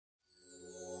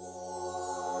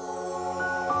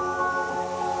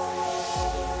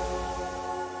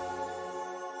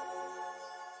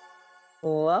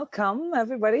Welcome,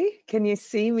 everybody. Can you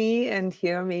see me and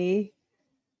hear me?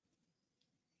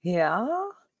 Yeah.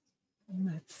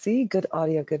 Let's see. Good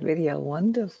audio, good video.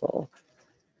 Wonderful.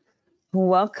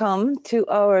 Welcome to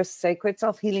our Sacred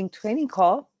Self-Healing Training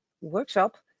Call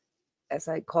workshop, as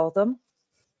I call them.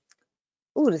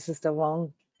 Oh, this is the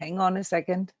wrong. Hang on a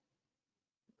second.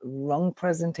 Wrong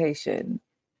presentation.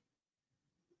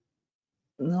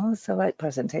 No, it's the right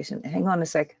presentation. Hang on a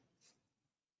sec.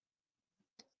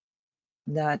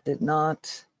 That did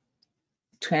not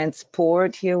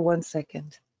transport here. 1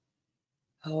 second.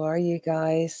 How are you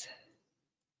guys?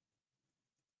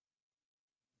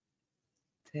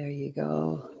 There you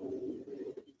go.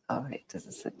 All right, this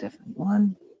is a different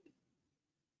one.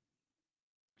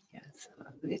 Yes,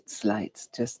 it slides,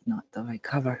 just not the right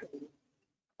cover.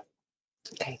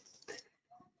 Okay.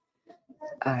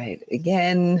 All right,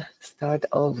 again, start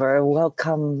over.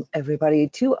 Welcome everybody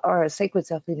to our Sacred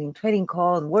Self-Healing Training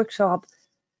Call and workshop.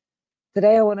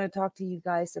 Today I want to talk to you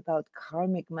guys about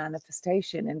karmic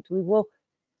manifestation, and we will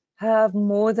have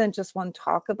more than just one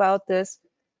talk about this.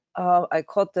 I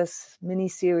called this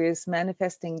mini-series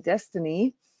Manifesting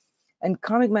Destiny, and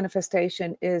karmic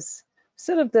manifestation is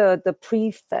sort of the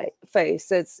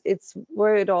pre-phase. It's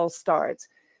where it all starts.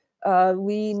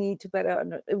 We need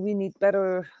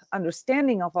better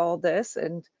understanding of all this,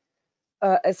 and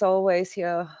as always,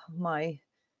 here my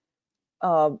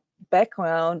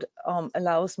background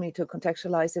allows me to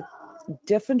contextualize it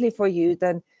differently for you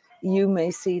than you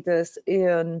may see this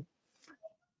in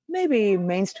maybe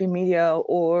mainstream media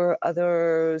or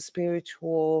other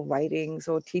spiritual writings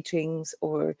or teachings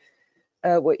or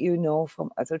what you know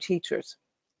from other teachers.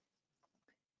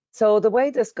 So the way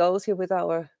this goes here with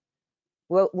our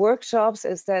workshops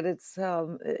is that it's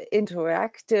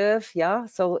interactive, yeah.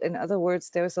 So in other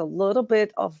words, there's a little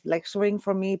bit of lecturing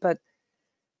from me, but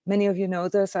many of you know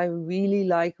this. I really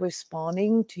like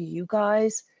responding to you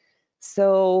guys.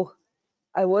 So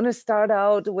I want to start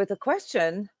out with a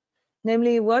question,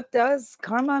 namely, what does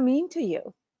karma mean to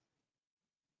you?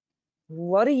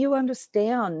 What do you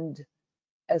understand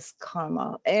as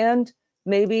karma? And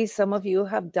maybe some of you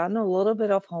have done a little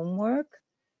bit of homework.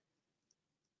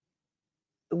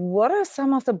 What are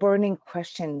some of the burning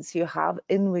questions you have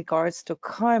in regards to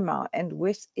karma and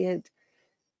with it,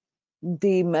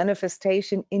 the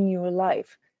manifestation in your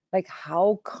life? Like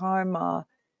how karma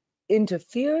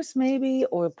interferes maybe,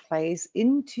 or plays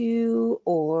into,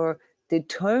 or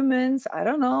determines, I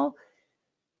don't know,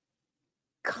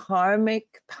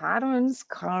 karmic patterns,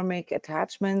 karmic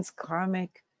attachments,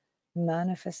 karmic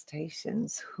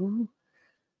manifestations. Who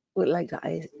would like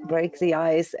to break the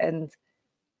ice and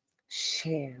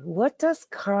share? What does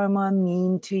karma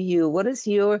mean to you? What is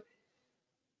your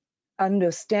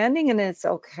understanding? And it's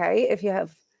okay if you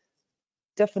have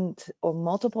different or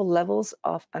multiple levels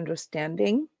of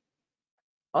understanding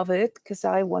of it, because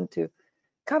I want to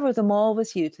cover them all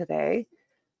with you today.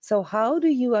 So how do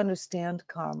you understand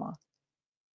karma?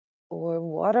 Or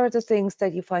what are the things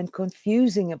that you find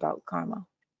confusing about karma?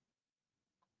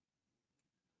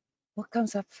 What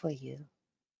comes up for you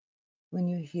when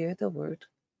you hear the word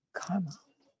karma?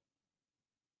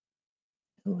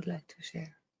 Who would like to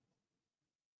share?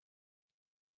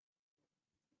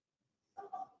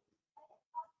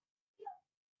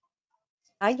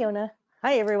 Hi, Jona.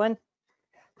 Hi, everyone.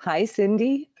 Hi,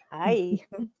 Cindy. Hi.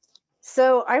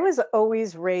 So I was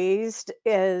always raised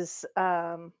as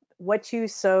what you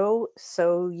sow,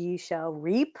 so ye shall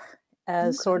reap,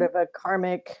 as sort of a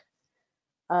karmic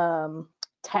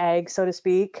tag, so to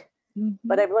speak.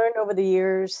 But I've learned over the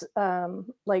years,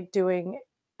 like doing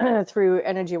through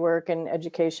energy work and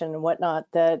education and whatnot,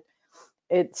 that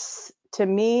it's, to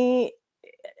me,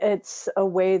 it's a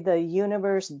way the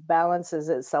universe balances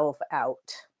itself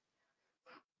out.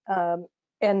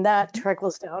 And that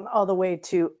trickles down all the way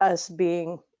to us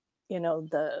being,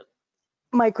 the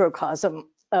microcosm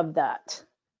of that.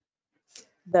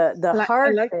 The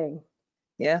hard thing.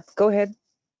 Yeah, go ahead.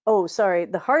 Oh, sorry.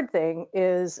 The hard thing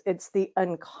is it's the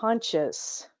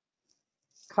unconscious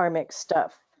karmic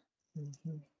stuff.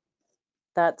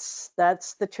 That's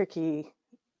the tricky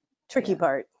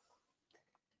part.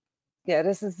 Yeah,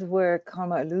 this is where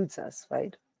karma eludes us,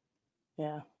 right?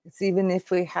 Yeah. It's even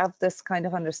if we have this kind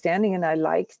of understanding, and I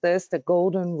like this, the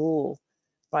golden rule,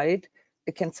 right?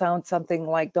 It can sound something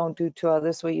like, don't do to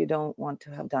others what you don't want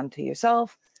to have done to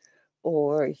yourself,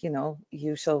 or,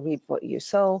 you shall reap what you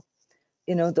sow.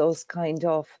 Those kind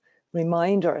of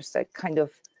reminders that kind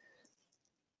of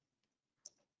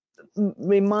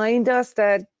remind us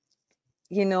that,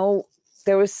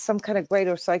 there is some kind of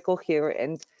greater cycle here,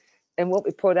 and what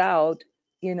we put out,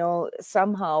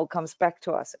 somehow comes back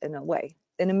to us in a way,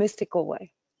 in a mystical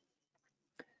way.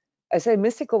 I say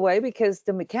mystical way because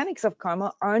the mechanics of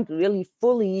karma aren't really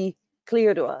fully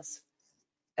clear to us.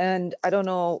 And I don't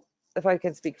know if I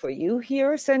can speak for you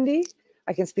here, Cindy.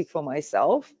 I can speak for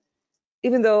myself,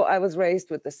 even though I was raised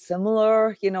with a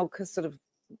similar, sort of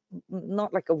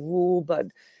not like a rule, but,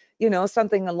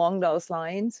 something along those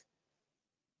lines.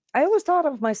 I always thought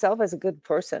of myself as a good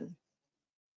person.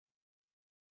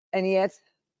 And yet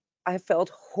I felt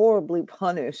horribly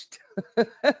punished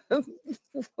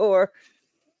for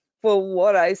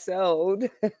what I sowed.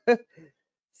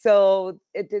 So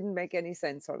it didn't make any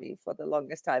sense for me for the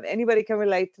longest time. Anybody can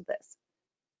relate to this.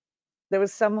 There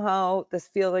was somehow this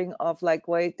feeling of like,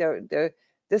 wait,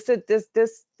 this,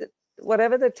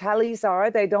 whatever the tallies are,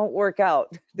 they don't work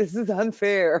out. This is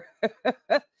unfair.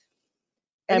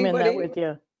 I'm in that Anybody? with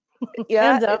you.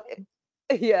 Yeah. Hands up.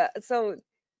 Yeah. So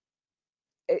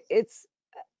it's,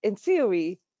 in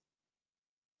theory,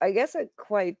 I guess, a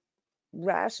quite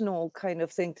rational kind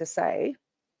of thing to say,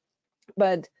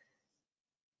 but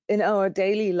in our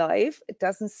daily life, it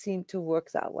doesn't seem to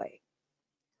work that way.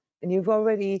 And you've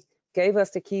already gave us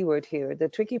the keyword here. The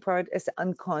tricky part is the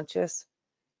unconscious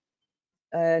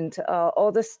and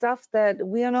all the stuff that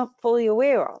we are not fully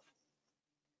aware of.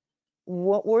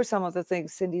 What were some of the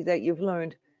things, Cindy, that you've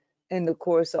learned in the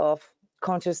course of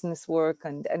consciousness work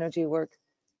and energy work?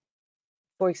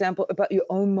 For example, about your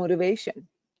own motivation.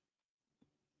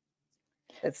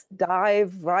 Let's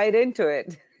dive right into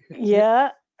it.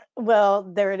 Yeah. Well,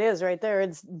 there it is right there.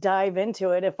 It's dive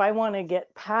into it. If I want to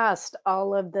get past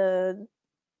all of the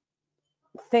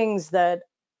things that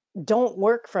don't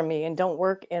work for me and don't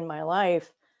work in my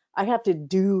life, I have to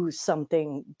do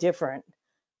something different.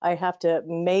 I have to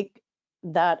make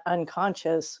that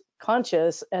unconscious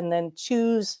conscious and then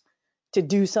choose to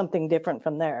do something different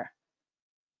from there.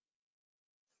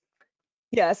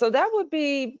 Yeah, so that would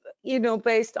be,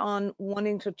 based on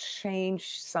wanting to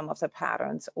change some of the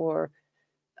patterns or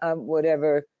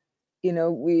whatever,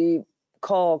 we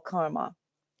call karma,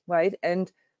 right? And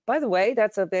by the way,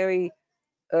 that's a very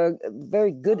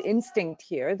good instinct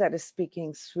here that is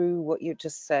speaking through what you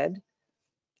just said,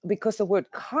 because the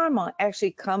word karma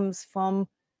actually comes from,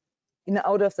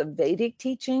 out of the Vedic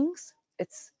teachings.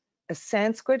 It's a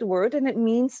Sanskrit word and it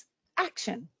means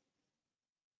action,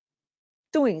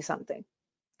 doing something,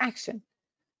 action.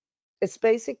 It's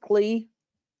basically,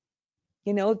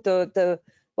 the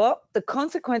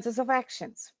consequences of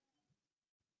actions.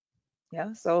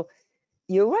 Yeah, so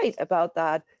you're right about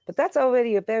that, but that's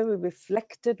already a very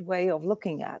reflected way of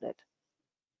looking at it.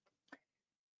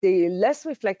 The less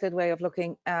reflected way of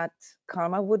looking at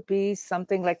karma would be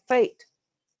something like fate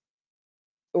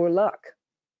or luck,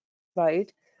 right?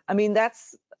 I mean,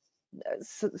 that's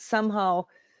somehow,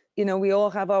 we all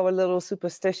have our little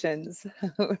superstitions,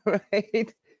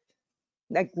 right?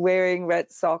 Like wearing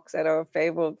red socks at our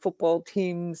favorite football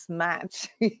team's match,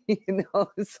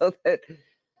 so that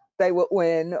they would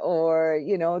win, or,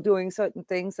 doing certain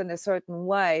things in a certain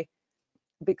way.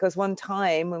 Because one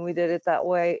time when we did it that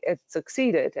way, it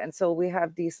succeeded. And so we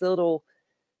have these little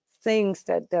things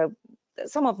that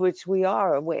some of which we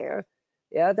are aware,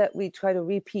 yeah, that we try to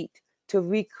repeat to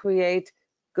recreate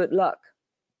good luck.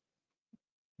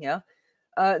 Yeah.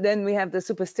 Then we have the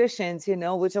superstitions,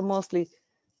 which are mostly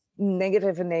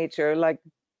negative in nature, like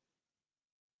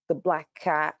the black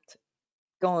cat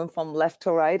going from left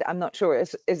to right. I'm not sure.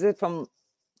 Is it from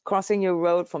crossing your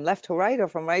road from left to right or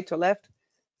from right to left?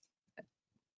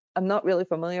 I'm not really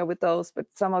familiar with those, but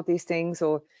some of these things,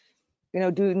 or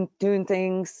doing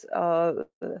things,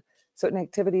 certain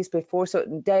activities before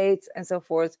certain dates and so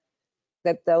forth,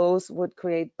 that those would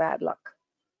create bad luck.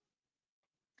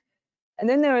 And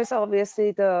then there is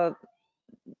obviously the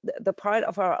part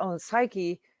of our own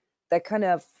psyche that kind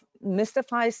of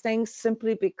mystifies things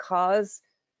simply because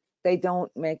they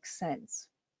don't make sense.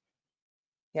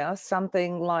 Yeah,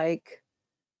 something like,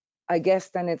 I guess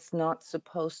then it's not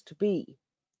supposed to be,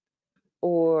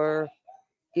 or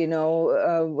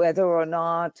whether or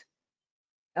not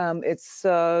it's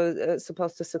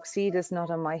supposed to succeed is not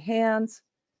in my hands.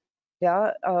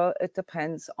 Yeah, it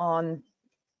depends on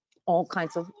all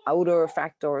kinds of outer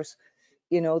factors,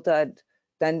 that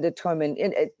then determine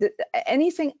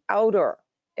anything outer,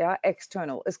 yeah,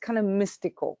 external is kind of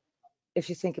mystical if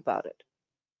you think about it.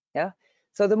 Yeah.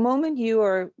 So the moment you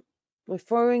are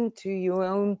referring to your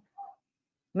own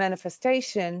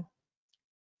manifestation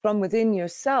from within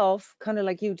yourself, kind of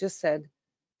like you just said,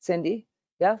 Cindy,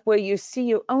 yeah, where you see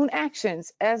your own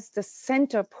actions as the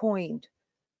center point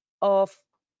of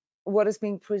what is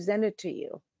being presented to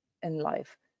you in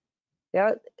life.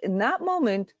 Yeah, in that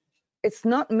moment, it's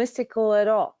not mystical at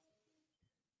all.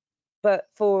 But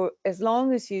for as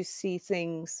long as you see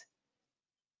things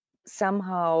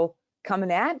somehow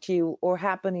coming at you or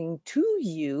happening to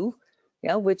you,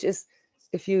 yeah, which is,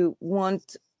 if you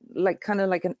want, like kind of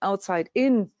like an outside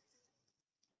in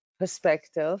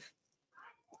perspective,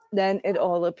 then it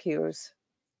all appears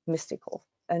mystical.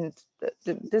 And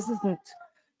this isn't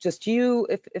just you,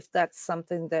 if that's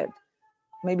something that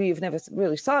maybe you've never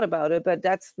really thought about it, but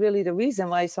that's really the reason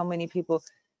why so many people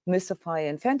mystify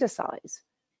and fantasize.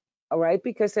 All right,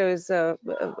 because there is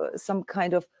some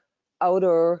kind of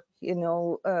outer,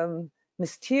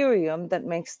 mysterium that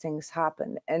makes things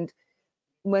happen. And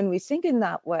when we think in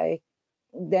that way,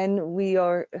 then we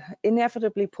are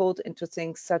inevitably pulled into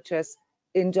things such as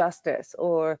injustice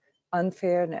or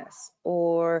unfairness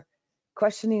or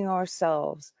questioning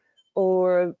ourselves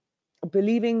or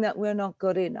believing that we're not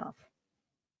good enough.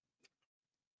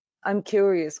 I'm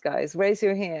curious, guys, raise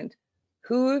your hand.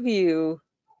 Who of you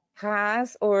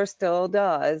has or still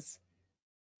does,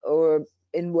 or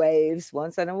in waves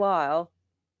once in a while,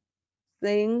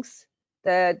 things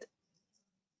that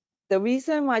the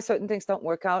reason why certain things don't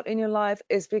work out in your life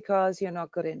is because you're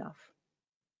not good enough?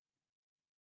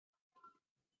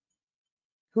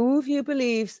 Who of you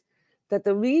believes that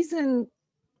the reason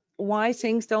why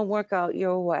things don't work out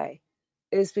your way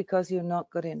is because you're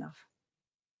not good enough?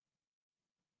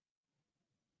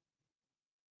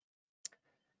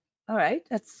 All right,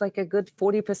 that's like a good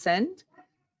 40%.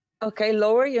 Okay,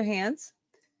 lower your hands.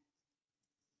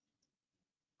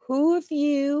 Who of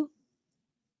you,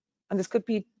 and this could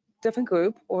be different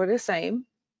group or the same,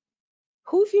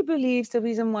 who of you believes the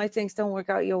reason why things don't work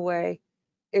out your way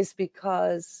is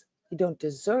because you don't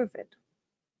deserve it?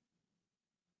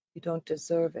 You don't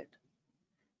deserve it.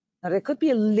 Now, there could be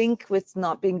a link with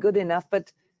not being good enough,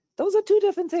 but those are two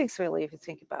different things, really, if you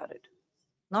think about it.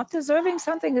 Not deserving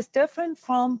something is different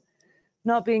from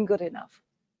not being good enough.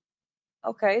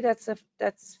 Okay,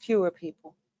 that's fewer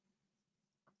people.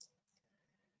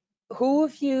 Who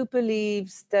of you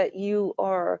believes that you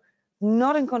are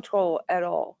not in control at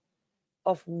all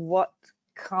of what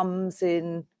comes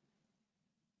in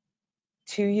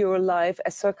to your life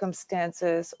as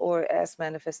circumstances or as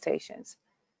manifestations?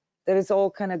 That it's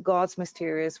all kind of God's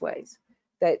mysterious ways,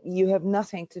 that you have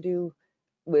nothing to do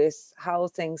with how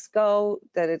things go,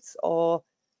 that it's all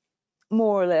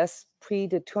more or less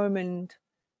predetermined,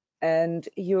 and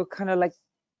you're kind of like,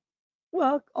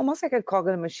 well, almost like a cog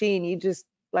in a machine. You just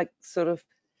like sort of,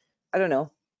 I don't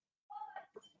know,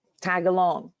 tag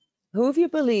along. Who of you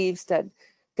believes that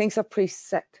things are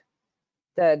preset,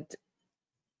 that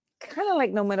kind of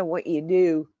like no matter what you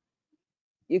do,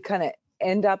 you kind of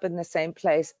end up in the same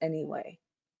place anyway?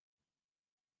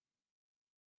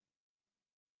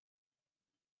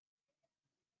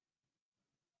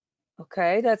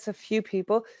 Okay, that's a few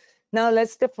people. Now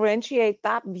let's differentiate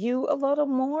that view a little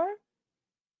more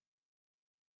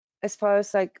as far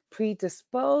as like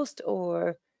predisposed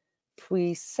or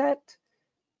preset.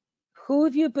 Who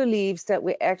of you believes that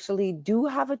we actually do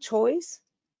have a choice?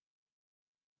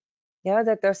 Yeah,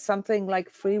 that there's something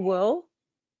like free will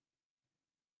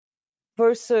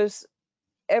versus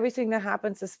everything that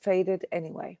happens is fated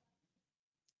anyway.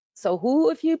 So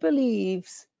who of you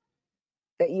believes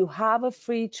that you have a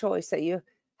free choice, that you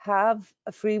have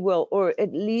a free will, or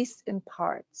at least in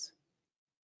parts?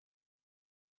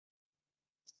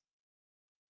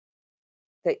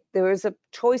 That there is a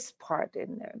choice part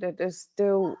in there, that there's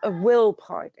still a will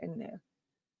part in there.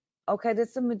 Okay,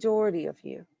 that's the majority of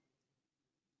you.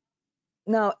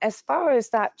 Now, as far as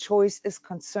that choice is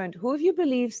concerned, who of you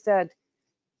believes that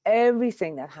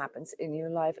everything that happens in your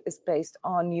life is based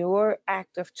on your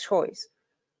act of choice,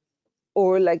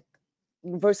 or like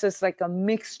versus like a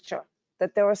mixture,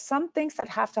 that there are some things that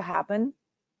have to happen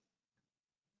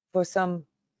for some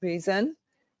reason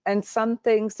and some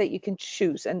things that you can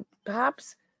choose, and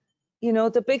perhaps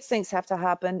the big things have to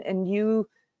happen and you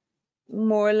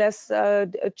more or less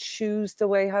choose the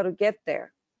way how to get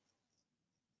there?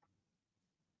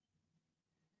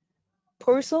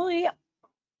 Personally,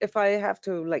 if I have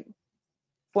to like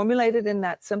formulate it in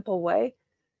that simple way,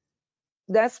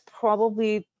 that's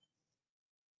probably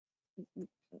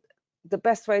the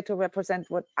best way to represent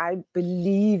what I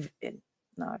believe in.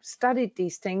 Now, I've studied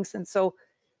these things, and so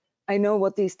I know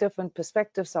what these different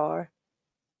perspectives are.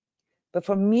 But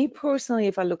for me personally,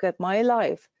 if I look at my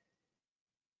life,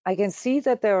 I can see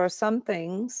that there are some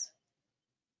things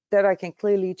that I can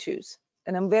clearly choose.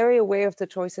 And I'm very aware of the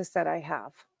choices that I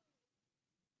have.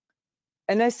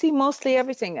 And I see mostly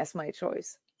everything as my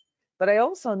choice. But I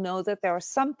also know that there are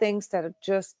some things that are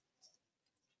just,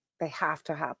 they have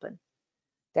to happen.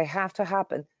 They have to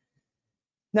happen.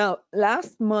 Now,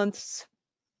 last month's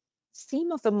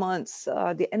theme of the months,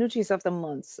 the energies of the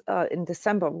months in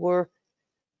December were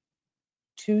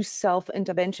two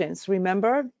self-interventions.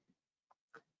 Remember,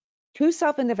 two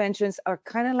self-interventions are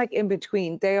kind of like in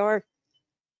between. They are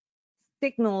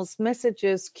signals,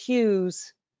 messages,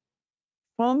 cues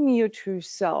from your true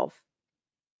self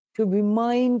to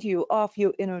remind you of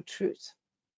your inner truth.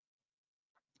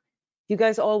 You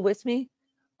guys all with me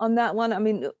on that one? I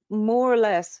mean, more or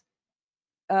less,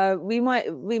 we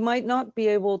might not be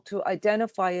able to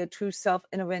identify a true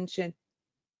self-intervention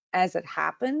as it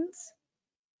happens,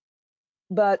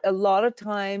 but a lot of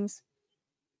times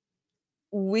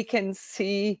we can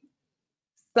see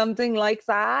something like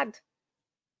that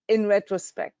in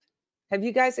retrospect. Have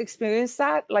you guys experienced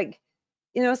that? Like,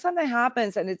 you know, something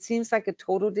happens and it seems like a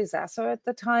total disaster at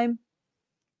the time.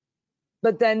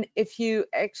 But then if you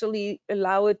actually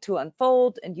allow it to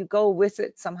unfold and you go with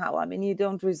it somehow, I mean, you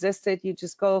don't resist it, you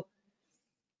just go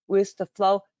with the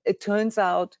flow. It turns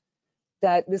out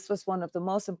that this was one of the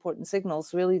most important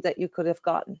signals really that you could have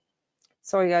gotten.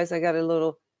 Sorry guys, I got a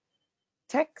little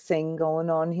tech thing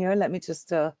going on here. Let me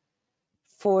just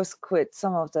force quit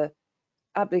some of the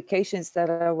applications that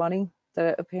are running that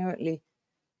are apparently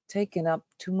taking up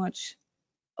too much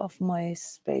of my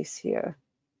space here.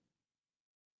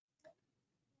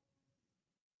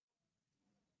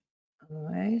 All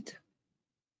right.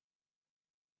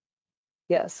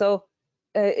 Yeah, so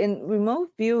in remote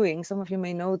viewing, some of you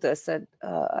may know this, that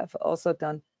I've also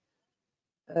done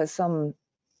some,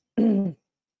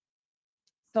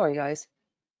 sorry guys,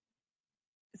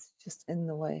 it's just in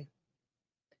the way,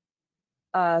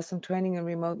 some training in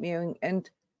remote viewing. And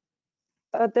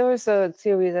there was a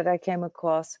theory that I came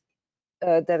across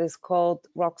that is called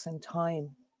rocks in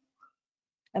time.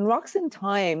 And rocks in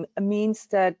time means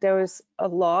that there is a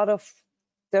lot of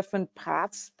different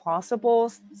paths possible,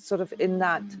 sort of in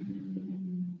that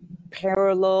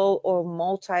parallel or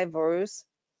multiverse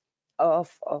of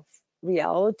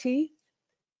reality.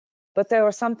 But there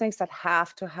are some things that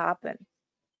have to happen.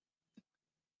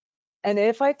 And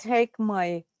if I take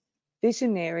my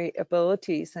visionary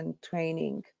abilities and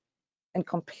training and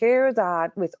compare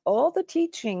that with all the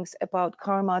teachings about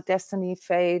karma, destiny,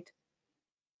 fate,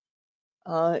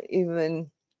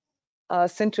 even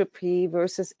syntropy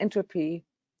versus entropy,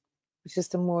 which is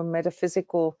the more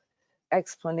metaphysical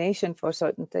explanation for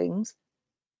certain things,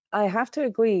 I have to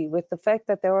agree with the fact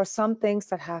that there are some things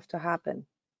that have to happen.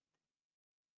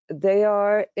 They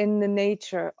are in the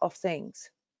nature of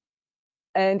things.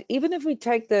 And even if we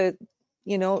take the,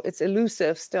 you know, it's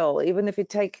elusive still, even if we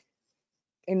take,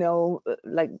 you know,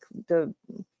 like the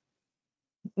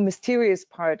mysterious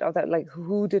part of that, like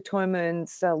who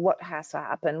determines what has to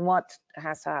happen, what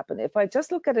has to happen. If I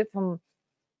just look at it from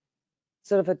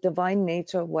sort of a divine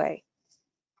nature way,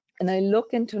 and I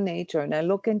look into nature and I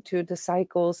look into the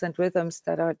cycles and rhythms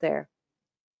that are there,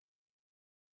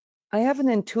 I have an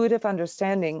intuitive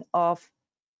understanding of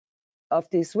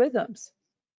these rhythms.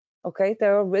 Okay,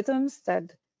 there are rhythms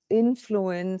that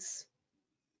influence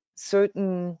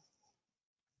certain,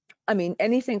 I mean,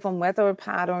 anything from weather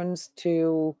patterns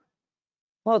to,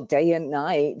 well, day and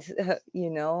night, you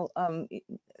know,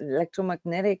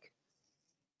 electromagnetic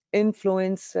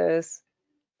influences,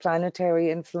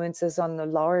 planetary influences on the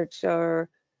larger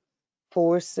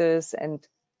forces and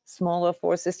smaller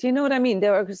forces. You know what I mean?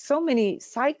 There are so many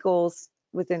cycles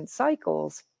within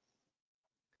cycles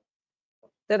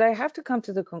that I have to come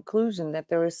to the conclusion that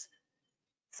there is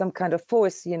some kind of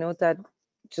force, you know, that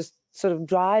just sort of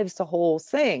drives the whole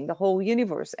thing, the whole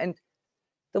universe. And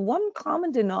the one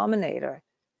common denominator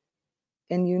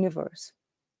in universe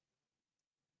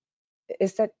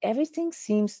is that everything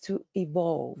seems to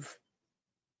evolve.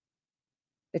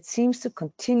 It seems to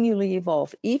continually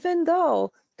evolve, even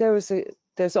though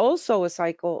there's also a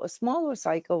cycle, a smaller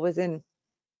cycle within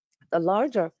the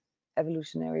larger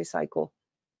evolutionary cycle,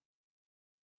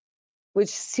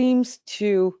 which seems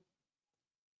to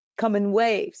come in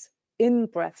waves, in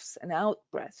breaths and out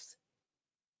breaths,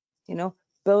 you know,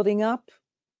 building up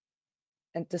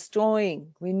and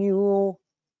destroying, renewal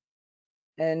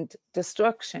and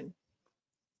destruction.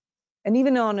 And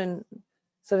even on a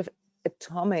sort of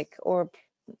atomic or,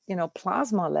 you know,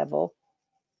 plasma level,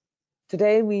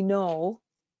 today we know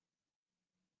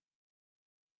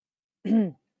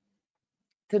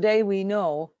today we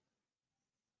know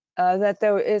that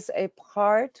there is a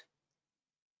part,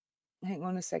 hang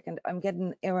on a second, I'm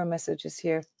getting error messages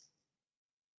here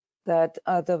that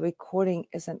the recording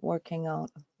isn't working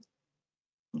out.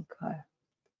 Okay.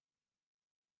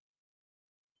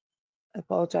 I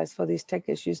apologize for these tech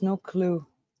issues. No clue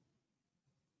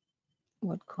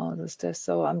what causes this.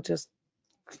 So I'm just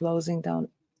closing down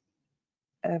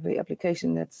every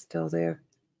application that's still there.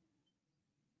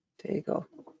 There you go.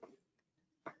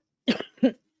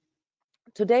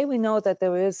 Today we know that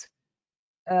there is,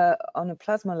 on a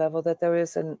plasma level, that there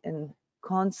is an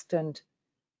constant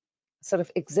sort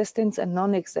of existence and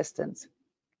non-existence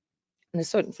in a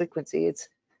certain frequency.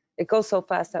 It goes so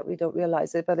fast that we don't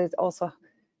realize it, but it also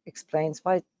explains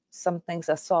why some things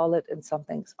are solid and some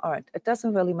things aren't. It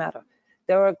doesn't really matter.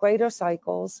 There are greater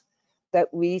cycles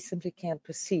that we simply can't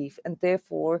perceive, and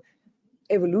therefore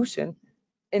evolution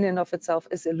in and of itself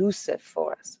is elusive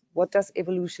for us. What does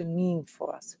evolution mean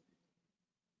for us?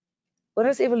 What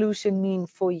does evolution mean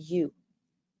for you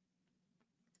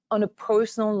on a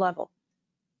personal level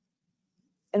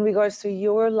in regards to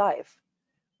your life?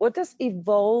 What does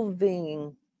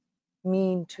evolving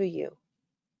mean to you?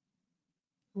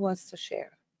 Who wants to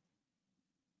share?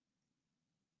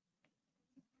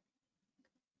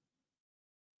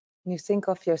 When you think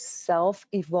of yourself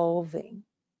evolving,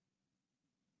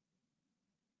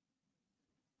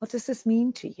 what does this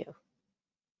mean to you?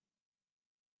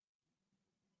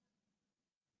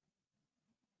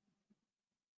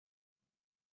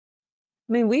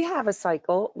 I mean, we have a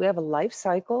cycle, we have a life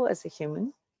cycle as a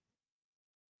human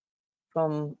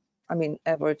from, I mean,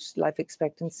 average life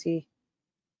expectancy,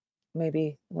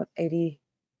 maybe what, 80,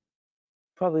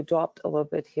 probably dropped a little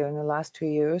bit here in the last 2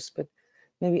 years, but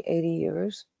maybe 80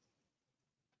 years.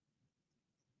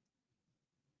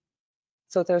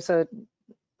 So there's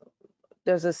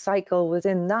a cycle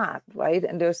within that, right?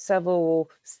 And there's several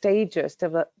stages,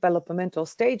 developmental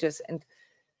stages, and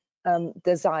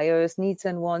desires, needs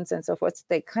and wants and so forth.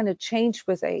 They kind of change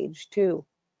with age too.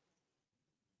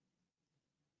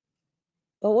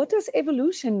 But what does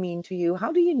evolution mean to you?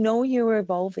 How do you know you're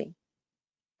evolving?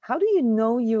 How do you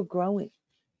know you're growing?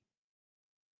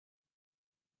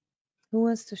 Who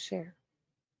wants to share?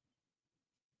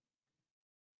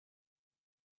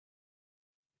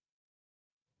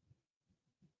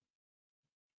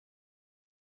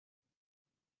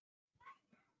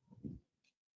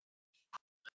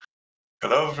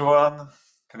 Hello, everyone.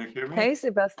 Can you hear me? Hey,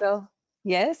 Sebastian.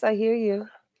 Yes, I hear you.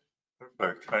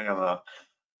 Perfect. Hi, Anna.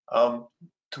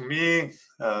 To me,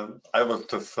 I was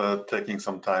just taking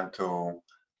some time to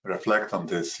reflect on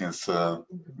this, since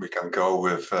we can go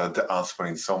with the answer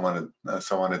in so many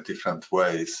different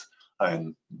ways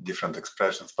and different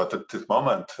expressions. But at this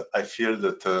moment, I feel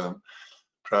that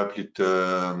probably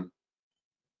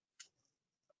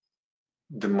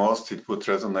the most it would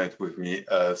resonate with me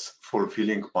as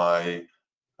fulfilling my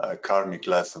karmic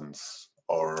lessons,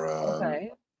 or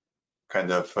Okay.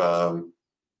 kind of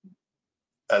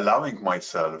allowing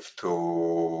myself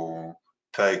to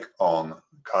take on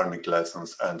karmic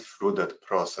lessons, and through that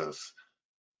process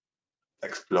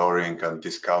exploring and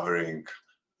discovering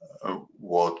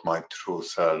what my true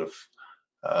self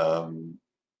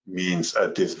means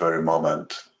at this very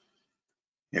moment,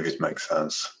 if it makes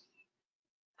sense.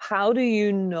 How do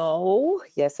you know?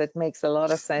 Yes, it makes a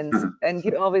lot of sense. And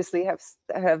you obviously have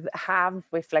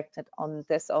reflected on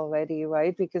this already,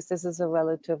 right? Because this is a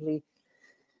relatively,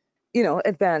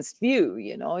 advanced view.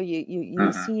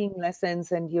 You're seeing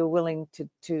lessons and you're willing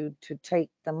to take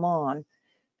them on.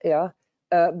 Yeah.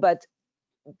 But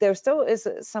there still is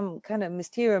some kind of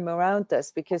mysterium around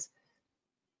this, because,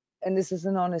 and this is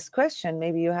an honest question,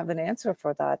 maybe you have an answer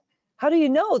for that. How do you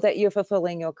know that you're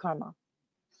fulfilling your karma?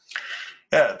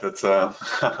 Yeah, that's very,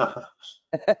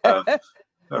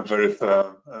 there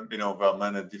are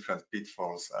many different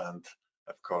pitfalls, and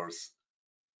of course,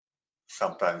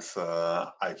 sometimes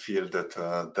I feel that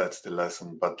that's the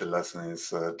lesson, but the lesson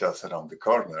is just around the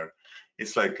corner.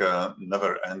 It's like a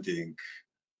never-ending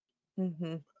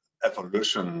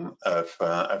evolution of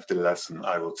the lesson,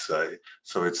 I would say.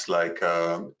 So it's like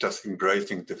just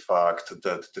embracing the fact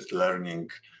that this learning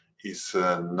is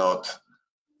not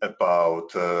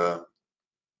about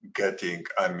getting,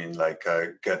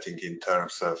 getting in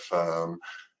terms of,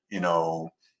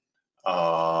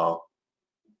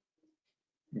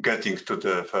 getting to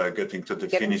the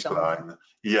finish line.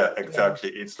 Yeah,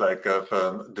 exactly. Yeah. It's like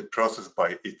the process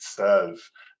by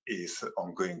itself is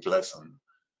ongoing lesson.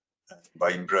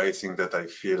 By embracing that, I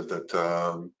feel that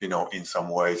in some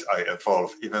ways I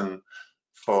evolve, even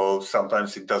for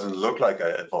sometimes it doesn't look like I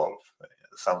evolve.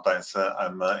 Sometimes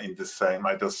I'm in the same.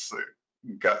 I just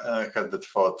had that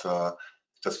thought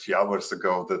just a few hours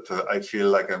ago, that I feel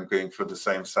like I'm going through the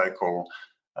same cycle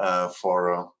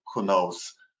for who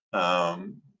knows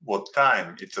what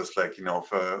time. It's just like,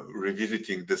 for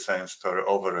revisiting the same story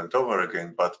over and over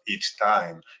again, but each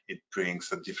time it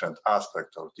brings a different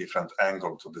aspect or different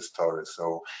angle to the story.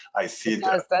 So I see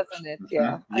that. Doesn't it?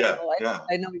 Yeah. Yeah.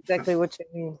 I know exactly what you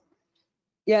mean.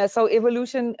 Yeah, so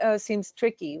evolution seems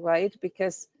tricky, right?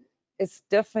 Because it's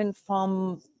different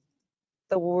from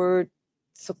the word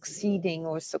succeeding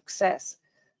or success.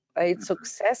 right?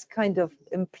 Success kind of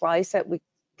implies that we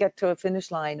get to a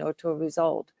finish line or to a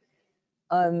result.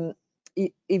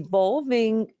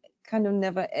 Evolving kind of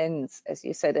never ends, as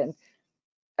you said. And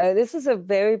this is a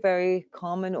very, very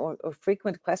common or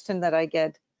frequent question that I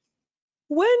get.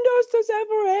 When does this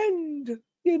ever end?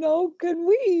 You know, can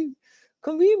we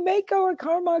make our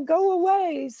karma go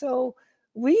away so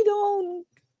we don't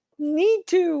need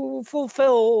to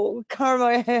fulfill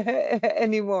karma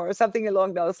anymore, something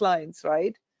along those lines,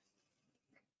 right?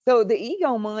 So the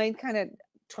ego mind kind of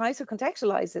tries to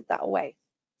contextualize it that way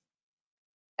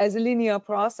as a linear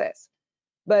process.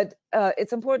 But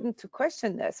it's important to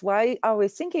question this. Why are we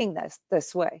thinking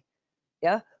this way?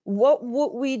 Yeah. What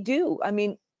would we do? I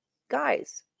mean,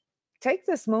 guys, take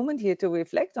this moment here to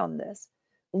reflect on this.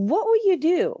 What would you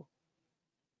do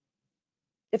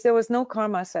if there was no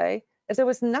karma, say, if there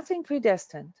was nothing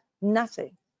predestined,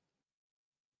 nothing?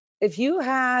 If you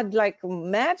had like a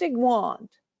magic wand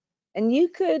and you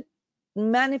could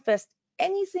manifest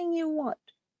anything you want,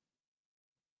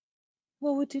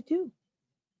 what would you do?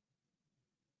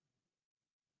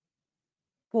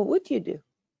 What would you do?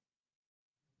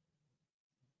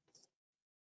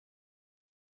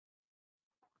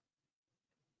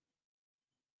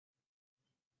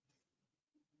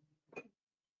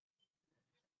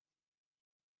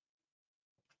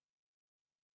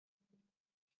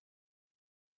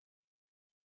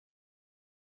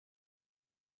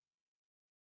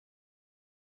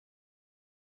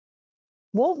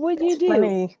 What would you do?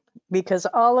 Funny, because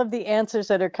all of the answers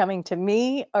that are coming to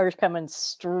me are coming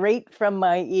straight from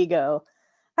my ego.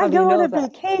 How I'd do you go on know a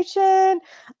that? vacation.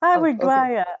 I Oh, would okay. buy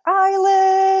an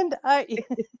island.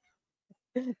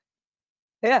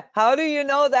 Yeah. How do you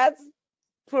know that's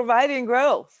providing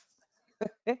growth?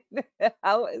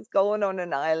 How is going on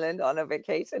an island on a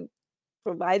vacation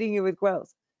providing you with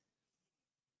growth?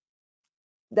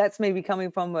 That's maybe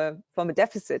coming from a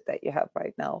deficit that you have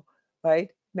right now, right?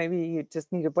 Maybe you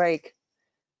just need a break.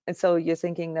 And so you're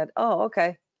thinking that, oh,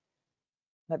 okay,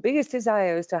 my biggest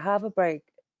desire is to have a break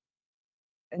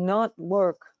and not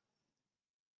work.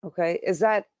 Okay. Is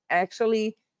that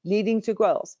actually leading to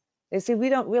growth? You see, we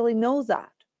don't really know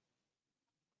that.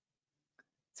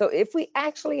 So if we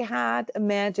actually had a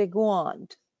magic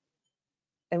wand,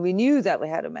 and we knew that we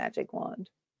had a magic wand,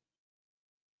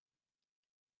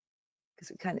 because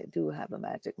we kind of do have a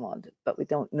magic wand, but we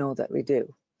don't know that we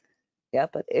do. Yeah,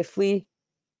 but if we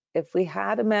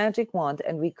had a magic wand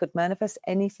and we could manifest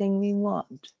anything we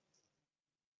want,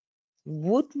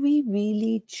 would we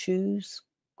really choose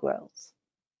growth?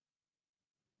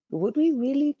 Would we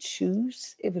really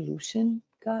choose evolution,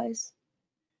 guys?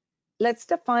 Let's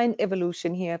define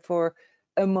evolution here for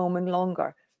a moment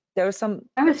longer. There are some.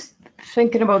 I was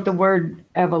thinking about the word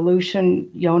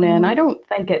evolution, Jona, and I don't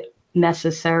think it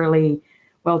necessarily,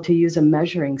 well, to use a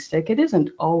measuring stick, it isn't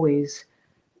always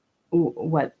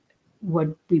what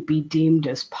would be deemed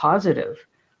as positive.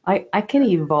 I can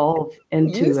evolve You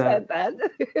into a said that.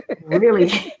 really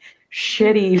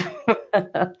shitty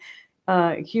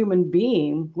human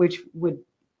being, which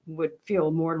would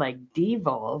feel more like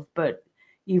devolve, but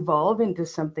evolve into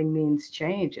something means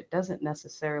change. It doesn't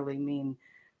necessarily mean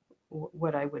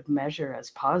what I would measure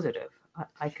as positive.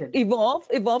 I could.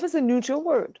 Evolve is a neutral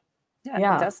word. Yeah, it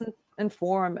Yeah. doesn't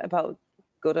inform about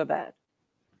good or bad.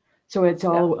 So it's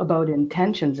all about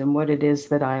intentions and what it is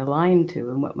that I align to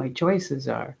and what my choices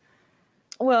are.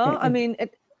 Well, I mean,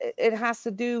 it has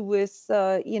to do with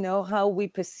you know, how we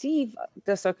perceive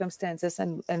the circumstances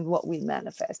and what we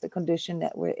manifest, the condition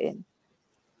that we're in.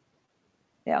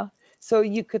 Yeah. So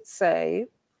you could say,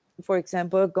 for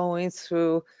example, going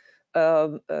through,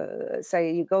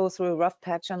 say you go through a rough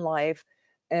patch in life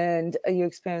and you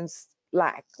experience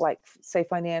lack, like say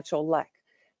financial lack.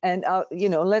 And, you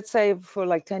know, let's say for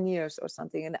like 10 years or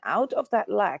something, and out of that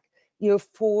lack, you're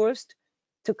forced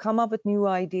to come up with new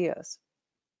ideas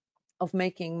of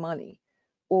making money,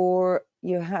 or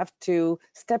you have to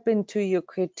step into your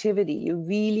creativity. You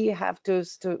really have to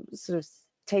sort of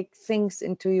take things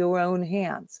into your own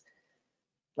hands,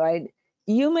 right?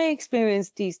 You may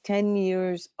experience these 10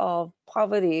 years of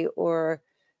poverty or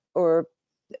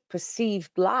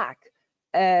perceived lack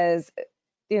as,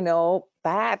 you know,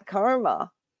 bad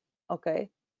karma, okay?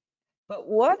 But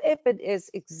what if it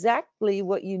is exactly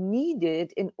what you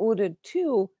needed in order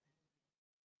to,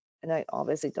 and I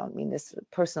obviously don't mean this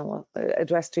personal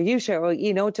address to you, Cheryl,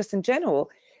 you know, just in general,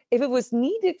 if it was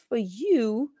needed for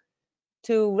you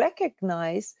to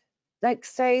recognize, like,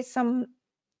 say, some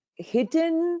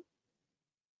hidden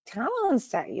talents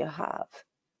that you have,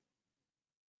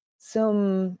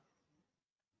 some,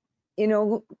 you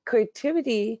know,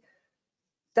 creativity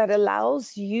that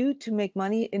allows you to make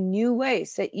money in new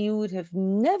ways that you would have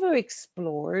never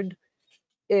explored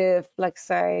if, like,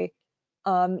 say,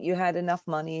 you had enough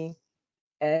money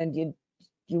and you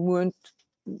weren't,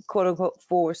 quote unquote,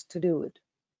 forced to do it.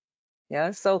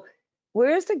 Yeah. So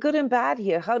where's the good and bad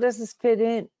here? How does this fit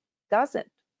in? Doesn't,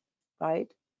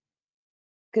 right?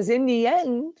 Because in the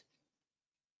end,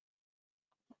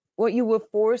 what you were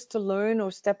forced to learn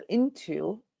or step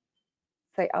into,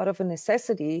 say out of a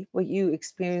necessity, what you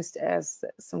experienced as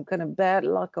some kind of bad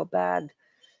luck or bad,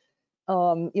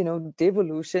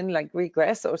 devolution, like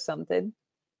regress or something,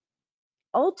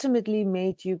 ultimately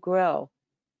made you grow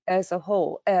as a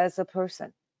whole, as a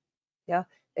person, yeah,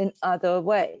 in other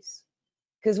ways.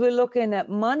 Because we're looking at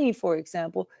money, for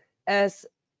example, as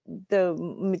the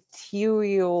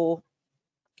material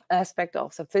aspect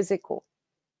of the physical.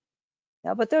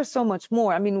 Yeah, but there's so much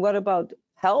more. I mean, what about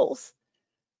health,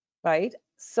 right?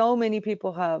 So many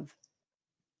people have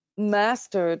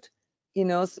mastered,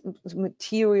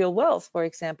 material wealth, for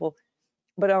example,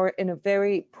 but are in a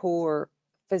very poor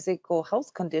physical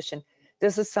health condition.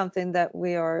 This is something that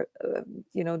we are,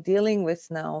 dealing with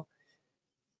now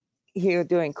here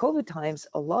during COVID times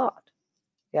a lot.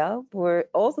 Yeah, where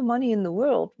all the money in the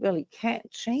world really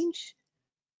can't change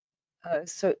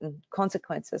certain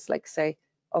consequences, like say,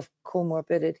 of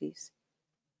comorbidities.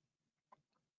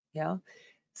 Yeah.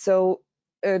 So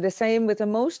the same with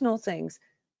emotional things.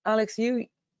 Alex, you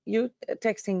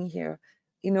texting here,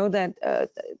 that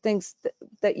things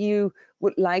that you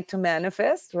would like to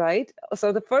manifest, right?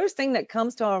 So the first thing that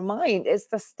comes to our mind is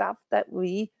the stuff that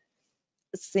we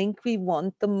think we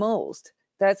want the most.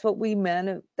 That's what we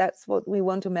that's what we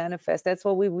want to manifest. That's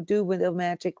what we would do with a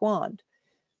magic wand.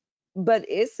 But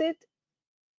is it,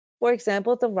 for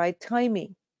example, the right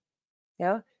timing?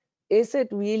 Yeah. Is it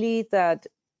really that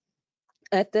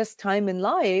at this time in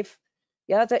life,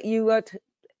 yeah, that you are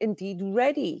indeed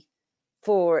ready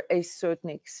for a certain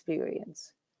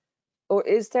experience? Or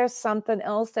is there something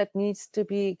else that needs to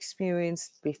be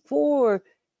experienced before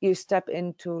you step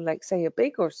into, like, say, a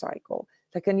bigger cycle?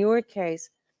 Like in your case,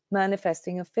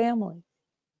 manifesting a family.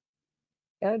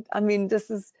 Yeah, I mean, this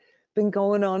has been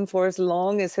going on for as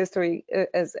long as history,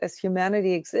 as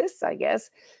humanity exists, I guess,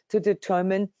 to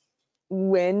determine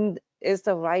when is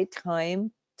the right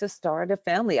time to start a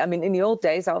family. I mean, in the old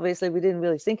days, obviously, we didn't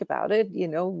really think about it.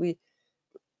 We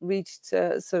reached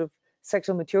sort of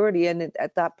sexual maturity, and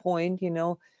at that point,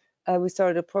 we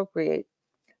started to procreate.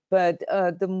 But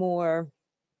the more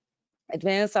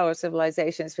advanced our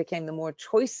civilizations became, the more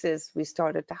choices we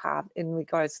started to have in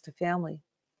regards to family.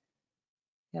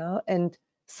 Yeah, and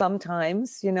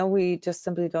sometimes, we just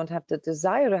simply don't have the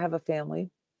desire to have a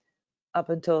family up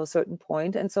until a certain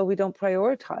point, and so we don't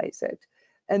prioritize it.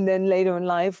 And then later in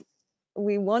life,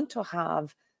 we want to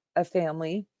have a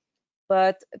family,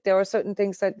 but there are certain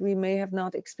things that we may have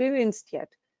not experienced yet,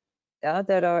 yeah,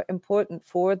 that are important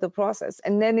for the process.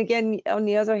 And then again, on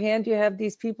the other hand, you have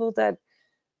these people that,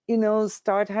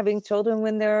 start having children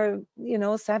when they're,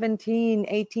 17,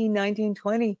 18, 19,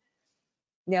 20.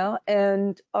 Yeah,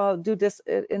 and do this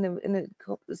in a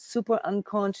super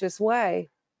unconscious way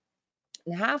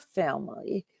and have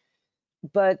family,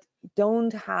 but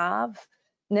don't have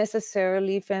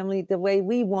necessarily family the way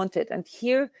we want it. And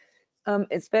here,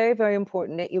 it's very, very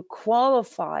important that you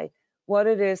qualify what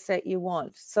it is that you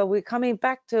want. So we're coming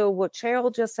back to what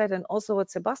Cheryl just said, and also what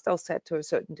Sebastian said to a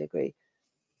certain degree.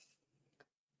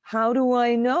 How do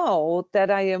I know that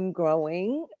I am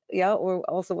growing? Yeah, or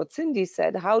also what Cindy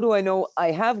said, how do I know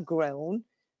I have grown,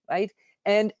 right?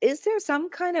 And is there some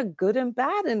kind of good and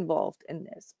bad involved in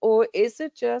this? Or is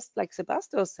it just, like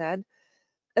Sebastian said,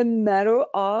 a matter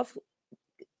of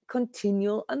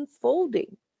continual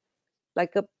unfolding,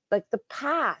 like the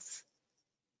path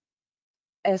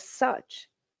as such,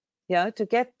 yeah, to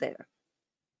get there?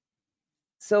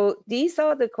 So these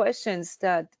are the questions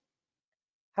that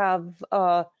have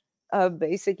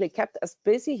basically kept us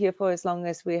busy here for as long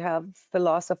as we have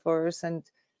philosophers and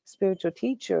spiritual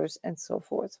teachers and so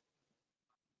forth.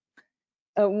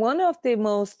 One of the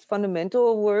most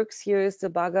fundamental works here is the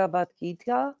Bhagavad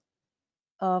Gita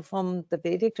from the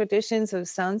Vedic traditions of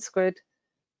Sanskrit.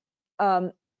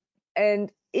 And in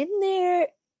there,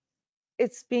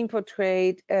 it's being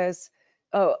portrayed as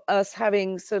us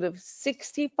having sort of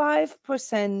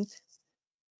 65%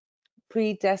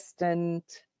 predestined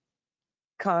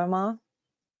karma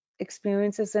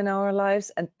experiences in our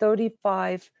lives and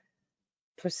 35%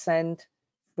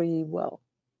 free will.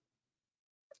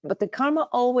 But the karma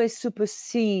always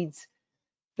supersedes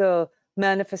the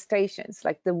manifestations,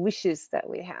 like the wishes that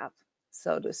we have,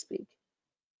 so to speak.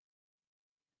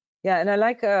 Yeah, and I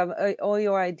like all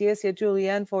your ideas here,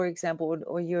 Julianne, for example,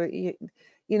 or you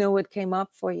know, what came up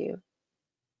for you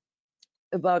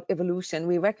about evolution.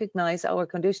 We recognize our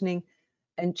conditioning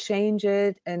and change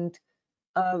it, and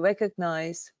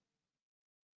recognize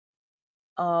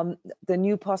the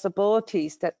new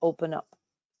possibilities that open up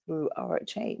through our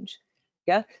change.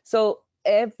 Yeah, so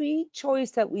every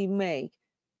choice that we make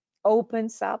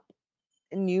opens up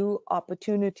new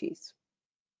opportunities.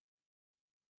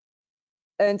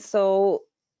 And so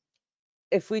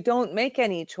if we don't make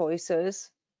any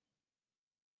choices,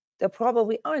 there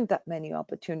probably aren't that many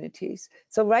opportunities.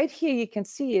 So right here you can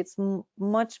see it's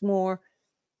much more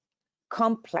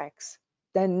complex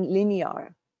than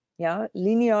linear. Yeah,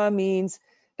 linear means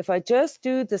if I just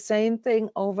do the same thing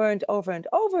over and over and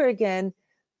over again,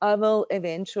 I will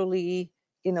eventually,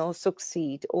 you know,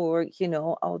 succeed, or, you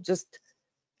know, I'll just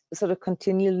sort of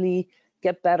continually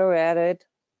get better at it.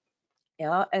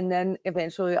 Yeah, and then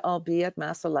eventually I'll be at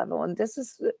master level. And this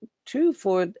is true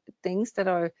for things that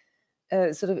are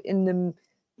sort of in the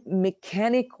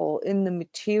mechanical, in the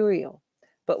material.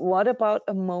 But what about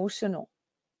emotional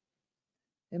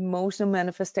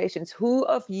manifestations? Who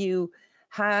of you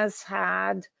has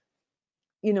had,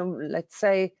 you know, let's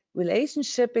say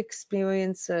relationship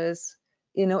experiences,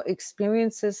 you know,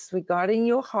 experiences regarding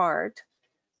your heart,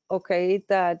 okay,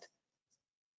 that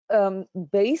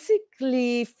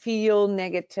basically feel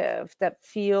negative, that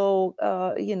feel,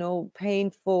 you know,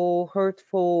 painful,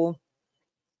 hurtful,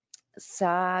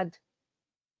 sad.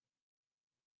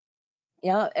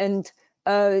 Yeah, and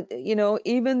you know,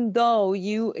 even though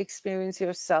you experience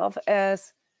yourself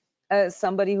as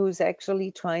somebody who's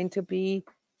actually trying to be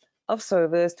of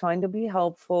service, trying to be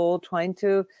helpful, trying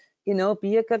to, you know,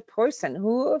 be a good person,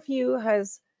 who of you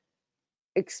has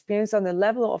experienced on the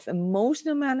level of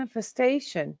emotional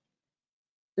manifestation,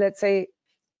 let's say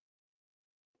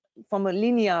from a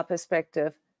linear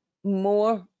perspective,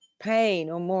 more pain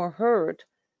or more hurt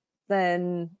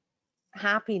than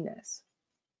happiness?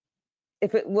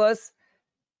 If it was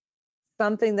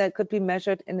something that could be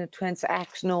measured in a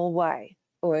transactional way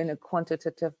or in a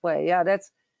quantitative way, yeah,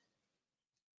 that's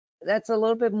a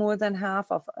little bit more than half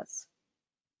of us.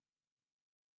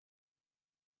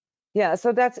 Yeah,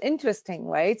 so that's interesting,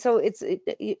 right? So it's,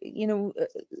 you know,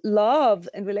 love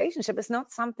and relationship is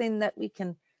not something that we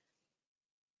can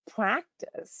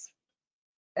practice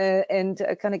and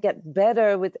kind of get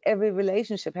better with every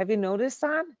relationship. Have you noticed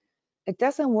that? It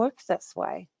doesn't work this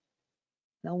way.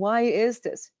 Now, why is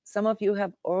this? Some of you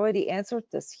have already answered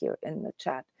this here in the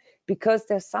chat, because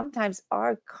there sometimes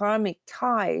are karmic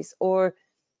ties or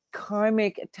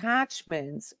karmic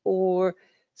attachments or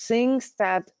things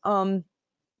that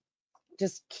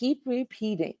just keep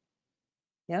repeating.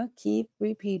 Yeah, keep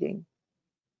repeating.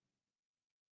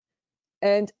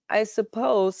 And I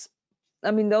suppose,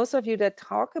 I mean, those of you that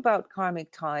talk about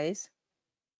karmic ties,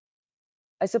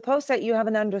 I suppose that you have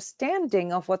an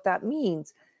understanding of what that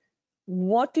means.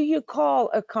 What do you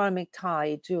call a karmic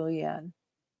tie, Julianne?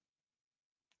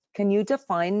 Can you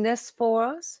define this for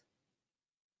us?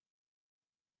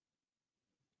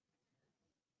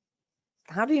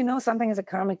 How do you know something is a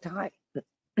karmic tie?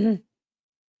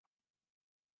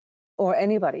 Or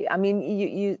anybody? I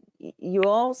mean, you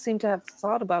all seem to have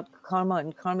thought about karma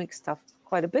and karmic stuff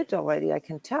quite a bit already, I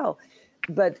can tell.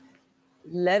 But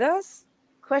let us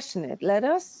question it. Let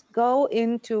us go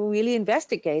into really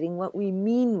investigating what we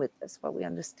mean with this, what we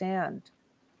understand.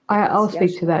 I'll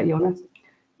speak to that, Jona.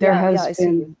 There has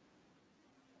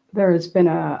been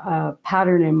a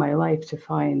pattern in my life to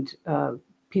find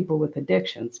people with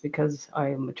addictions, because I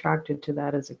am attracted to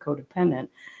that as a codependent.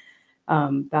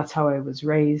 That's how I was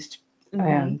raised.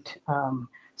 And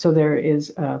so there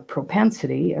is a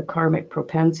propensity, a karmic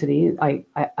propensity,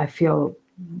 I feel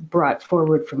brought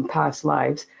forward from past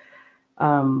lives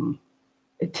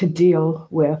to deal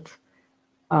with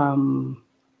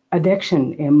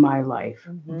addiction in my life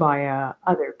via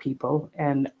other people.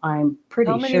 And I'm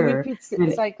pretty sure. How many repeat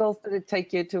cycles did it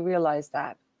take you to realize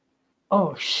that?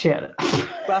 Oh, shit.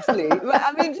 Roughly.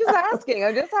 I mean, just asking.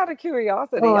 I'm just out of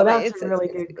curiosity. Oh, I mean, that's a really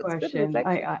good question.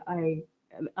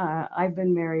 I've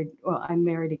been married. Well, I'm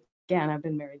married again. I've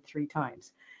been married 3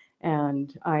 times.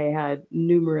 And I had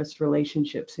numerous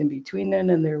relationships in between then.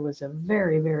 And there was a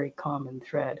very, very common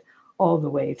thread all the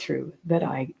way through that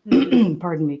I,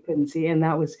 pardon me, couldn't see. And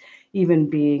that was even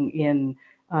being in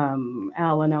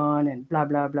Al-Anon and blah,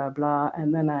 blah, blah, blah.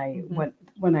 And then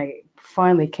when I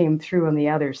finally came through on the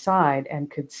other side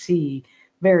and could see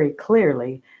very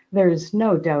clearly, there's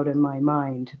no doubt in my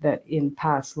mind that in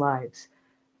past lives,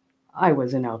 I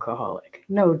was an alcoholic.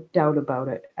 No doubt about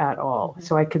it at all.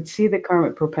 So I could see the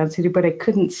karmic propensity, but I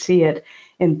couldn't see it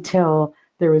until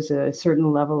there was a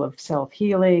certain level of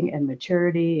self-healing and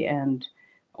maturity and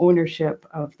ownership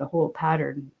of the whole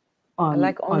pattern I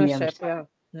like on the other ownership, side.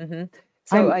 yeah.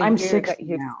 So I I'm hear that 60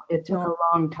 you've now. It took no,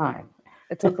 a long time.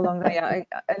 it took a long time. Yeah,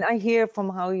 and I hear from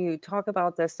how you talk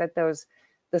about this that there's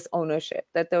this ownership,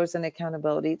 that there's an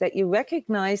accountability, that you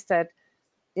recognize that,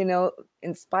 you know,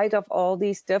 in spite of all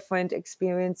these different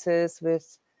experiences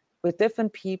with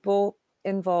different people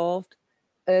involved,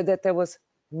 that there was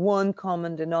one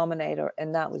common denominator,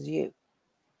 and that was you.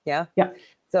 Yeah. Yeah.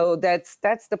 So that's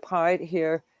the part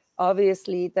here,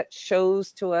 obviously, that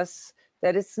shows to us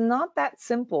that it's not that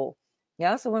simple.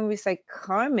 Yeah. So when we say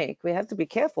karmic, we have to be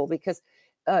careful because,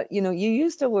 you know, you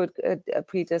use the word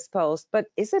predisposed, but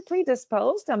is it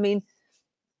predisposed? I mean,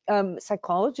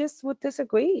 psychologists would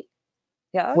disagree.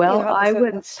 Yeah, you Well, have a I certain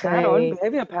would pattern, say,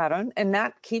 behavior pattern, and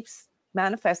that keeps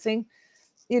manifesting,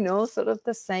 you know, sort of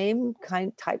the same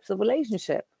kind types of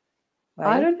relationship, I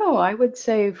right? don't know. I would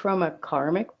say from a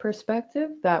karmic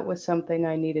perspective, that was something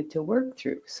I needed to work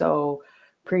through. So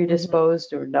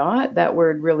predisposed or not, that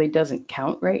word really doesn't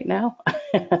count right now.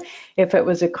 If it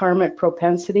was a karmic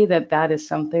propensity that is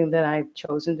something that I've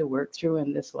chosen to work through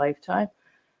in this lifetime,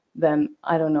 then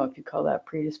I don't know if you call that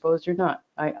predisposed or not.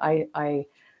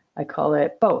 I call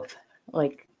it both.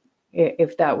 Like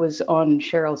if that was on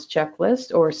Cheryl's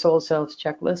checklist or Soul Self's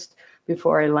checklist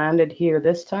before I landed here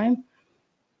this time,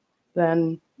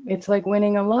 then it's like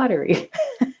winning a lottery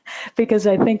because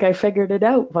I think I figured it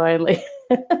out finally.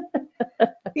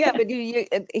 Yeah, but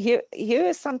here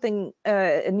is something,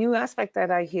 a new aspect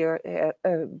that I hear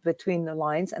between the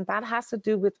lines, and that has to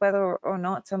do with whether or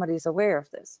not somebody's aware of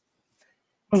this.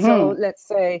 So Mm-hmm. let's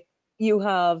say you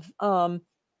have,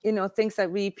 you know, things that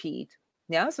repeat.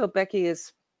 Yeah, so Becky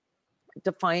is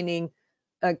defining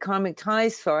karmic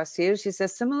ties for us here. She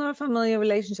says similar familiar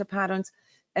relationship patterns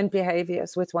and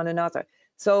behaviors with one another.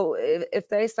 So if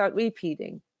they start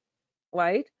repeating,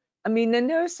 right? I mean, then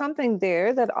there's something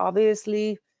there that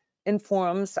obviously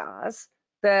informs us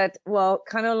that, well,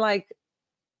 kind of like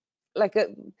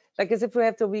as if we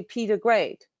have to repeat a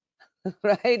grade,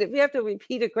 right? If we have to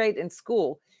repeat a grade in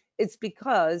school, it's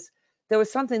because there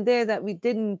was something there that we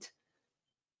didn't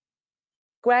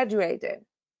graduate in.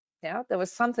 Yeah, there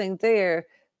was something there.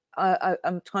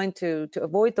 I'm trying to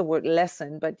avoid the word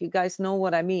lesson, but you guys know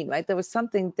what I mean, right? There was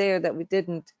something there that we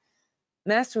didn't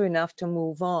master enough to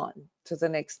move on to the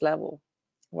next level,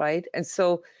 right? And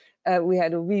so we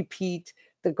had to repeat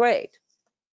the grade.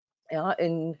 Yeah,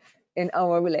 in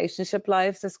our relationship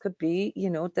lives, this could be,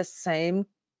 you know, the same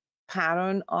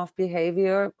pattern of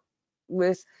behavior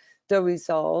with the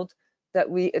result that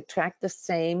we attract the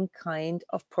same kind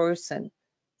of person.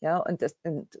 Yeah,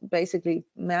 and basically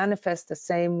manifest the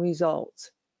same results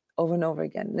over and over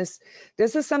again. This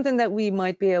is something that we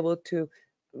might be able to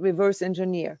reverse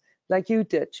engineer, like you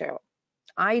did, Cheryl.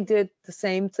 I did the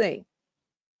same thing.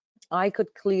 I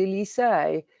could clearly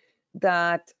say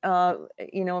that,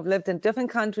 you know, I've lived in different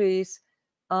countries.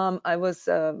 I was,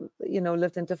 you know,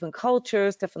 lived in different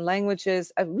cultures, different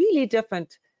languages, really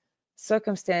different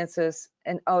circumstances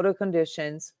and outer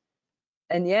conditions.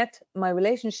 And yet my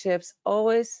relationships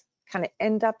always kind of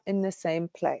end up in the same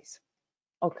place.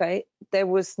 Okay. There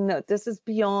was no, this is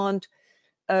beyond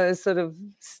sort of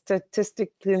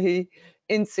statistically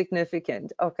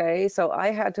insignificant. Okay. So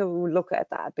I had to look at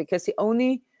that because the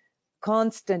only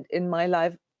constant in my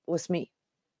life was me.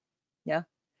 Yeah.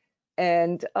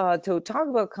 And to talk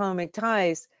about karmic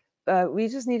ties, we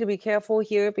just need to be careful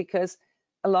here because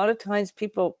a lot of times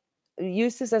people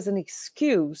use this as an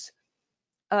excuse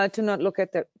to not look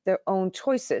at their own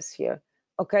choices here.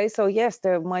 Okay, so yes,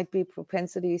 there might be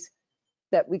propensities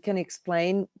that we can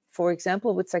explain, for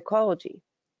example, with psychology.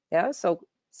 Yeah, so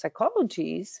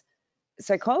psychologists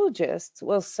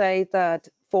will say that,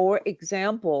 for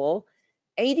example,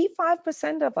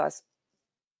 85% of us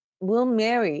will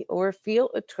marry or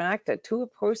feel attracted to a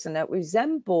person that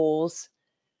resembles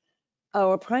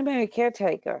our primary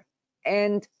caretaker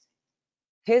and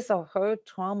his or her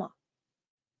trauma.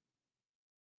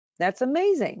 That's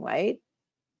amazing, right?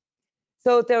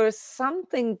 So there is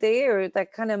something there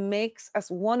that kind of makes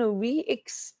us want to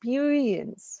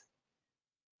re-experience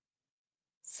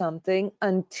something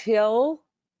until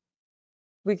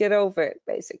we get over it,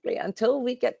 basically, until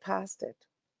we get past it.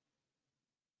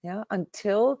 Yeah,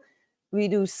 until we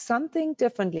do something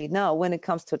differently. Now, when it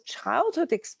comes to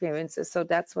childhood experiences, so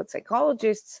that's what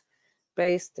psychologists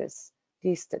base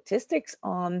these statistics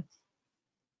on.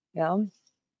 Yeah,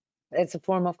 it's a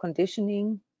form of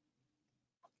conditioning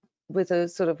with a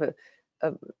sort of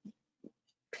a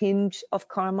pinch of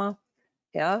karma.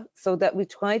 Yeah, so that we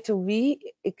try to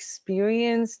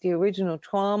re-experience the original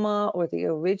trauma or the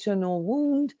original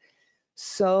wound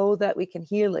so that we can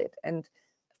heal it. And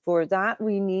for that,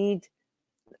 we need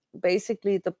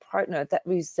basically the partner that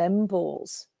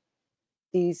resembles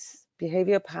these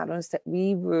behavior patterns that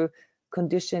we were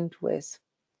conditioned with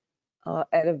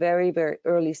at a very, very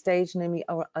early stage, namely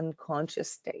our unconscious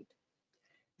state.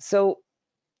 So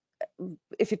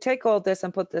if you take all this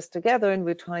and put this together, and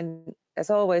we're trying, as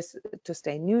always, to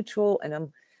stay neutral,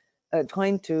 and I'm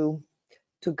trying to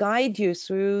guide you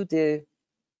through the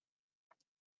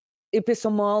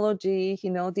epistemology, you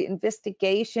know, the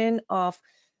investigation of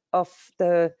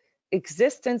the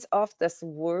existence of this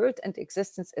word and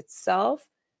existence itself,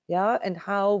 yeah, and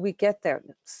how we get there,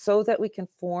 so that we can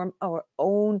form our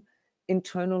own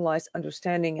internalized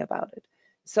understanding about it.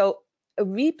 So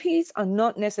repeats are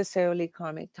not necessarily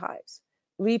karmic ties.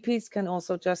 Repeats can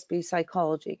also just be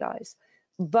psychology, guys,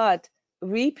 but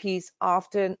repeats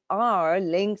often are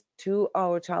linked to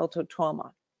our childhood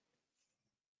trauma.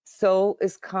 So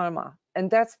is karma. And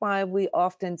that's why we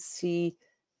often see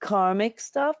karmic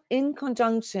stuff in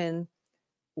conjunction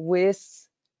with,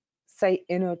 say,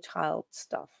 inner child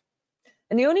stuff.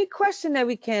 And the only question that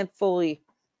we can't fully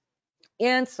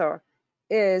answer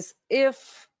is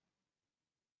if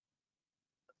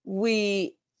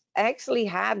we actually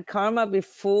had karma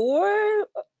before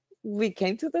we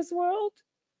came to this world,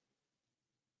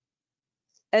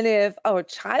 and if our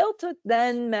childhood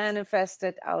then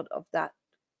manifested out of that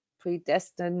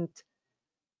predestined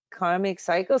karmic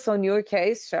cycle. So in your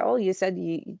case, Cheryl, you said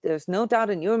there's no doubt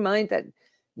in your mind that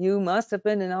you must have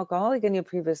been an alcoholic in your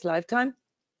previous lifetime.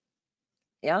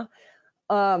 Yeah.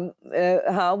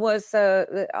 How was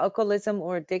alcoholism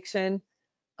or addiction?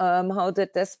 How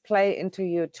did this play into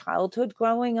your childhood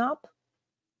growing up?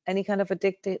 Any kind of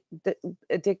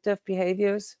addictive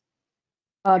behaviors?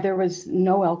 There was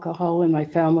no alcohol in my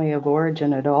family of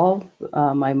origin at all.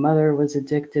 My mother was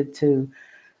addicted to,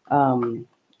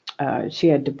 she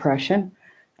had depression,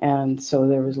 and so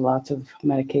there was lots of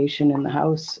medication in the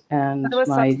house. And That was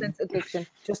my substance addiction,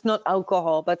 just not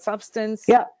alcohol, but substance.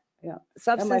 yeah.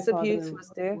 Substance and my abuse father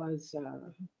was there. was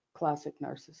classic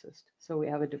narcissist. So we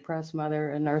have a depressed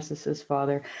mother, a narcissist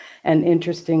father, and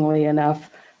interestingly enough,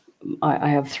 I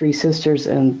have 3 sisters,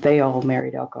 and they all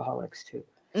married alcoholics too.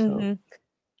 So. Mm-hmm.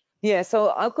 Yeah,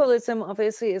 so alcoholism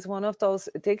obviously is one of those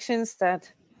addictions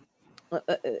that,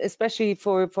 especially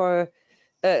for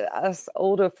us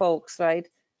older folks, right?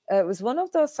 It was one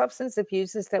of those substance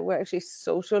abuses that were actually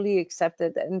socially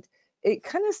accepted, and it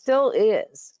kind of still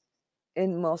is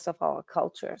in most of our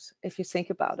cultures, if you think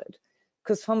about it.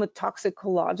 Because from a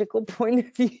toxicological point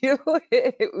of view,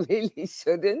 it really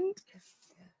shouldn't.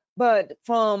 But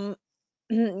from,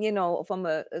 you know, from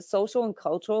a social and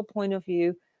cultural point of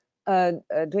view,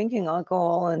 drinking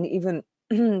alcohol, and even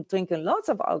drinking lots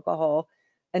of alcohol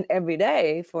and every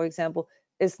day, for example,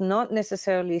 is not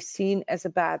necessarily seen as a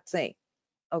bad thing.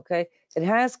 Okay, it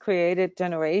has created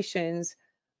generations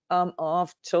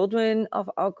of children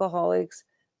of alcoholics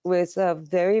with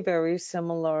very, very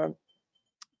similar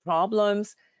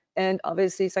problems. And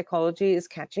obviously psychology is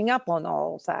catching up on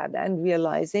all of that and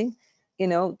realizing, you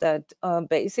know, that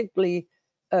basically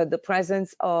the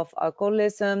presence of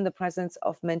alcoholism, the presence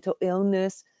of mental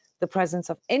illness, the presence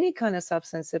of any kind of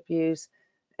substance abuse,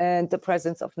 and the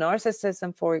presence of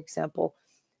narcissism, for example,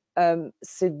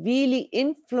 severely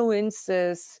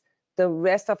influences the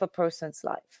rest of a person's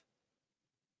life,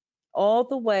 all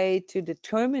the way to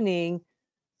determining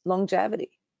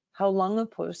longevity, how long a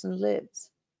person lives.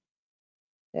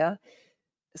 Yeah.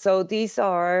 So these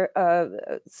are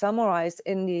summarized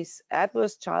in these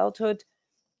adverse childhood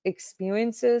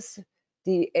experiences,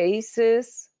 the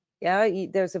ACEs. Yeah,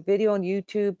 there's a video on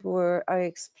YouTube where I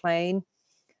explain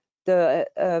the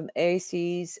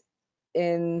ACEs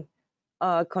in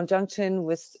conjunction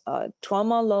with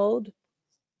trauma load.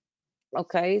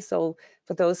 Okay, so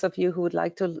for those of you who would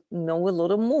like to know a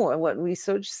little more what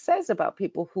research says about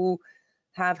people who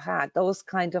have had those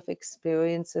kind of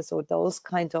experiences or those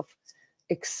kind of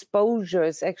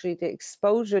exposures, actually the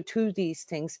exposure to these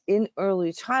things in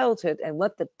early childhood, and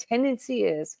what the tendency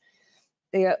is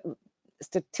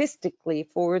statistically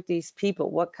for these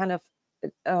people, what kind of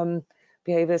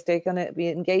behaviors they're going to be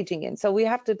engaging in. So we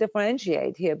have to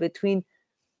differentiate here between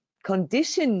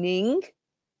conditioning.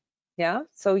 Yeah,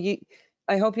 so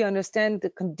I hope you understand the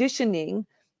conditioning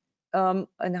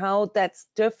and how that's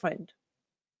different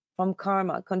from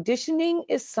karma. Conditioning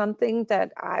is something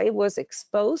that I was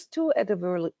exposed to at a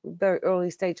very, very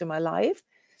early stage of my life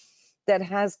that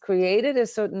has created a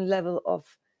certain level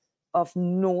of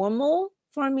normal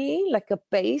for me, like a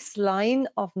baseline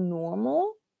of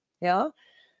normal. Yeah.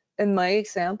 In my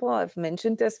example, I've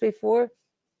mentioned this before,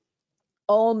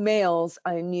 all males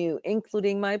I knew,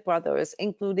 including my brothers,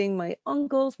 including my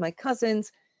uncles, my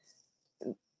cousins,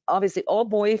 obviously all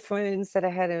boyfriends that I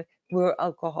had were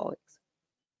alcoholics.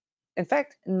 In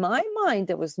fact, in my mind,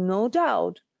 there was no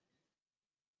doubt,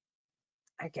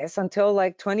 I guess until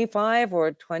like 25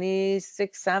 or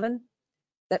 26, 7,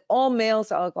 that all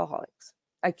males are alcoholics.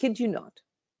 I kid you not.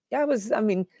 Yeah, I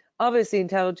mean, obviously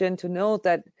intelligent to know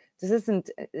that this isn't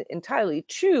entirely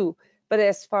true, but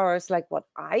as far as like what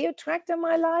I attract in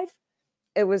my life,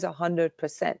 it was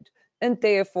 100%. And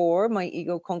therefore, my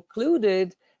ego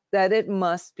concluded that it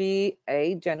must be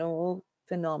a general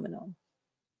phenomenon.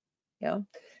 Yeah.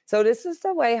 So this is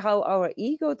the way how our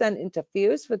ego then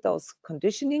interferes with those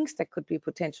conditionings that could be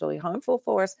potentially harmful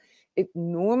for us. It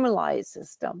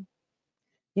normalizes them.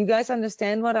 You guys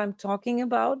understand what I'm talking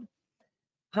about?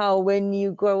 How when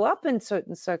you grow up in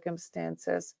certain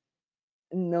circumstances,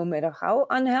 no matter how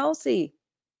unhealthy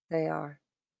they are,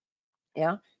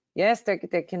 yeah, yes, they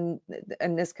can,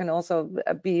 and this can also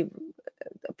be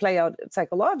play out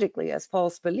psychologically as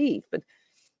false belief, but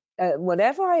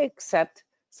whatever I accept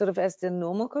sort of as the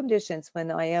normal conditions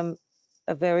when I am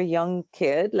a very young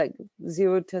kid, like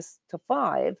 0 to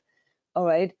 5, all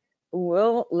right,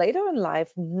 will later in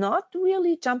life not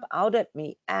really jump out at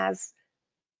me as,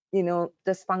 you know,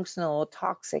 dysfunctional or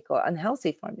toxic or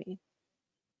unhealthy for me.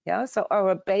 Yeah, so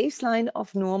our baseline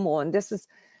of normal, and this is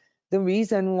the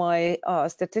reason why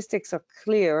statistics are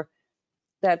clear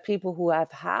that people who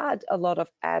have had a lot of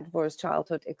adverse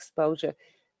childhood exposure,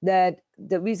 that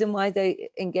the reason why they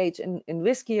engage in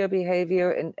riskier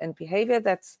behavior and behavior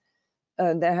that's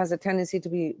that has a tendency to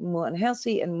be more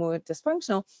unhealthy and more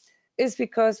dysfunctional is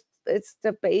because it's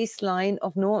the baseline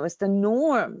of norm, it's the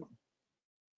norm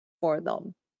for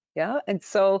them. Yeah, and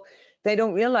so they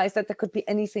don't realize that there could be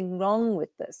anything wrong with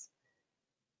this.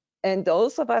 And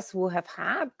those of us who have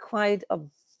had quite a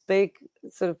big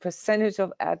sort of percentage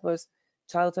of adverse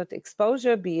childhood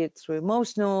exposure, be it through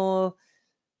emotional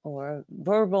or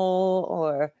verbal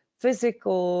or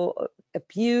physical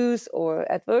abuse or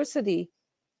adversity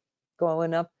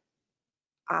growing up,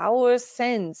 our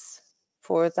sense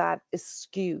for that is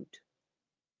skewed.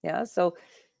 Yeah, so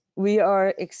we are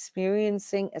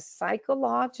experiencing a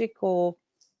psychological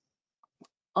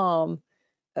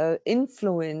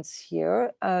influence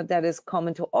here that is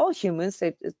common to all humans.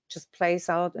 It just plays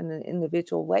out in an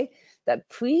individual way that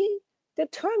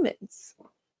predetermines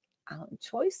our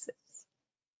choices.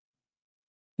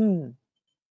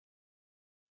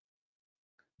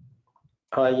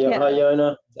 Hi, Yeah. hi,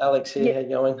 Jona. Alex here. Yeah. How you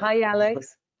going? Hi,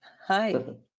 Alex. Hi.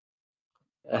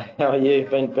 How are you?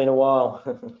 Been a while.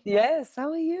 Yes. How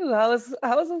are you? How's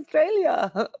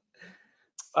Australia?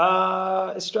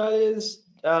 Australia's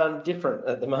different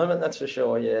at the moment, that's for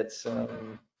sure. Yeah, it's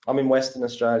I'm in Western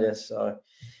Australia, so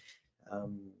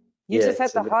You yeah, just had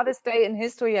it's a the little. hottest day in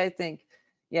history, I think,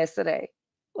 yesterday,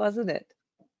 wasn't it?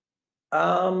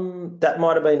 That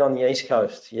might have been on the East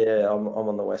Coast. Yeah, I'm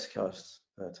on the West Coast.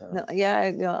 But, No,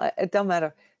 yeah, no, it don't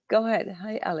matter. Go ahead.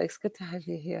 Hi, Alex. Good to have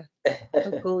you here.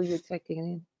 So cool you're checking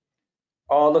in.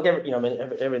 Oh, look, I mean,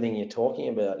 everything you're talking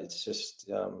about, it's just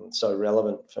so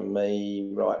relevant for me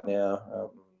right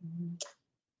now.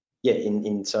 Yeah,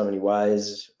 in so many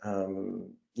ways.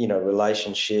 You know,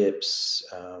 relationships.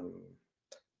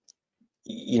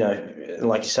 You know,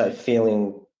 like you say,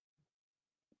 feeling,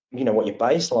 you know, what your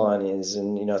baseline is,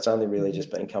 and you know, it's only really just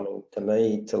been coming to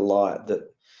me to light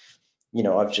that, you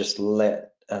know, I've just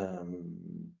let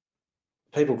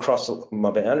people cross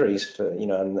my boundaries for, you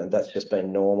know, and that's just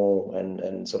been normal,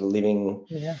 and sort of living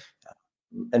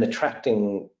and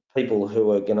attracting people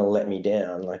who are going to let me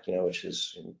down, like, you know, which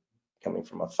is coming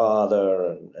from my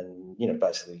father, and you know,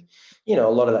 basically, you know,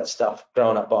 a lot of that stuff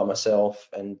growing up by myself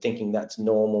and thinking that's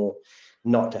normal,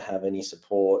 not to have any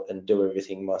support and do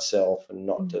everything myself and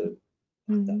not to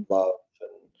love,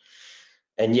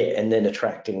 and yeah, and then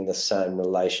attracting the same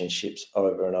relationships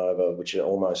over and over, which are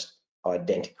almost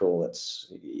identical.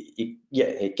 Yeah,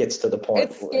 it gets to the point.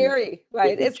 It's scary,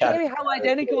 right? It's scary how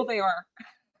identical they are.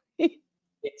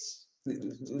 It's,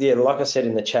 yeah, like I said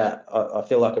in the chat, I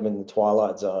feel like I'm in the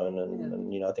twilight zone,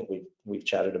 and you know, I think we've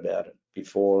chatted about it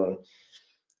before, and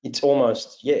it's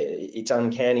almost, yeah, it's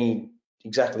uncanny.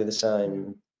 Exactly the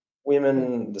same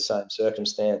women, the same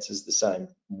circumstances, the same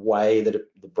way that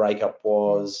the breakup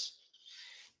was.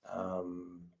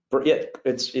 But yeah,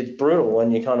 it's brutal,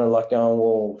 and you're kind of like going,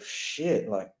 well, shit,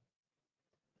 like,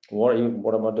 what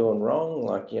am I doing wrong?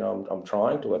 Like, you know, I'm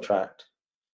trying to attract,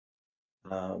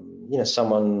 you know,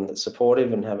 someone that's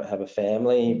supportive and have a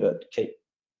family, but keep,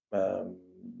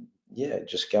 yeah,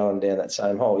 just going down that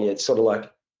same hole. Yeah, it's sort of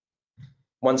like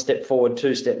one step forward,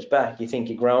 2 steps back. You think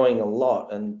you're growing a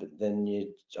lot, and then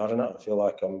I don't know, I feel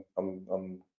like I'm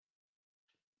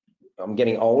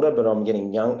getting older, but I'm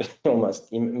getting young,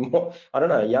 almost more, I don't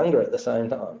know, younger at the same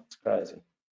time. It's crazy.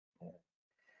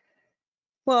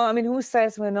 Well, I mean, who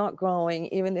says we're not growing,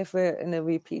 even if we're in a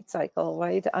repeat cycle,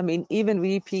 right? I mean, even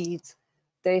repeats,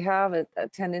 they have a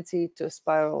tendency to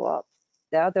spiral up.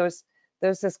 Yeah, there's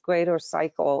this greater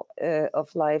cycle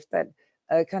of life that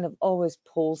kind of always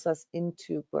pulls us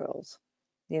into growth,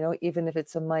 even if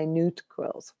it's a minute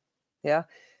growth. Yeah,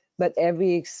 but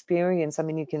every experience, I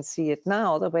mean, you can see it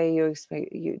now, the way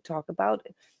you talk about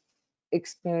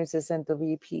experiences and the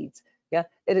repeats. Yeah,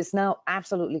 it is now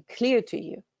absolutely clear to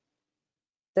you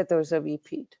that there's a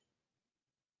repeat.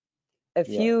 A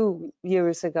few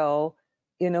years ago,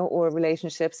 or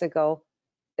relationships ago,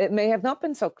 it may have not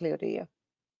been so clear to you.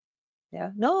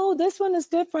 Yeah, no, this one is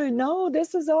different. No,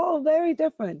 this is all very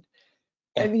different.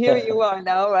 And here you are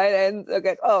now, right? And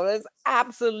okay, oh, it's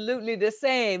absolutely the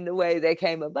same, the way they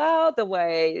came about, the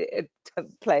way it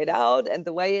played out, and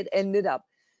the way it ended up,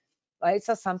 right?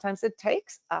 So sometimes it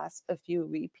takes us a few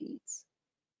repeats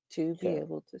to be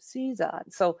able to see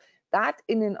that. So that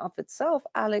in and of itself,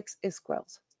 Alex, is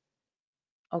growth.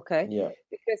 Okay. Yeah.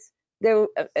 Because there,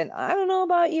 and I don't know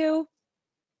about you,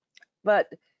 but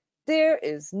there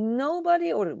is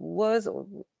nobody, or was, or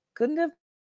couldn't have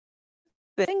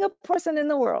been a single person in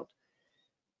the world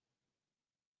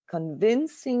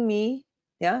convincing me,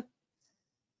 yeah,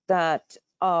 that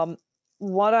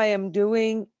what I am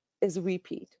doing is a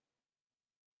repeat.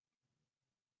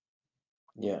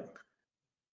 Yeah.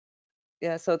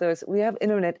 Yeah. So we have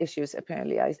internet issues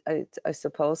apparently. I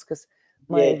suppose, because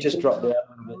Yeah, just dropped out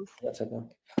a little bit. That's okay.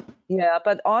 Yeah,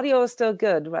 but audio is still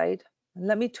good, right?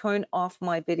 Let me turn off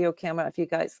my video camera if you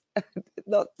guys,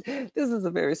 not, this is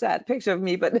a very sad picture of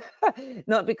me, but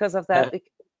not because of that,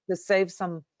 to save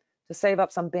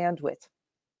up some bandwidth,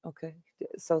 okay,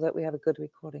 so that we have a good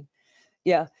recording.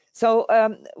 Yeah, so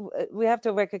we have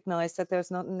to recognize that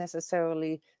there's not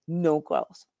necessarily no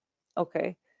growth,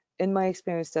 okay? In my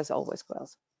experience, there's always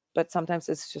growth, but sometimes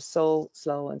it's just so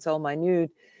slow and so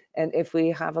minute. And if we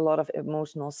have a lot of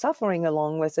emotional suffering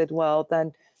along with it, well,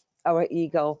 then our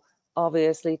ego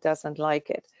obviously doesn't like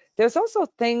it. There's also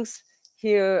things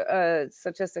here,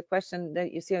 such as the question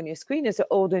that you see on your screen, is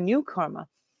old and new karma,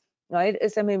 right?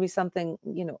 Is there maybe something,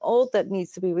 old that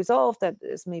needs to be resolved, that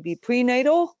is maybe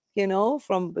prenatal,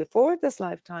 from before this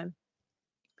lifetime?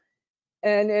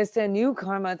 And is there new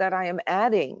karma that I am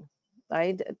adding,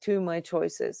 right, to my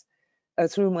choices,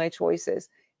 through my choices?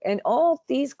 And all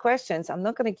these questions, I'm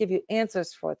not going to give you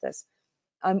answers for this.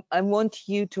 I want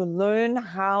you to learn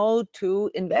how to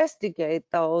investigate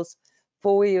those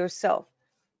for yourself.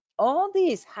 All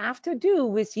these have to do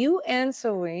with you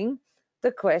answering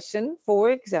the question, for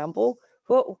example,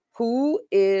 well, who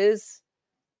is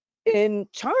in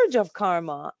charge of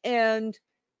karma? And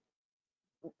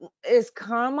is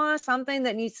karma something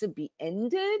that needs to be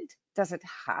ended? Does it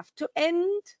have to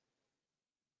end?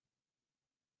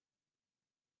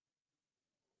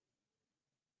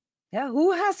 Yeah,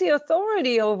 who has the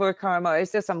authority over karma?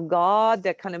 Is there some god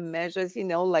that kind of measures,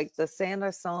 like the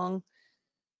Santa song?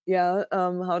 Yeah,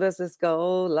 how does this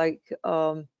go? Like,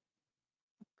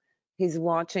 he's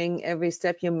watching every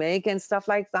step you make and stuff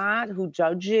like that, who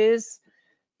judges,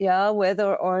 yeah,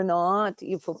 whether or not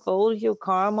you fulfill your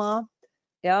karma.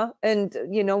 Yeah, and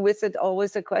with it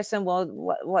always the question, well,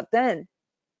 what then?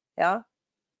 Yeah,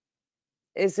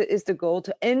 is the goal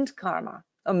to end karma?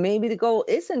 Or maybe the goal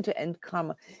isn't to end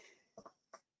karma.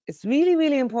 It's really,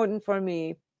 really important for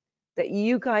me that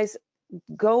you guys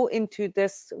go into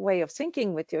this way of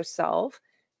thinking with yourself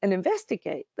and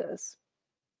investigate this.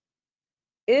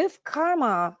 If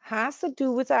karma has to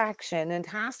do with action and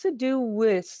has to do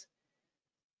with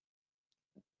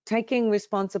taking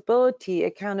responsibility,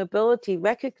 accountability,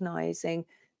 recognizing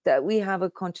that we have a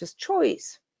conscious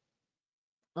choice,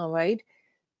 all right,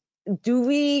 do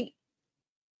we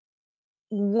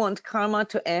want karma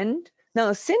to end?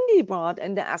 Now, Cindy brought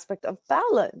in the aspect of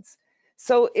balance.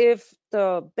 So if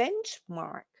the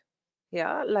benchmark,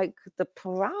 yeah, like the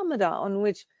parameter on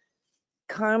which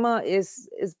karma is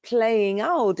playing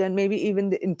out, and maybe even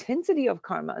the intensity of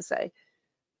karma, say,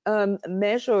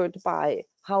 measured by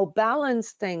how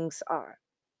balanced things are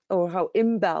or how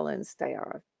imbalanced they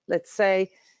are. Let's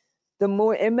say the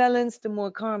more imbalanced, the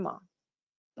more karma.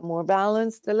 The more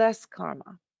balanced, the less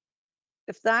karma.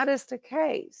 If that is the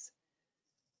case,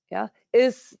 yeah,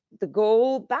 is the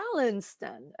goal balance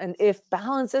then? And if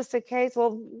balance is the case,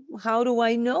 well, how do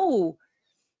I know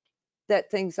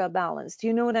that things are balanced?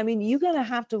 You know what I mean? You're going to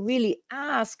have to really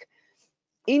ask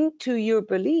into your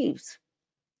beliefs.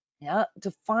 Yeah,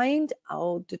 to find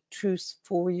out the truth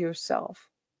for yourself.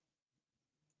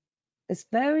 It's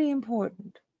very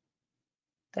important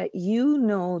that you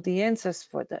know the answers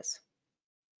for this.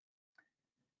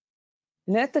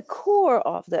 And at the core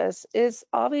of this is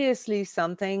obviously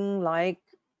something like,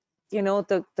 you know,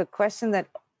 the question that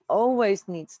always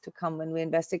needs to come when we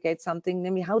investigate something,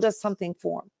 namely, how does something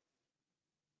form?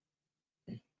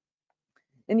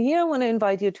 And here I want to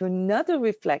invite you to another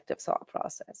reflective thought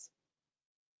process.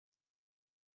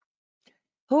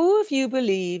 Who of you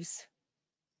believes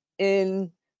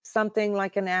in something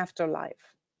like an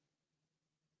afterlife?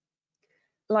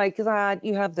 Like that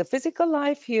you have the physical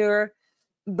life here,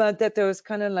 but that there's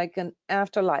kind of like an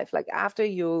afterlife, like after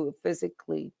you're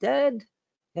physically dead,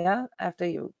 yeah, after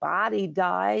your body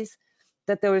dies,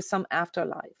 that there is some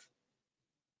afterlife.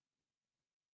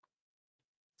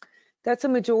 That's a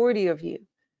majority of you.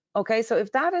 Okay, so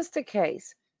if that is the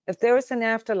case, if there is an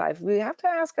afterlife, we have to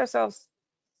ask ourselves,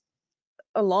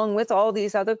 along with all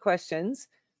these other questions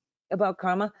about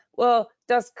karma, well,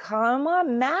 does karma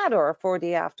matter for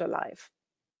the afterlife?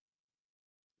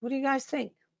 What do you guys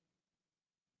think?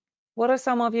 What are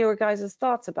some of your guys'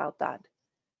 thoughts about that?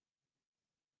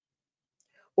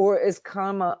 Or is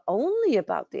karma only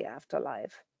about the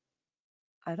afterlife?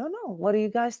 I don't know. What do you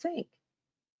guys think?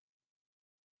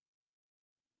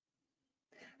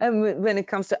 And when it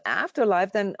comes to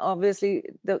afterlife, then obviously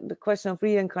the question of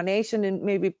reincarnation and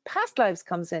maybe past lives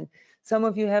comes in. Some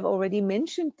of you have already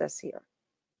mentioned this here,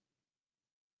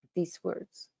 these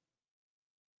words.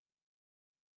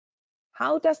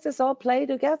 How does this all play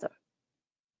together?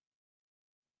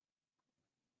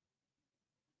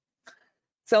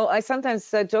 So I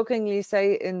sometimes jokingly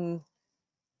say in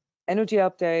energy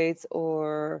updates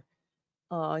or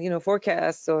you know,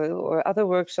 forecasts or other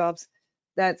workshops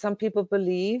that some people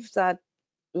believe that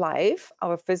life,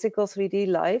 our physical 3D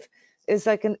life, is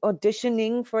like an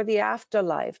auditioning for the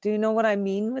afterlife. Do you know what I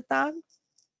mean with that?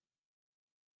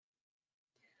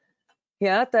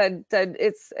 Yeah, that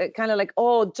it's kind of like,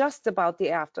 oh, just about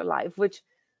the afterlife, which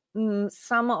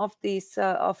some of these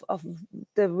of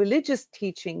the religious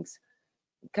teachings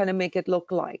kind of make it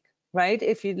look like, right?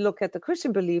 If you look at the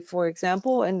Christian belief, for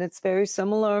example, and it's very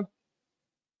similar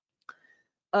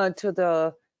to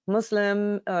the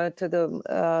Muslim, to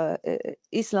the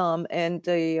Islam and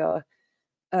the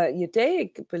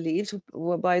Judaic beliefs,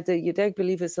 whereby the Judaic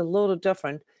belief is a little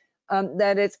different,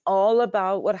 that it's all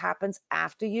about what happens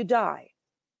after you die,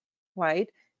 right?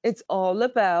 It's all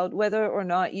about whether or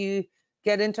not you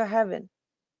get into heaven.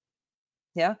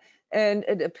 Yeah, and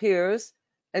it appears,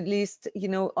 at least, you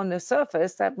know, on the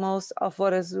surface, that most of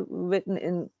what is written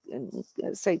in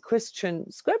say, Christian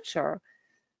scripture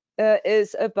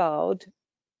is about,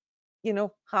 you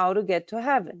know, how to get to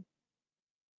heaven.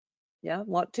 Yeah,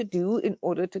 what to do in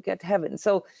order to get heaven.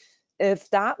 So if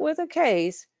that were the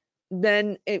case,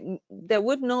 then there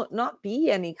would not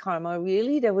be any karma,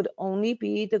 really. There would only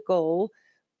be the goal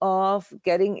of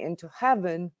getting into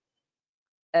heaven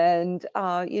and,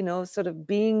 you know, sort of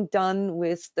being done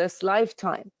with this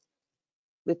lifetime,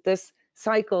 with this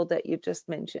cycle that you just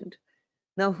mentioned.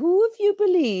 Now, who of you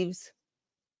believes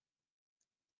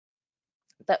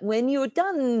that when you're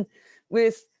done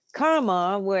with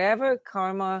karma, wherever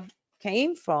karma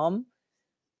came from,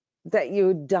 that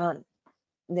you're done,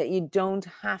 that you don't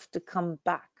have to come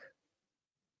back?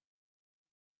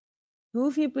 Who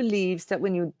of you believes that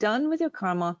when you're done with your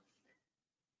karma,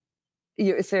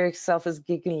 your etheric self is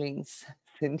giggling,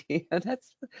 Cindy?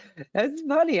 That's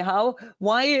funny.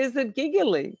 Why is it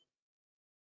giggling?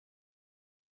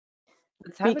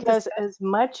 Because as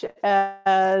much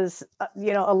as,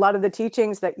 you know, a lot of the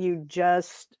teachings that you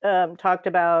just talked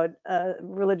about,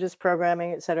 religious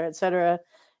programming, et cetera,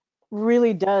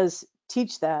 really does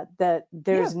teach that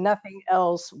there's nothing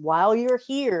else while you're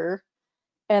here,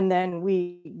 and then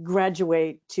we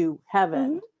graduate to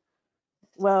heaven.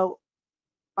 Well,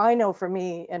 I know for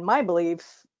me and my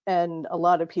belief, and a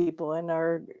lot of people in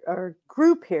our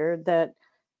group here, that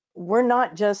we're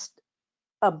not just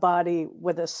a body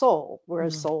with a soul. We're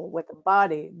a soul with a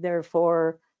body.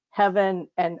 Therefore, heaven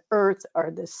and earth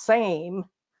are the same.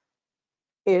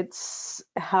 It's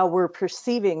how we're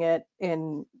perceiving it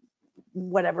in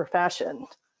whatever fashion.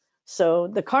 So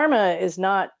the karma is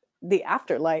not the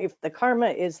afterlife. The karma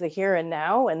is the here and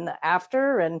now and the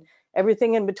after and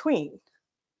everything in between.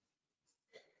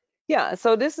 Yeah,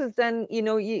 so this is then, you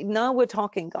know, now we're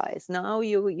talking, guys. Now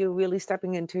you're really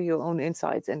stepping into your own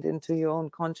insights and into your own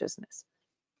consciousness.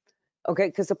 Okay,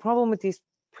 because the problem with these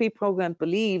pre-programmed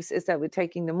beliefs is that we're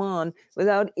taking them on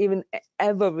without even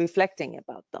ever reflecting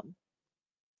about them.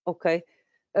 Okay,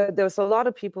 there's a lot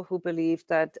of people who believe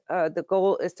that the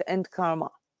goal is to end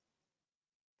karma.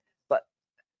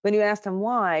 When you ask them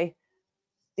why,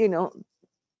 you know,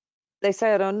 they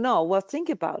say, I don't know. Well, think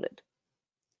about it.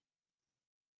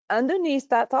 Underneath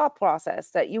that thought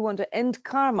process that you want to end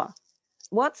karma,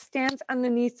 what stands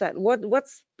underneath that?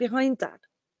 What's behind that?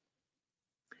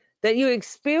 That you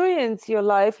experience your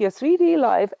life, your 3D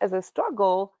life, as a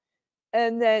struggle,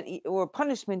 and that, or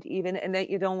punishment even, and that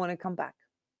you don't want to come back.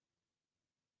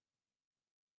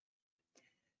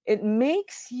 It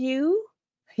makes you,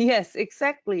 yes,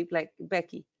 exactly, like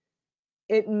Becky.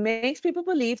 It makes people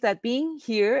believe that being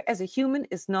here as a human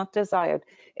is not desired.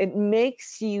 It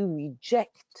makes you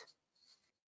reject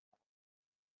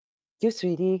your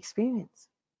 3D experience.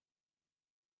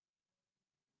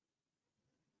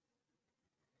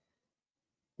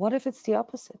 What if it's the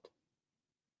opposite?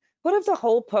 What if the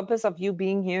whole purpose of you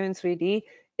being here in 3D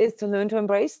is to learn to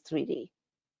embrace 3D?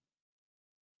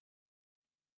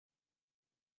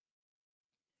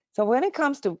 So when it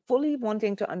comes to fully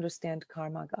wanting to understand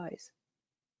karma, guys,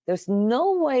 there's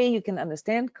no way you can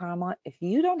understand karma if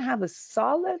you don't have a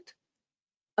solid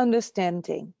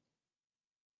understanding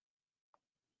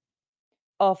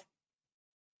of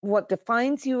what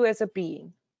defines you as a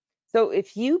being. So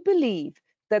if you believe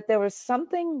that there is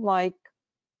something like,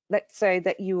 let's say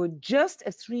that you are just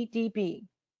a 3D being,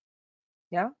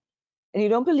 yeah, and you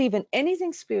don't believe in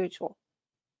anything spiritual,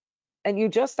 and you're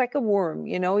just like a worm,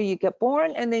 you know, you get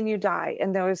born and then you die,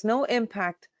 and there is no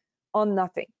impact on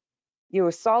nothing. You're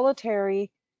a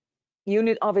solitary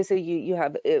unit. Obviously, you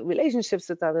have relationships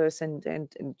with others, and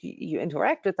you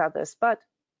interact with others, but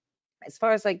as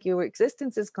far as like your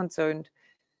existence is concerned,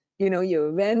 you know, you're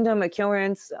a random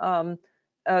occurrence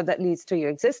that leads to your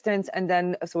existence, and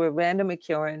then through a random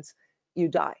occurrence, you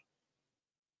die,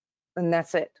 and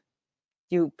that's it.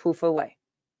 You poof away.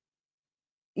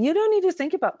 You don't need to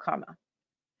think about karma,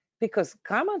 because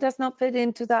karma does not fit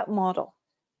into that model,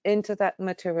 into that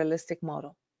materialistic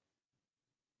model.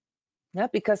 Yeah,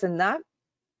 because in that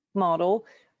model,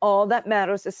 all that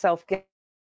matters is self-gain,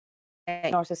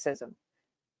 narcissism.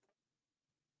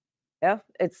 Yeah,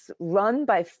 it's run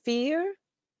by fear.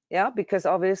 Yeah, because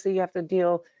obviously you have to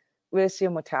deal with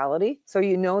your mortality. So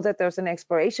you know that there's an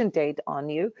expiration date on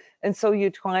you. And so you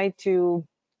try to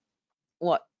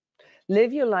what?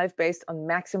 Live your life based on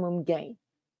maximum gain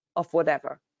of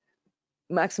whatever.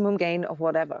 Maximum gain of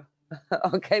whatever.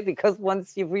 Okay, because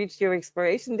once you've reached your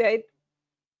expiration date,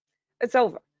 it's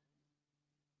over.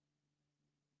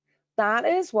 That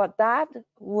is what that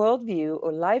worldview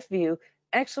or life view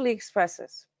actually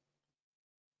expresses.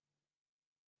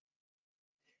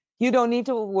 You don't need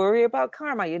to worry about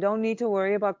karma. You don't need to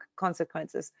worry about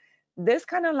consequences. This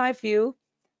kind of life view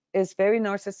is very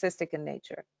narcissistic in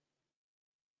nature.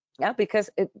 Yeah, because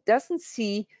it doesn't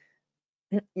see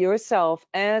yourself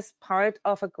as part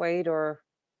of a greater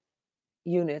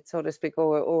unit, so to speak,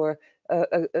 or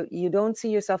you don't see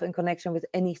yourself in connection with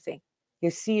anything.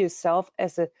 You see yourself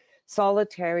as a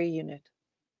solitary unit.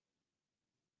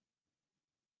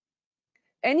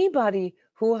 Anybody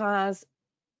who has,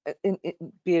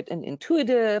 be it an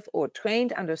intuitive or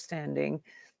trained understanding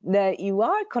that you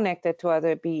are connected to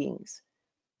other beings,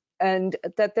 and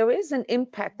that there is an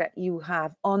impact that you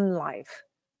have on life,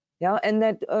 yeah, and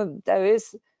that there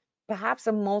is perhaps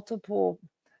a multiple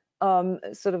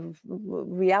sort of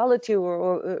reality,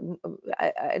 or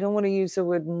I don't want to use the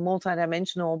word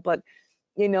multidimensional, but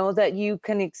you know, that you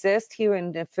can exist here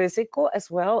in the physical as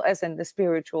well as in the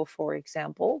spiritual, for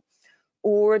example,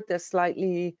 or the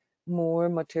slightly more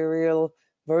material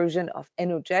version of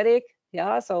energetic.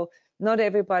 Yeah, so not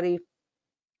everybody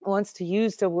wants to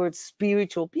use the word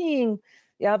spiritual being,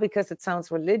 yeah, because it sounds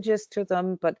religious to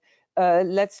them, but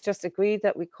let's just agree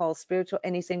that we call spiritual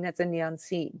anything that's in the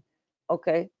unseen.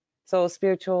 Okay, so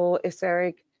spiritual,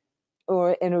 etheric,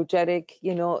 or energetic,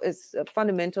 you know, is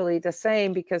fundamentally the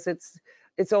same, because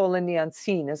it's all in the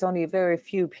unseen. There's only very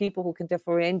few people who can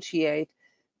differentiate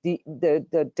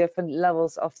the different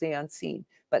levels of the unseen.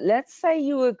 But let's say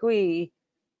you agree,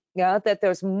 yeah, that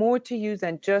there's more to you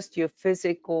than just your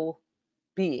physical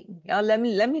being. Yeah, let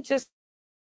me just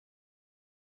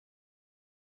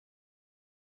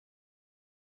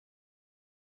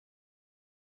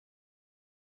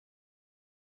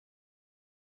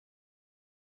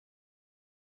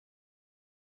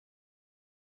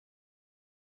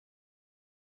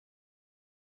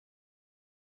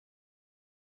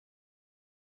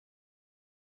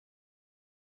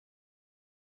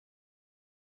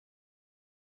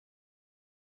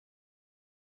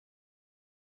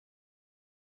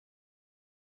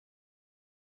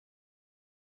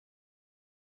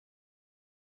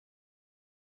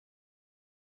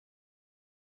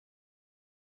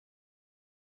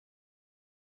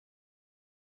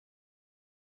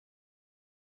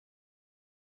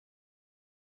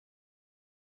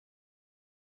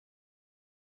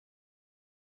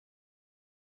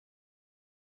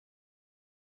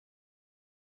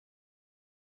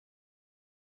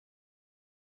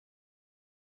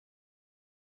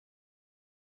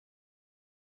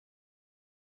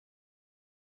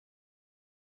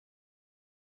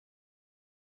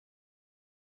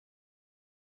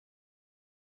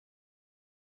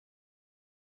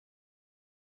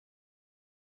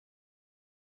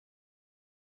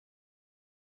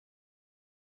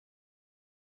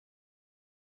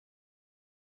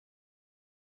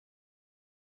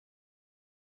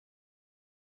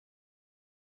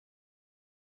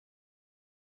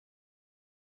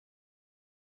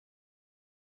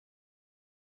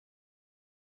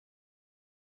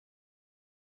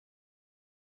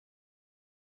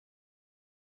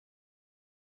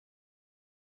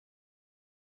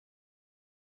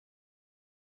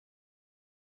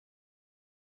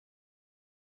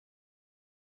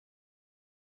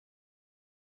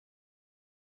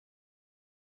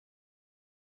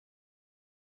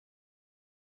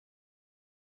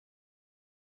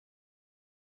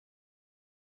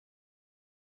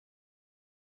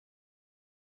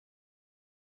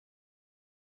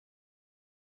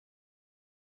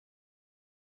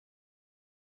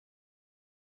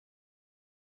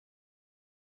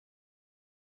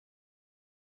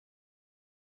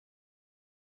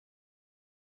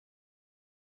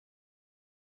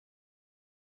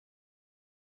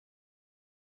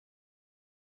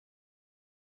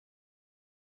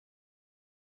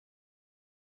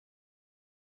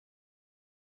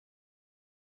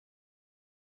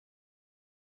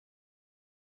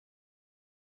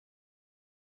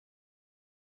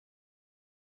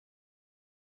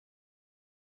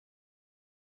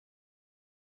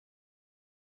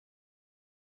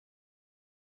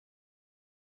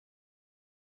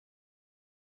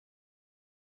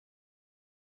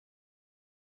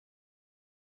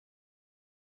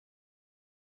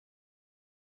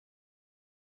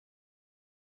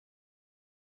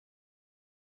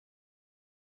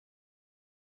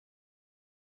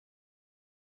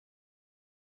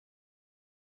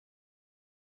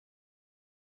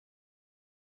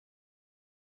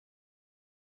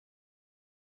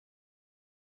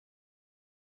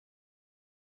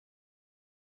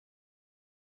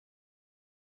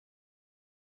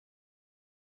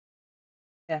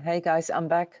Yeah, hey guys, I'm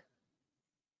back.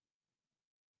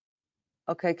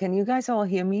 Okay, can you guys all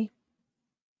hear me?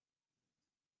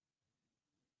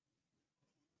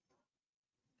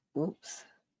 Oops,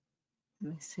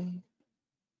 let me see.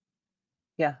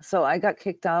 Yeah, so I got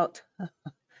kicked out.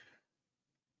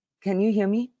 Can you hear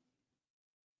me?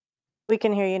 We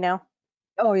can hear you now.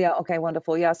 Oh yeah, okay,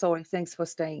 wonderful. Yeah, sorry, thanks for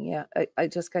staying. Yeah, I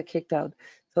just got kicked out.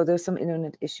 So there's some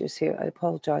internet issues here. I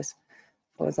apologize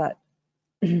for that.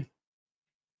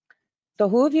 So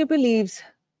who of you believes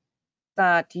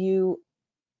that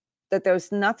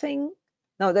there's nothing,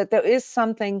 no, that there is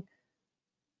something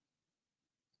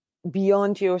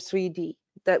beyond your 3D,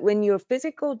 that when your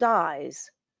physical dies,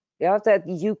 yeah, that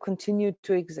you continue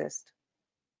to exist?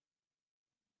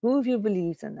 Who of you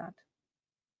believes in that?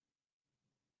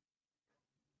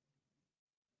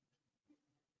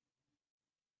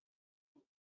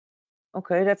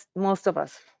 Okay, that's most of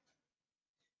us.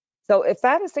 So if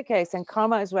that is the case, then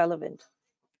karma is relevant.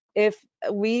 If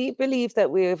we believe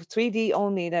that we're 3D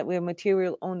only, that we're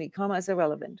material only, karma is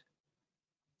irrelevant,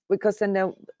 because then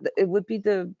it would be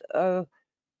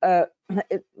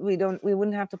we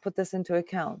wouldn't have to put this into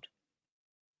account.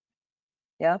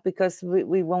 Yeah, because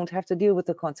we won't have to deal with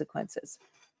the consequences.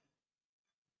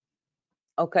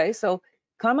 Okay, so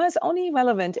karma is only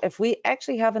relevant if we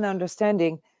actually have an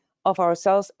understanding of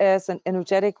ourselves as an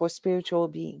energetic or spiritual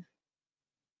being.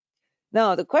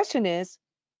 Now, the question is,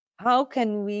 how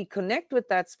can we connect with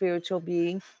that spiritual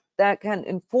being that can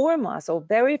inform us or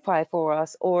verify for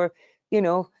us, or, you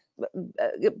know,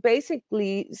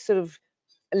 basically sort of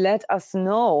let us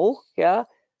know, yeah,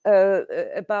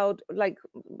 about like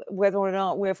whether or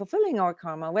not we're fulfilling our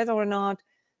karma, whether or not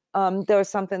there's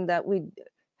something that we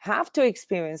have to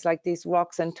experience, like these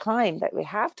rocks in time that we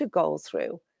have to go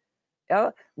through, yeah,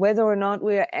 whether or not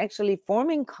we're actually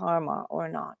forming karma or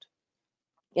not.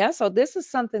 Yeah, so this is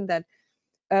something that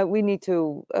we need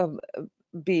to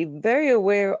be very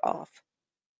aware of.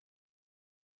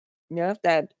 Yeah,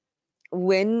 that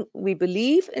when we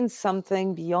believe in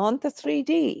something beyond the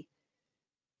 3D,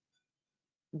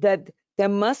 that there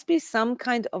must be some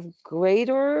kind of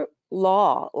greater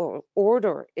law or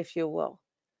order, if you will,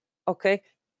 okay,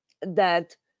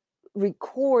 that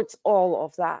records all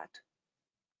of that.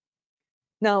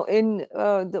 Now, in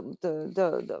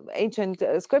the ancient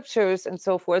scriptures and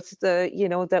so forth,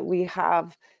 that we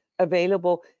have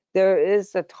available, there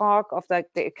is a talk of like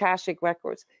the Akashic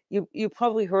records. You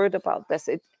probably heard about this.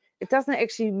 It doesn't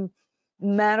actually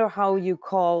matter how you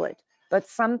call it, but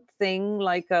something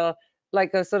like a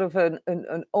sort of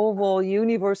an oval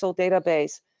universal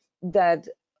database that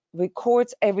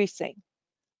records everything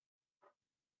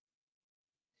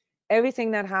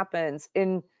that happens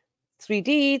in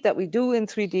 3D, that we do in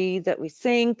 3D, that we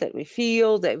think, that we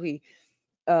feel, that we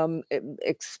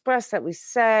express, that we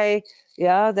say,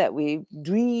 yeah, that we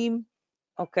dream,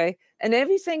 okay, and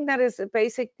everything that is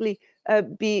basically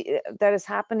that is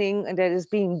happening and that is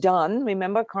being done.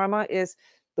 Remember, karma is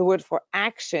the word for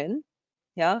action,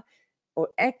 yeah, or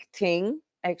acting.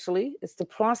 Actually, it's the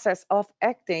process of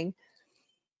acting,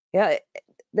 yeah,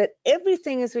 that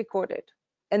everything is recorded,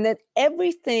 and that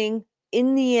everything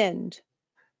in the end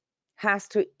has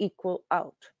to equal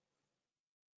out.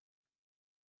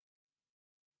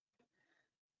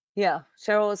 Yeah,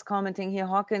 Cheryl is commenting here.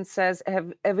 Hawkins says,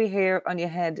 every hair on your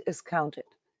head is counted.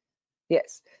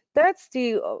 Yes, that's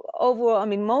the overall. I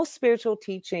mean, most spiritual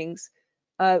teachings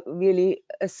really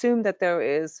assume that there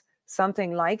is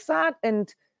something like that,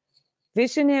 and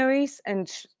visionaries and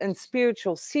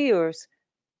spiritual seers,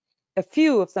 a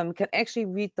few of them can actually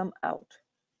read them out.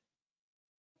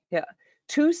 Yeah,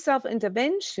 true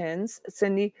self-interventions,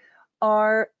 Cindy,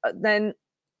 are then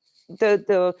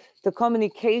the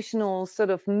communicational sort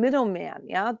of middleman,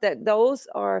 yeah, that those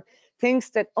are things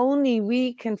that only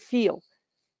we can feel.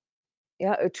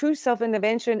 Yeah, a true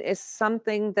self-intervention is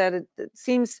something that it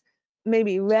seems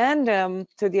maybe random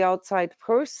to the outside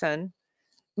person,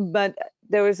 but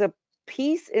there is a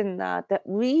piece in that that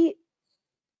we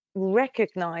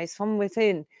recognize from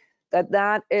within,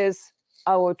 that is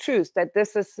our truth, that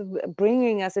this is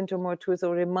bringing us into more truth,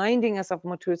 or reminding us of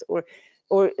more truth,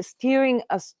 or steering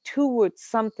us towards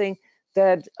something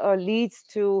that leads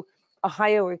to a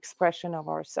higher expression of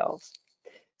ourselves.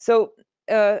 So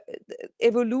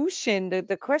evolution,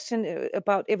 the question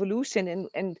about evolution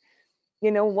and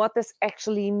what this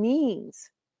actually means,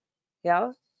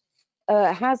 yeah,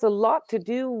 has a lot to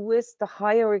do with the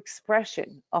higher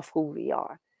expression of who we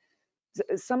are.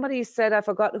 Somebody said, I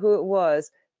forgot who it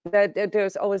was, that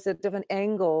there's always a different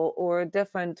angle or a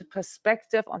different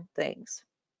perspective on things.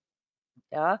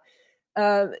 Yeah,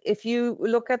 if you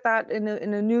look at that in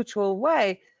a neutral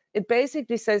way, it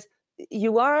basically says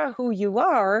you are who you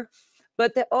are,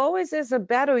 but there always is a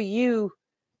better you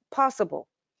possible.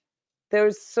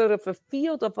 There's sort of a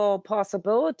field of all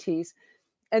possibilities.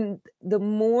 And the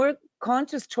more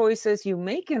conscious choices you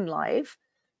make in life,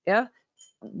 yeah,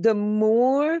 the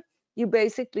more you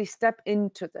basically step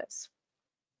into this.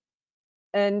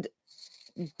 And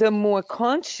the more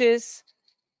conscious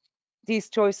these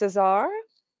choices are,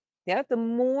 yeah, the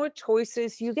more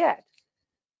choices you get,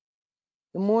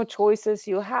 the more choices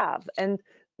you have, and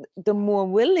the more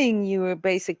willing you are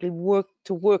basically work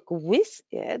with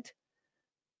it,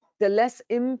 the less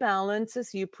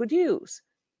imbalances you produce.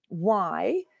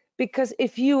 Why? Because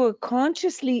if you are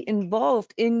consciously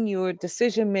involved in your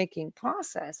decision-making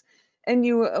process and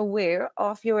you are aware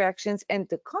of your actions and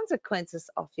the consequences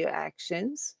of your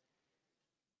actions,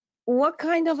 what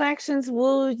kind of actions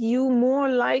will you more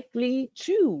likely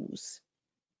choose?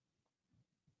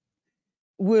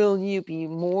 Will you be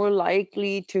more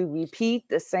likely to repeat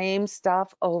the same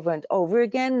stuff over and over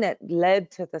again that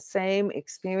led to the same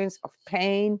experience of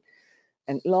pain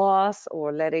and loss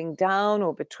or letting down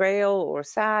or betrayal or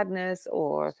sadness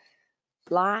or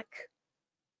lack?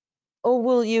 Or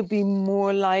will you be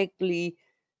more likely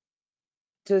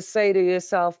to say to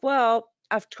yourself, well,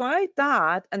 I've tried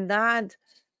that and that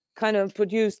kind of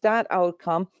produced that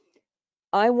outcome.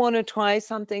 I want to try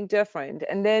something different.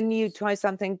 And then you try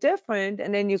something different,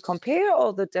 and then you compare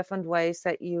all the different ways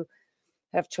that you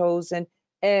have chosen,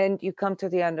 and you come to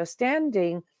the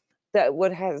understanding that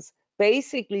what has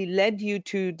basically led you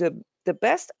to the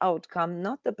best outcome,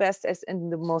 not the best as in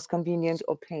the most convenient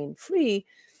or pain-free,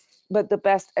 but the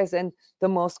best as in the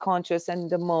most conscious and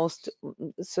the most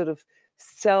sort of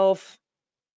self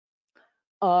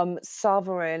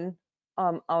sovereign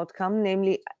outcome,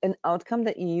 namely an outcome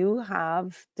that you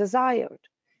have desired.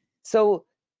 So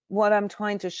what I'm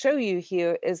trying to show you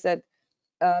here is that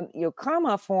your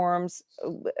karma forms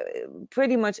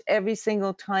pretty much every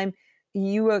single time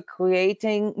you are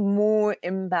creating more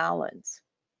imbalance.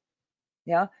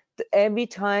 Yeah, every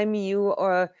time you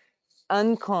are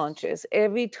unconscious,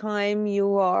 every time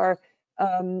you are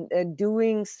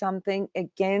doing something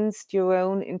against your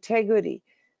own integrity,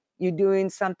 you're doing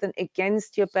something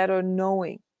against your better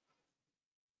knowing.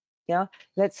 Yeah,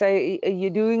 let's say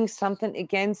you're doing something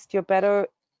against your better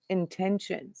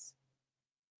intentions,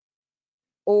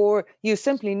 or you're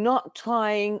simply not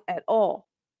trying at all.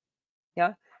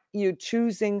 Yeah, you're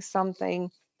choosing something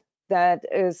that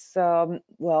is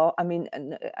well, I mean,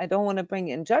 I don't want to bring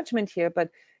in judgment here,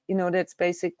 but you know, that's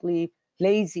basically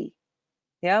lazy.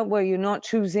 Yeah, where you're not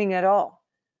choosing at all,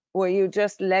 where you're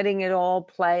just letting it all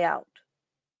play out.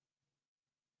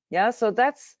 Yeah, so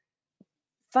that's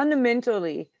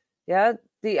fundamentally, yeah,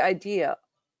 the idea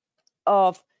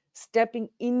of stepping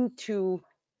into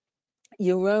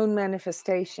your own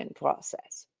manifestation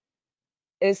process.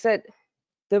 Is that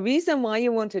the reason why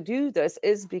you want to do this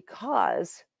is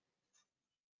because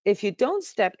if you don't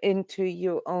step into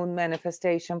your own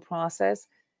manifestation process,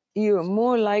 you're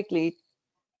more likely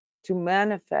to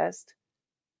manifest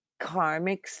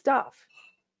karmic stuff.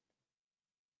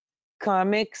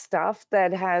 Karmic stuff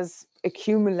that has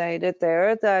accumulated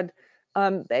there that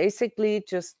basically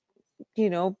just,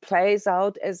 you know, plays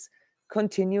out as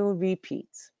continual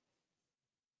repeats.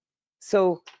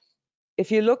 So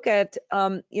if you look at,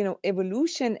 you know,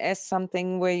 evolution as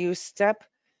something where you step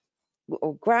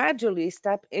or gradually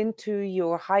step into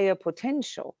your higher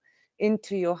potential,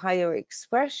 into your higher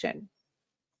expression,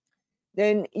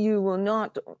 then you will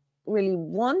not really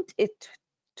want it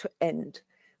to end,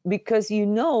 because you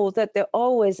know that there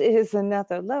always is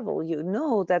another level. You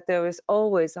know that there is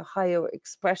always a higher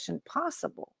expression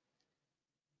possible.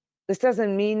 This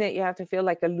doesn't mean that you have to feel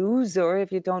like a loser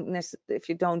if you're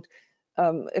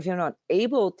not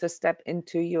able to step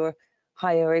into your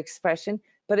higher expression,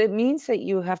 but it means that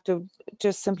you have to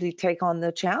just simply take on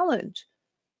the challenge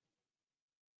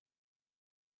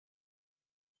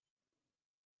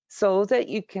so that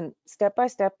you can step by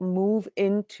step move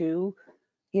into,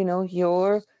 you know,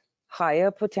 your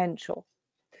higher potential.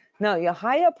 Now, your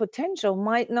higher potential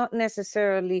might not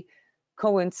necessarily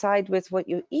coincide with what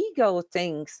your ego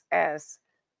thinks as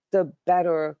the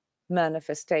better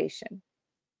manifestation.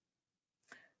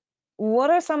 What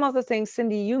are some of the things,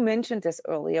 Cindy, you mentioned this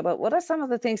earlier, but what are some of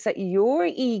the things that your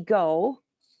ego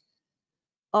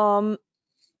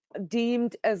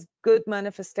deemed as good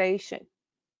manifestation?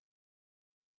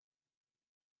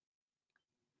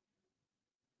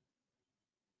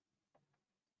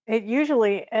 It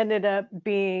usually ended up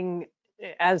being,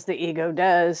 as the ego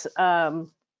does,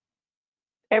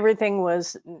 everything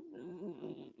was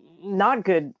not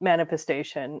good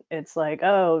manifestation. It's like,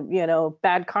 oh, you know,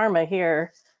 bad karma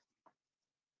here.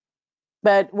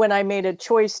 But when I made a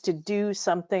choice to do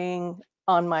something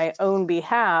on my own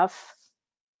behalf,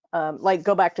 like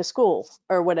go back to school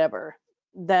or whatever,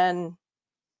 then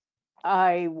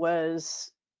I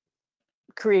was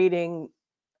creating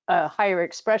a higher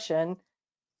expression,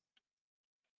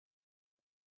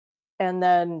 and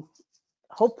then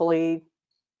hopefully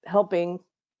helping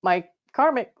my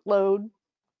karmic load.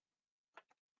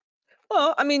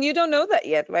 Well, I mean, you don't know that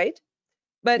yet, right?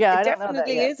 But Yeah, it I don't know that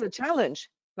definitely yet. is a challenge,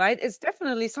 right? It's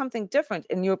definitely something different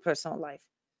in your personal life.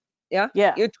 Yeah,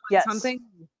 Yeah. you're doing Yes. something.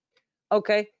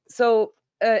 Okay, so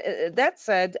that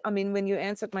said, I mean, when you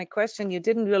answered my question, you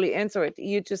didn't really answer it.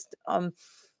 You just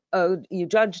you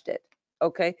judged it.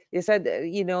 Okay, you said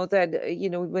you know that you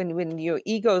know when your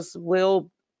ego's will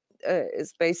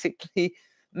is basically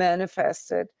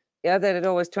manifested, yeah, that it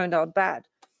always turned out bad.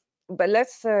 But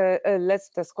let's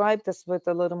describe this with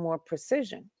a little more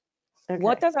precision. Okay.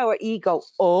 What does our ego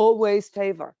always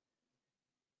favor?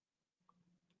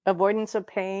 Avoidance of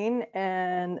pain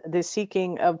and the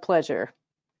seeking of pleasure.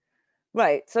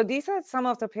 Right. So these are some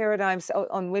of the paradigms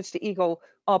on which the ego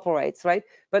operates, right?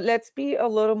 But let's be a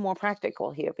little more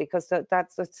practical here, because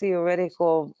that's a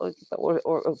theoretical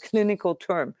or clinical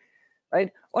term,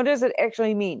 right? What does it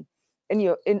actually mean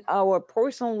in our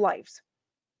personal lives?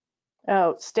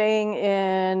 Oh, staying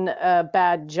in a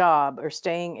bad job or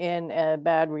staying in a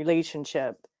bad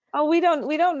relationship. Oh, we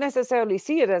don't necessarily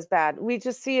see it as bad. We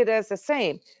just see it as the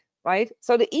same, right?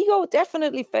 So the ego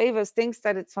definitely favors things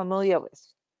that it's familiar with.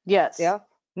 Yes. Yeah.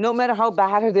 No matter how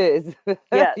bad it is.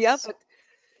 Yes. Yeah. But,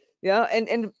 yeah.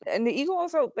 And the ego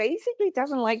also basically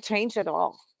doesn't like change at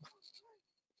all.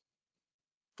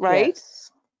 Right?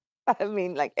 Yes. I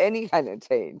mean, like any kind of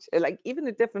change, like even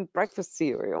a different breakfast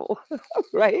cereal,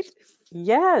 right?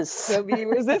 Yes. There'll be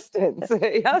resistance.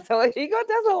 Yeah. So ego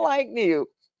doesn't like new.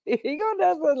 Ego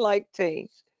doesn't like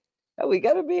change. We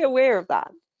got to be aware of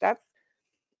that. That's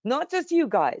not just you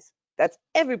guys. That's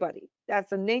everybody.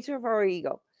 That's the nature of our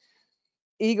ego.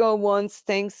 Ego wants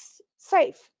things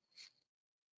safe,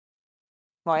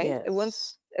 right?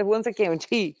 Yes. It wants a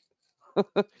guarantee.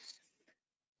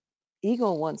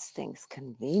 Ego wants things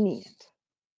convenient.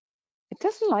 It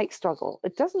doesn't like struggle.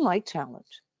 It doesn't like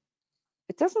challenge.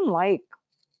 It doesn't like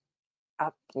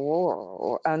uproar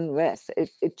or unrest.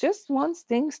 It just wants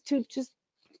things to just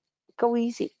go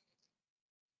easy.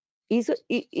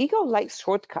 Ego likes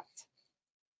shortcuts,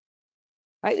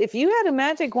 right? If you had a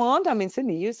magic wand, I mean,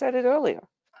 Cindy, you said it earlier.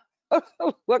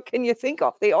 What can you think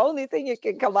of? The only thing you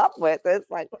can come up with is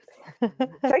like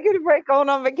taking a break, going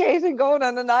on vacation, going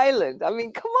on an island. I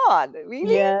mean, come on,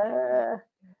 really? Yeah.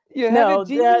 You had a No,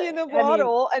 genie in a I mean,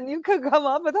 bottle, and you could come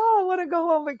up with, oh, I want to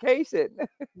go on vacation.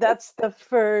 that's the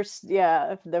first,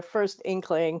 yeah, the first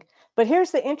inkling. But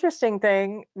here's the interesting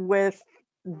thing with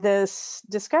this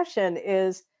discussion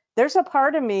is there's a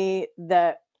part of me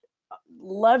that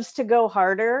loves to go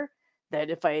harder, that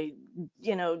if I,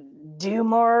 do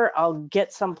more, I'll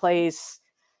get someplace,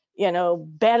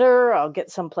 better, I'll get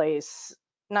someplace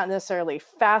not necessarily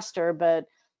faster, but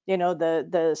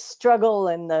the struggle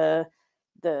and But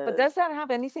the does that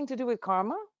have anything to do with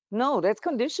karma? No, that's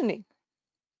conditioning.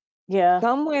 yeah.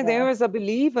 Somewhere Yeah. there is a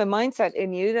belief, a mindset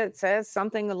in you that says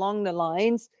something along the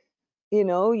lines, you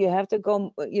have to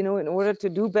go, in order to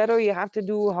do better, you have to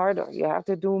do harder, you have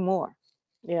to do more.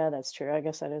 Yeah, that's true. I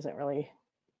guess that isn't really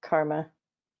karma.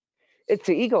 It's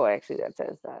the ego actually that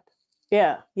says that.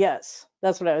 Yeah, yes.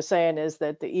 That's what I was saying, is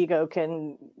that the ego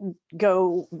can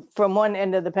go from one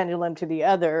end of the pendulum to the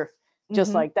other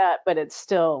just like that, but it's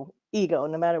still ego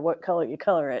no matter what color you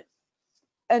color it.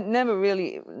 And never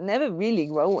really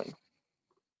growing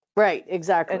Right, in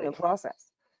exactly. the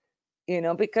process,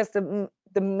 because the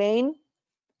main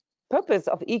purpose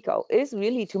of ego is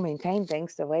really to maintain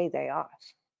things the way they are.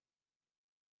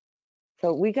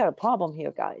 So we got a problem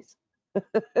here, guys.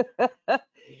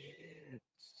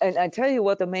 And I tell you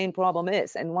what the main problem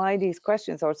is and why these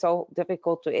questions are so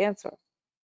difficult to answer.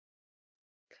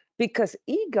 Because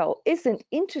ego isn't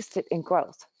interested in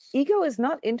growth. Ego is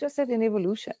not interested in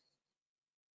evolution.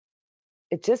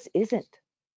 It just isn't.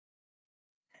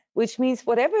 Which means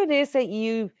whatever it is that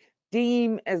you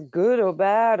deem as good or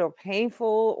bad or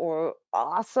painful or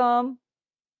awesome,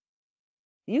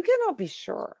 you cannot be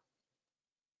sure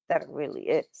that it really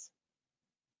is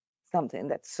something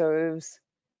that serves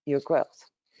your growth.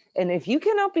 And if you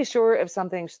cannot be sure if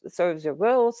something serves your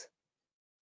growth,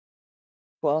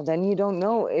 well, then you don't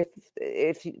know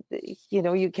if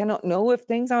you cannot know if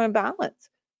things are in balance.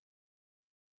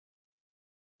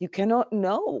 You cannot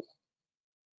know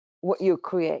what you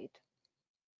create.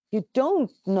 You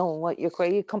don't know what you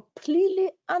create. You're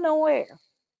completely unaware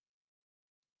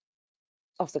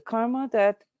of the karma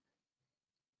that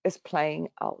is playing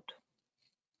out.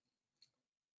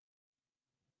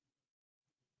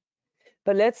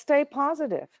 But let's stay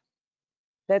positive.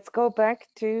 Let's go back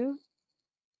to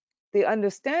the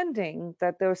understanding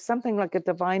that there's something like a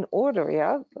divine order,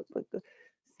 yeah,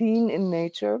 seen in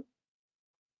nature,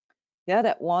 yeah,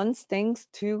 that wants things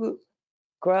to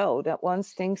grow, that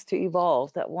wants things to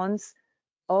evolve, that wants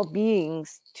all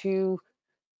beings to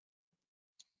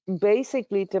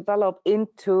basically develop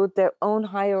into their own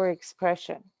higher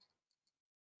expression.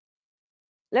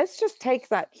 Let's just take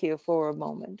that here for a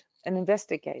moment and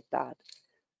investigate that.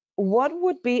 What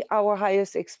would be our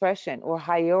highest expression or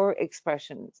higher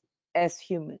expressions as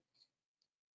human,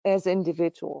 as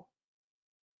individual?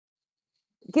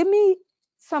 Give me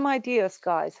some ideas,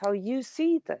 guys, how you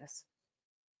see this.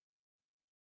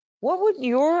 What would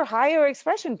your higher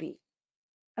expression be?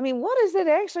 I mean, what is it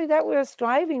actually that we're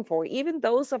striving for? Even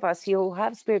those of us here who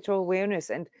have spiritual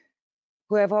awareness and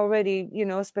who have already, you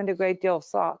know, spent a great deal of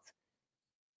thought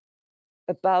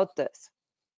about this.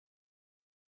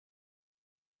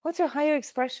 What's your higher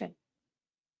expression?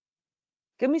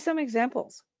 Give me some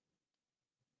examples.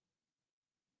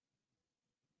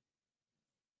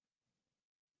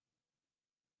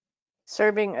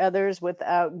 Serving others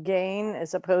without gain,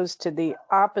 as opposed to the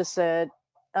opposite,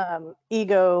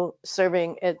 ego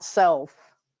serving itself.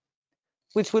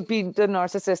 Which would be the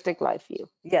narcissistic life view.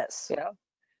 Yes. Yeah.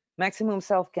 Maximum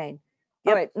self-gain.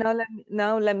 Yep. All right.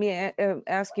 Now let me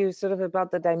ask you sort of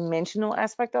about the dimensional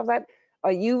aspect of that.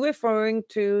 Are you referring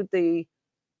to the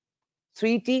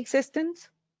 3D existence?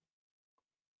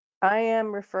 I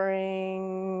am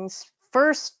referring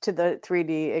first to the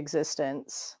 3D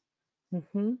existence,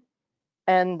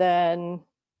 and then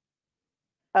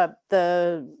up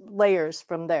the layers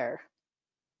from there,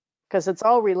 because it's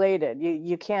all related.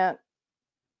 You can't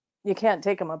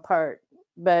take them apart.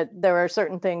 But there are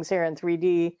certain things here in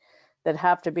 3D that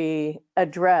have to be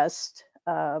addressed.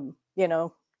 You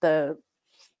know, the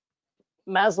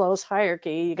Maslow's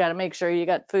hierarchy. You got to make sure you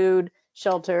got food,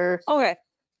 shelter. Okay.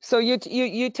 So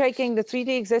you're taking the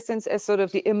 3D existence as sort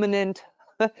of the imminent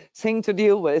thing to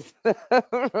deal with,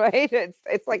 right?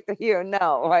 It's like the here and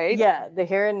now, right? Yeah, the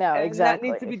here and now, and exactly.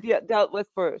 that needs to be dealt with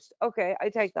first. Okay, I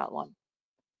take that one.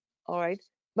 All right.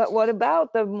 But what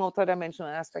about the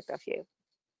multidimensional aspect of you?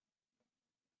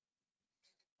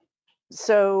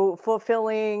 So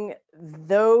fulfilling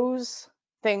those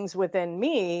things within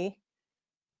me,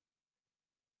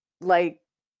 like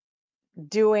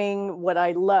doing what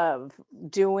I love,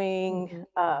 doing,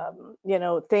 you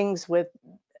know, things with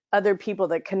other people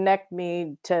that connect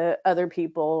me to other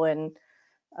people. And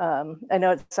I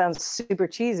know it sounds super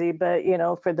cheesy, but you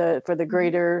know, for the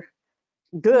greater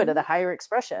good of the higher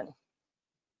expression.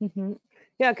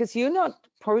 Yeah, because you're not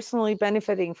personally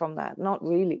benefiting from that, not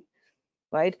really,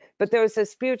 right? But there's a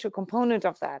spiritual component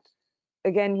of that.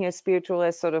 Again, here spiritual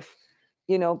is sort of,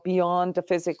 you know, beyond the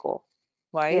physical,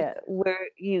 right? Yeah. Where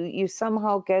you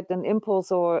somehow get an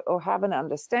impulse or have an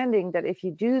understanding that if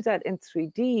you do that in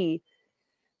 3D,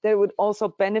 that would also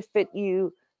benefit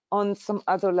you on some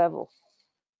other level.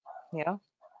 Yeah,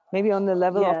 maybe on the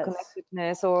level of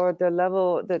connectedness or the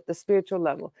level, the spiritual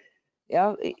level.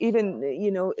 Yeah, even,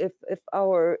 you know, if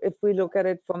we look at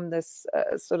it from this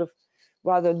sort of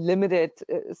rather limited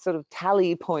sort of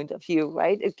tally point of view,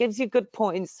 right? It gives you good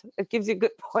points. It gives you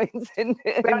good points in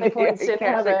brownie points in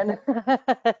heaven.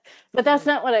 But that's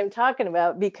not what I'm talking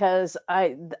about, because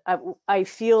I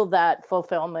feel that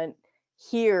fulfillment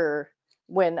here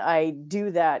when I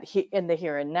do that in the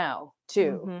here and now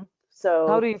too. So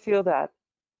how do you feel that?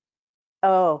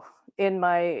 Oh, in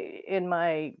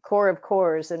my core of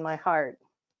cores, in my heart.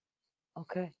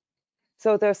 Okay.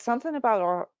 So there's something about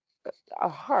our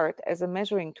heart as a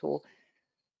measuring tool,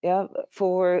 yeah,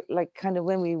 for like kind of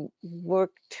when we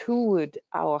work toward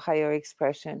our higher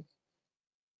expression.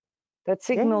 That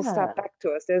signals that back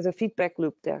to us. There's a feedback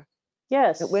loop there.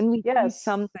 Yes. That when we do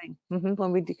something,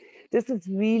 when we do, this is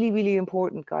really, really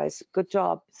important, guys. Good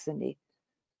job, Cindy.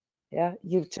 Yeah,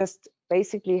 you've just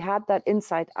basically had that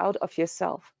insight out of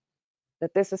yourself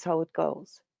that this is how it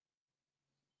goes.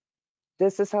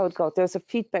 This is how it goes. There's a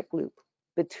feedback loop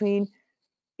between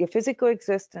your physical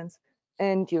existence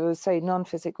and your, say,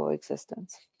 non-physical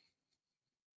existence.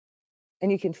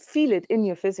 And you can feel it in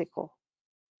your physical.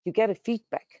 You get a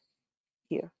feedback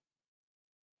here.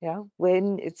 Yeah,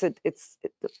 when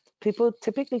people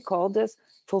typically call this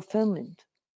fulfillment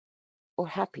or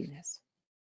happiness.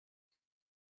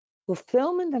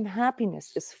 Fulfillment and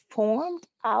happiness is formed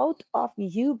out of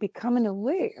you becoming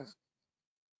aware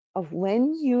of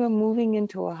when you are moving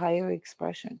into a higher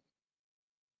expression.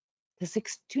 It's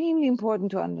extremely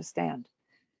important to understand,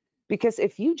 because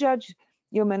if you judge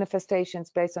your manifestations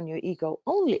based on your ego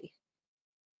only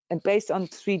and based on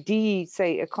 3D,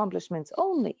 say, accomplishments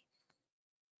only,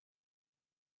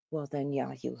 well, then,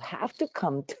 yeah, you have to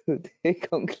come to the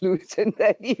conclusion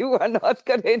that you are not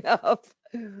good enough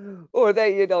or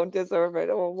that you don't deserve it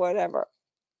or whatever.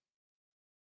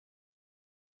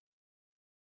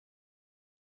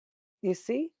 You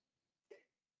see?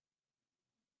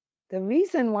 The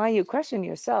reason why you question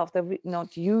yourself,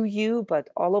 not you, but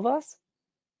all of us,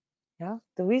 yeah,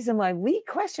 the reason why we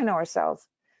question ourselves,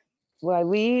 why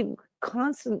we're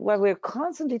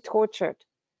constantly tortured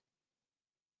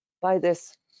by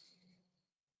this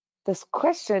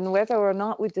question whether or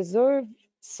not we deserve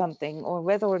something or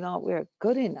whether or not we're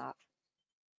good enough,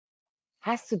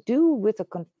 has to do with a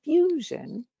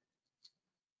confusion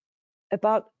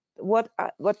about what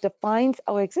defines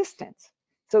our existence.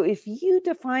 So if you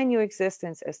define your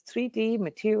existence as 3D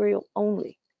material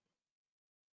only,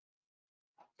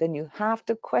 then you have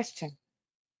to question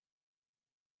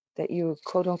that you're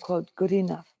quote unquote good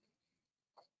enough.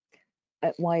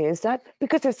 Why is that?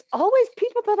 Because there's always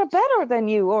people that are better than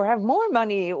you or have more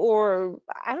money or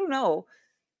I don't know,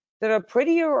 that are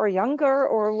prettier or younger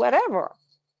or whatever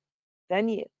than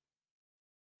you.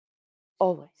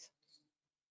 Always.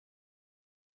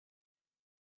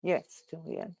 Yes,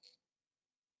 Julian.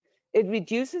 It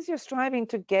reduces your striving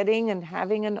to getting and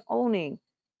having and owning,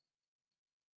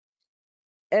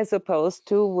 as opposed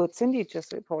to what Cindy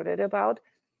just reported about,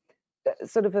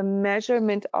 sort of a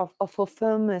measurement of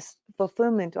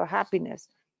fulfillment or happiness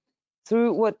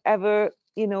through whatever,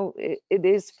 you know, it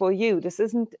is for you. This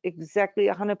isn't exactly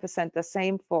 100% the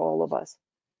same for all of us,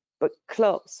 but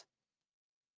close.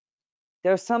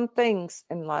 There are some things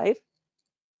in life,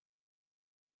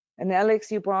 and Alex,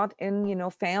 you brought in, you know,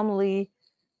 family,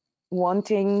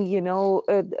 wanting, you know,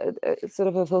 a sort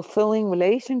of a fulfilling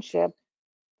relationship.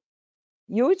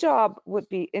 Your job would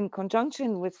be in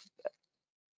conjunction with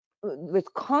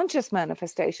conscious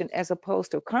manifestation as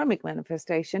opposed to karmic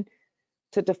manifestation,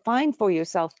 to define for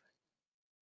yourself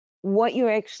what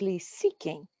you're actually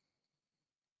seeking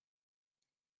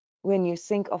when you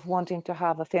think of wanting to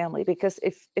have a family. Because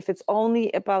if it's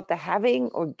only about the having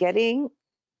or getting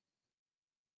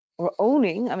or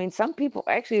owning, I mean, some people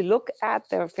actually look at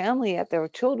their family, at their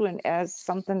children as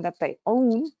something that they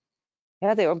own.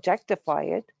 Yeah, they objectify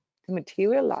it to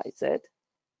materialize it.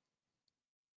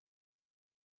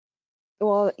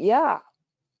 Well, yeah,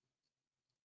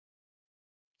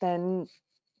 then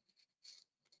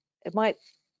it might,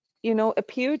 you know,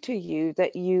 appear to you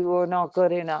that you are not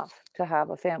good enough to have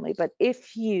a family. But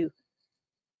if you,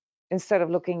 instead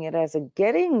of looking at it as a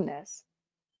gettingness,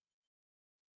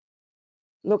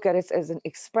 look at it as an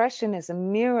expression, as a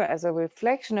mirror, as a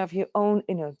reflection of your own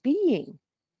inner being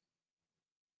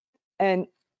and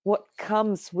what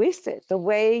comes with it, the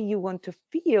way you want to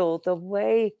feel, the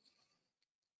way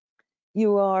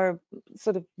you are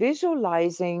sort of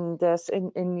visualizing this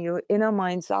in your inner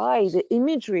mind's eye, the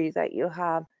imagery that you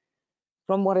have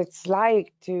from what it's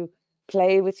like to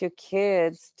play with your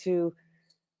kids, to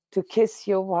kiss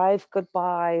your wife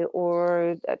goodbye,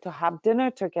 or to have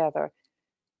dinner together.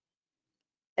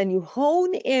 And you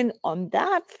hone in on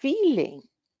that feeling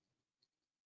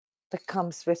that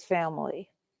comes with family.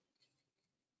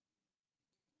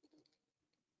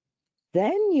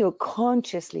 Then you're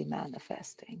consciously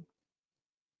manifesting.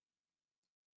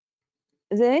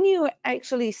 Then you're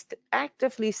actually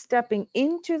actively stepping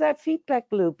into that feedback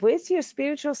loop with your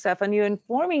spiritual self, and you're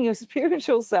informing your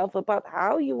spiritual self about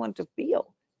how you want to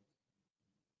feel.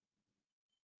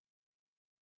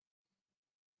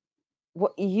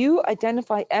 What you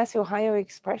identify as your higher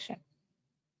expression,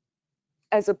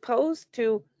 as opposed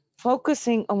to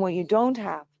focusing on what you don't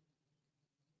have,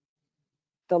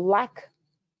 the lack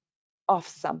of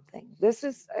something. This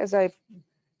is, as I've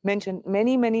mentioned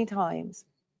many, many times,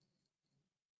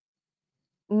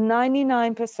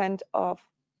 99% of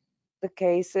the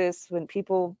cases when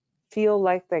people feel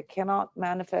like they cannot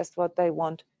manifest what they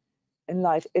want in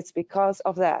life, it's because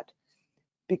of that,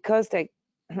 because they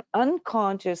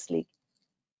unconsciously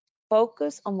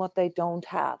focus on what they don't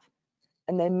have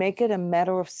and they make it a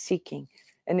matter of seeking.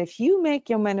 And if you make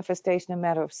your manifestation a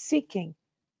matter of seeking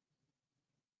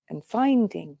and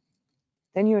finding,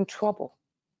 then you're in trouble,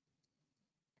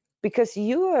 because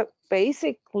you are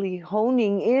basically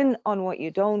honing in on what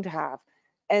you don't have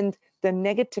and the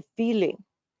negative feeling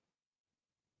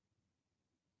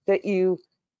that you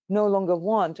no longer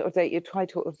want or that you try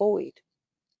to avoid.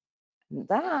 And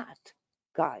that,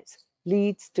 guys,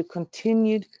 leads to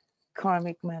continued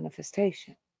karmic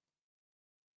manifestation,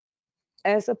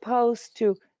 as opposed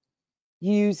to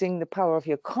using the power of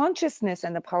your consciousness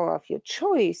and the power of your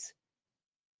choice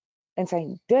and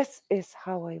saying, this is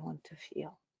how I want to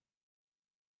feel.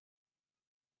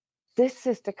 This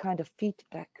is the kind of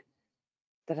feedback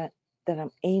that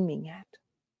I'm aiming at.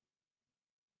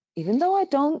 Even though I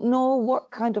don't know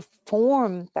what kind of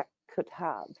form that could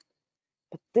have,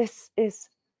 but this is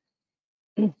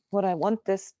what I want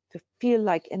this to feel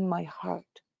like in my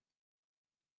heart.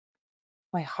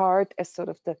 My heart as sort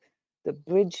of the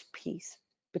bridge piece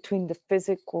between the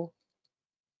physical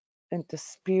and the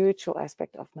spiritual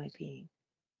aspect of my being.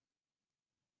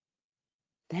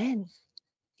 Then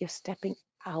you're stepping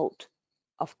out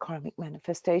of karmic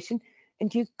manifestation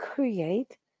and you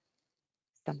create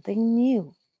something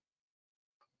new.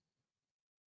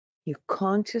 You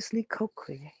consciously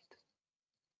co-create.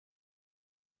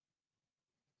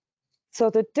 So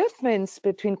the difference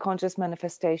between conscious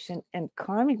manifestation and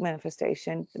karmic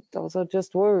manifestation, those are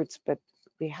just words, but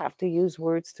we have to use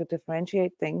words to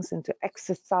differentiate things and to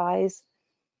exercise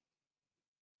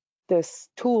this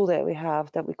tool that we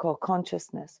have that we call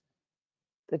consciousness.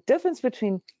 The difference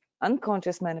between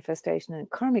unconscious manifestation and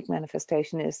karmic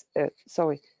manifestation is,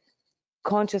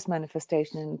 conscious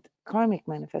manifestation and karmic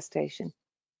manifestation,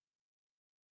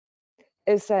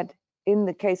 is that in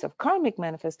the case of karmic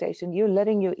manifestation, you're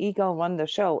letting your ego run the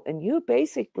show and you're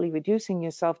basically reducing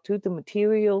yourself to the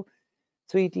material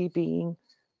 3D being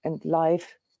and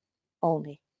life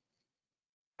only.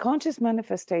 Conscious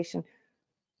manifestation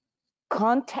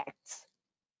contacts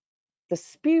the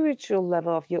spiritual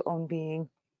level of your own being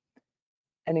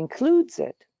and includes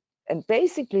it and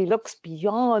basically looks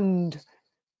beyond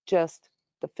just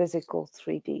the physical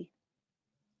 3D.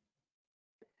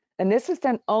 And this is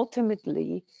then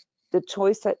ultimately the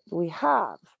choice that we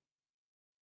have.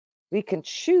 We can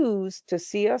choose to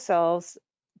see ourselves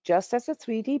just as a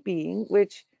 3D being,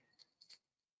 which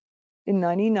in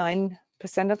 99%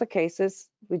 of the cases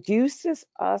reduces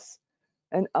us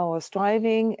and our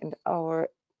striving and our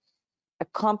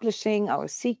accomplishing, our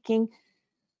seeking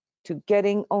to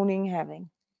getting, owning, having,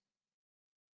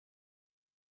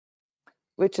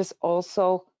 which is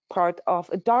also part of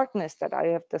a darkness that I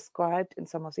have described in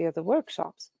some of the other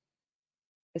workshops.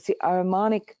 It's the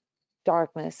harmonic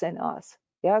darkness in us,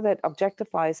 that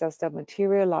objectifies us, that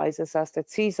materializes us, that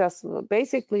sees us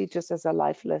basically just as a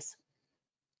lifeless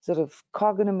sort of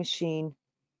cognitive machine,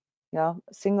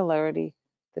 singularity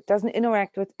that doesn't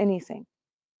interact with anything.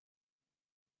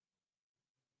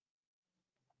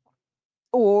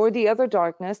 Or the other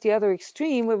darkness, the other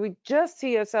extreme, where we just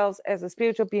see ourselves as a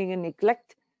spiritual being and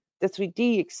neglect the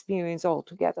 3D experience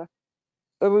altogether,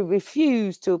 where we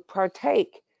refuse to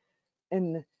partake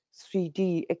in the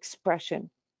 3D expression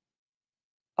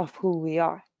of who we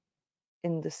are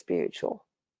in the spiritual.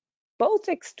 Both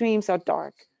extremes are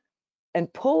dark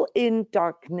and pull in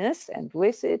darkness and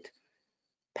with it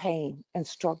pain and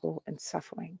struggle and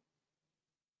suffering.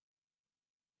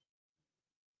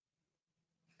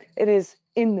 It is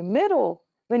in the middle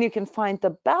when you can find the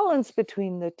balance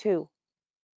between the two,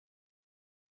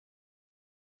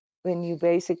 when you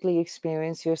basically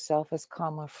experience yourself as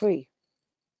karma free,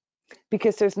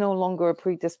 because there's no longer a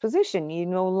predisposition. You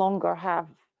no longer have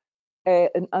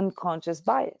an unconscious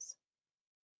bias.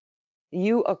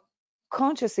 You are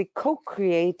consciously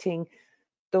co-creating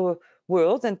the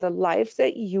world and the life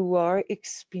that you are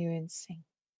experiencing.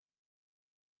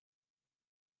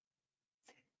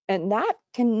 And that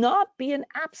cannot be an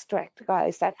abstract,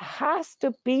 guys. That has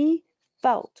to be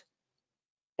felt.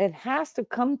 It has to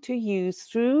come to you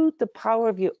through the power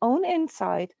of your own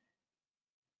insight,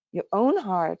 your own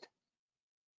heart,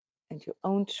 and your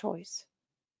own choice.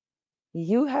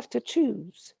 You have to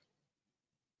choose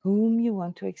whom you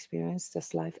want to experience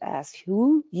this life as.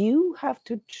 Who you have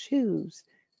to choose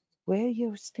where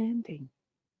you're standing.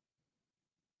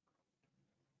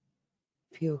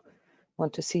 If you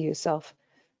want to see yourself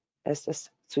as this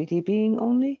 3D being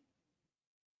only,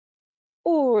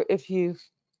 or if you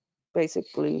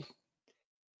basically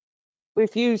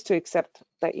refuse to accept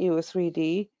that you are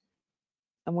 3D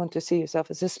and want to see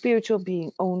yourself as a spiritual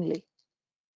being only,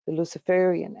 the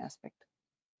Luciferian aspect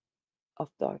of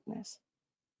darkness.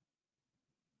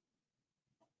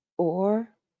 Or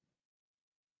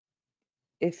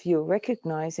if you're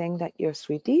recognizing that your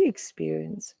 3D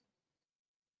experience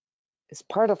is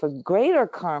part of a greater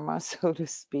karma, so to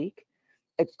speak,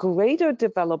 a greater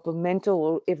developmental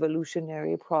or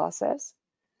evolutionary process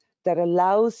that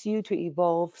allows you to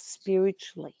evolve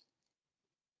spiritually.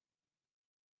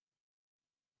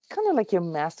 Kind of like your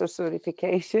master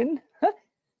certification,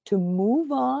 to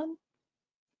move on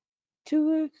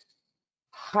to a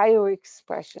higher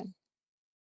expression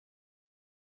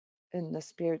in the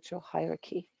spiritual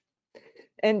hierarchy.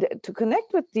 And to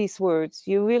connect with these words,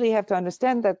 you really have to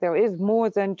understand that there is more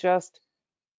than just,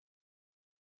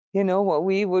 you know, what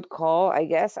we would call, I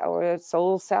guess, our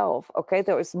soul self. Okay,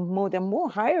 there are more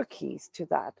hierarchies to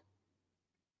that.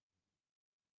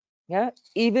 Yeah,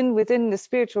 even within the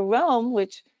spiritual realm,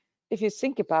 which, if you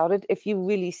think about it, if you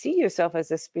really see yourself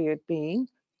as a spirit being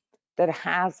that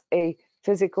has a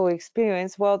physical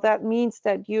experience, well, that means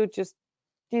that you're just,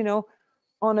 you know,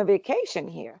 on a vacation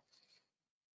here,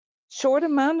 short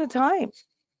amount of time.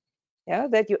 Yeah,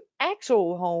 that your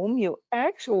actual home, your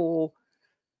actual,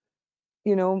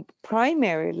 you know,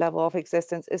 primary level of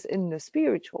existence is in the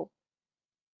spiritual,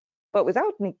 but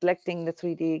without neglecting the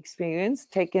 3D experience,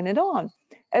 taking it on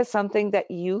as something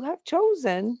that you have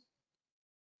chosen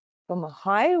from a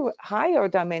higher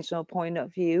dimensional point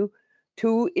of view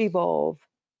to evolve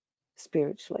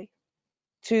spiritually,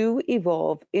 to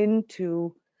evolve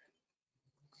into,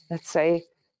 let's say,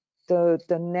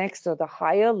 the next or the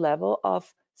higher level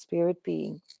of spirit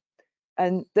being.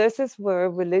 And this is where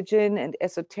religion and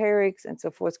esoterics and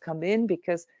so forth come in,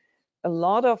 because a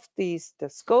lot of the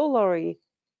scholarly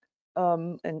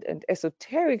and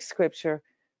esoteric scripture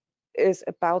is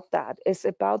about that. It's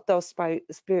about those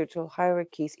spiritual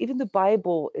hierarchies. Even the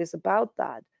Bible is about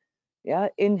that. Yeah,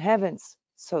 in heavens,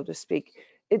 so to speak.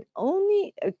 It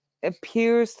only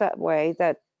appears that way,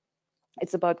 that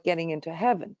it's about getting into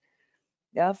heaven.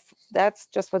 Yeah, that's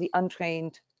just for the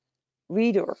untrained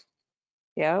reader.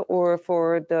 Yeah, or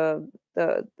for the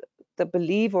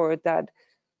believer that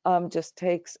just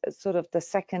takes sort of the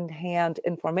second-hand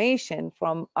information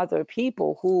from other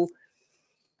people who,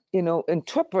 you know,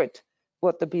 interpret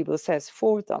what the Bible says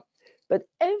for them. But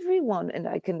everyone, and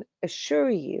I can assure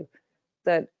you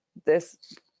that this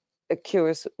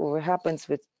occurs or happens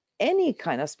with any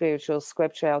kind of spiritual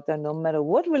scripture out there, no matter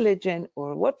what religion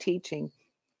or what teaching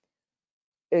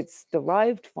it's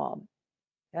derived from.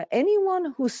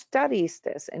 Anyone who studies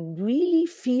this and really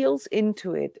feels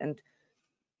into it, and,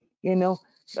 you know,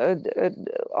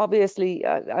 obviously,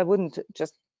 I wouldn't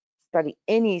just study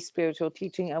any spiritual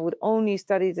teaching. I would only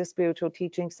study the spiritual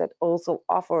teachings that also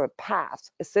offer a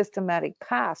path, a systematic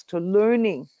path to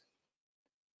learning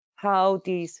how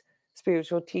these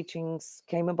spiritual teachings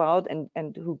came about,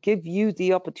 and who give you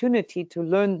the opportunity to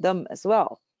learn them as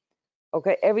well.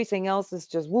 Okay, everything else is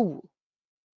just woo.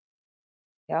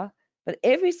 Yeah, but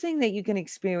everything that you can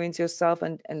experience yourself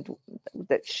and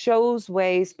that shows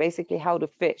ways basically how to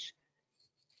fish,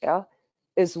 yeah,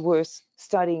 is worth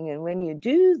studying. And when you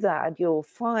do that, you'll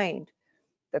find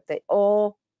that they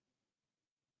all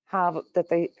have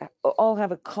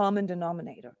a common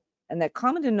denominator, and that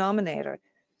common denominator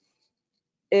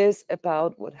is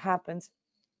about what happens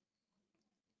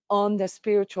on the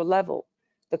spiritual level,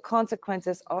 the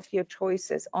consequences of your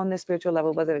choices on the spiritual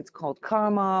level, whether it's called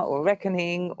karma or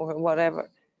reckoning or whatever.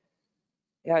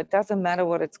 Yeah, it doesn't matter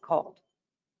what it's called.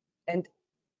 And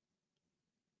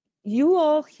you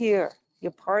all here,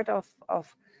 you're part of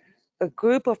a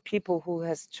group of people who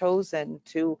has chosen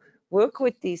to work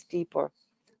with these deeper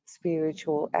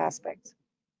spiritual aspects.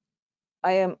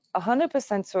 I am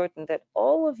 100% certain that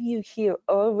all of you here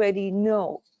already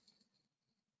know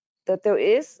that there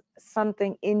is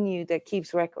something in you that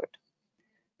keeps record,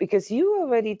 because you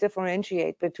already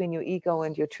differentiate between your ego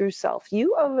and your true self.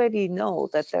 You already know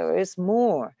that there is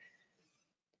more,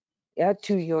 yeah,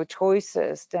 to your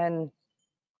choices than,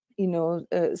 you know,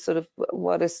 sort of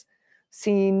what is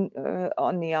seen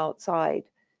on the outside.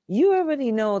 You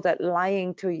already know that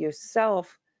lying to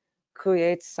yourself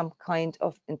creates some kind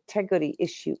of integrity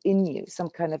issue in you, some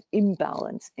kind of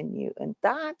imbalance in you. And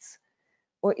that's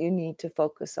what you need to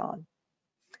focus on.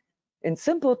 In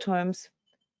simple terms,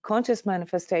 conscious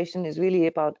manifestation is really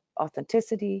about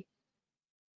authenticity,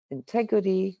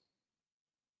 integrity,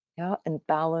 yeah, and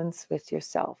balance with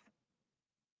yourself.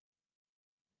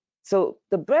 So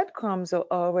the breadcrumbs are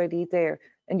already there,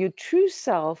 and your true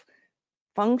self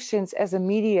functions as a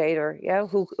mediator, yeah,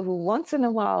 who once in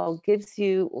a while gives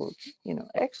you, or, you know,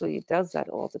 actually it does that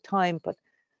all the time, but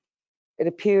it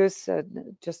appears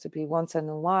just to be once in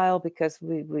a while, because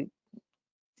we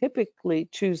typically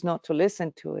choose not to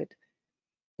listen to it,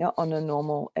 yeah, on a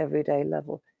normal everyday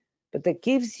level. But that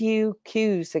gives you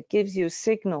cues, that gives you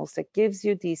signals, that gives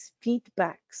you these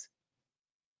feedbacks.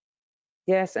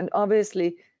 Yes, and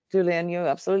obviously, Julian, you're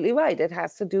absolutely right. It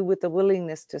has to do with the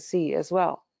willingness to see as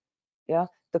well. Yeah,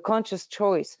 the conscious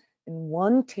choice in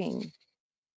wanting,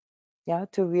 yeah,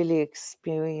 to really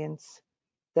experience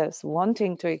this,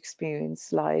 wanting to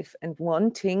experience life, and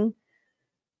wanting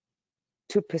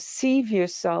to perceive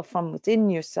yourself from within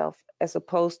yourself, as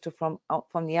opposed to from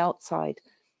the outside,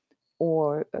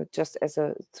 or just as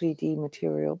a 3D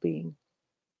material being.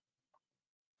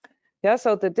 Yeah,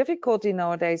 so the difficulty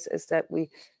nowadays is that we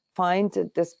find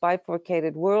this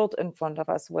bifurcated world in front of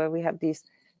us where we have these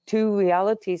two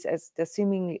realities as the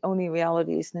seemingly only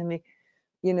realities, namely,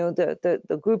 you know,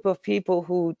 the group of people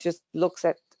who just looks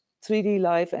at 3D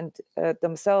life and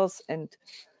themselves and,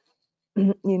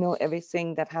 you know,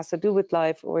 everything that has to do with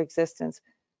life or existence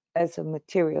as a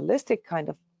materialistic kind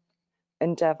of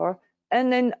endeavor.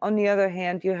 And then on the other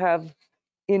hand, you have,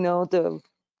 you know, the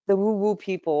woo-woo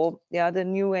people, yeah, the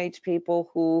new age people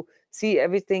who see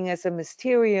everything as a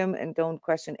mysterium and don't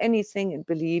question anything and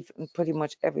believe in pretty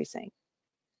much everything.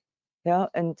 Yeah,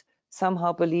 and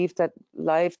somehow believe that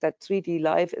life, that 3D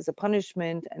life is a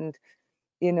punishment and,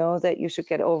 you know, that you should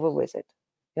get over with it.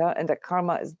 Yeah, and that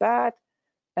karma is bad.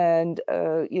 And,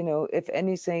 you know, if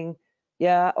anything,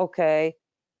 yeah, okay,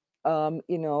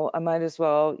 you know, I might as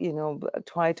well, you know,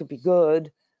 try to be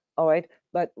good, all right,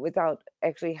 but without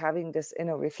actually having this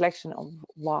inner reflection of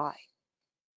why.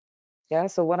 Yeah,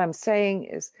 so what I'm saying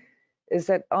is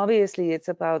that obviously it's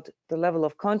about the level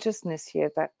of consciousness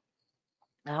here that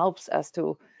helps us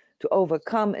to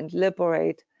overcome and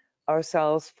liberate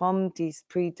ourselves from these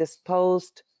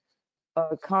predisposed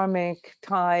karmic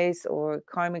ties or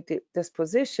karmic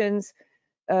dispositions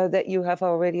that you have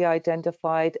already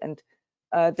identified. And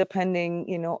depending,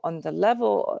 you know, on the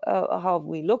level how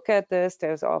we look at this,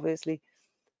 there's obviously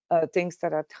things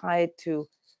that are tied to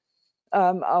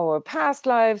our past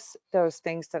lives. There's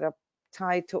things that are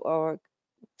tied to our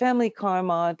family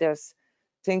karma. There's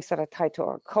things that are tied to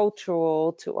our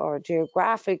cultural, to our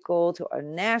geographical, to our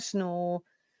national,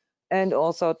 and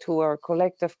also to our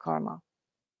collective karma.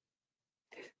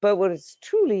 But what it's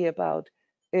truly about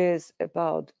is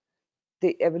about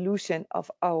the evolution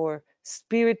of our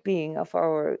spirit being, of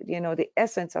our, you know, the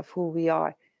essence of who we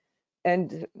are.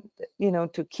 And, you know,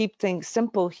 to keep things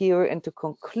simple here and to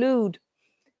conclude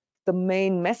the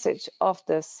main message of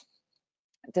this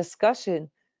discussion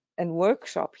and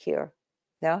workshop here,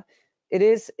 yeah, it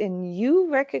is in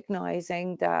you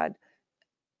recognizing that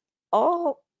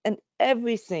all and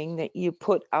everything that you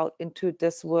put out into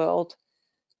this world,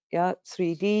 yeah,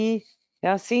 3D,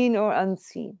 yeah, seen or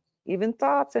unseen, even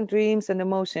thoughts and dreams and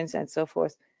emotions and so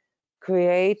forth,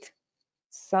 create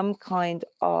some kind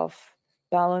of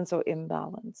balance or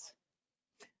imbalance.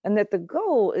 And that the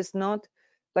goal is not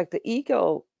like the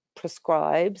ego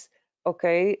prescribes,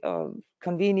 okay,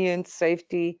 convenience,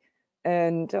 safety,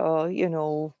 and, you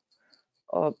know,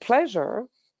 pleasure,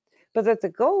 but that the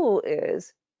goal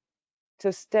is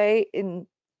to stay in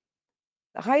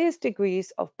the highest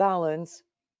degrees of balance,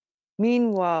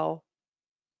 meanwhile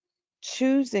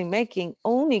choosing, making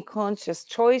only conscious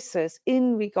choices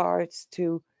in regards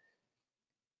to,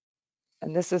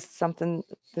 and this is something,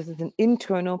 this is an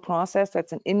internal process,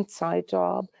 that's an inside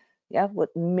job, yeah,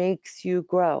 what makes you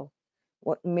grow,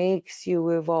 what makes you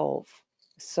evolve,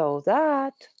 so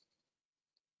that,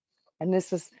 and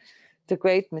this is the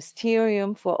great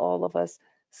mysterium for all of us,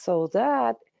 so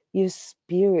that your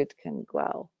spirit can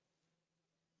grow.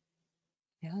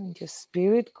 Yeah, and your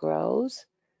spirit grows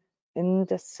in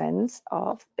the sense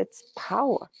of its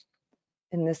power,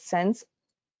 in the sense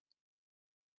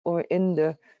or in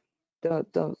the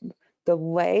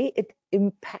way it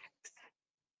impacts.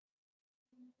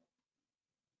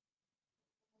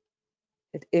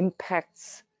 It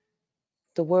impacts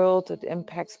the world, it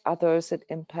impacts others, it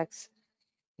impacts,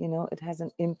 you know, it has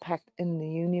an impact in the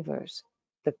universe,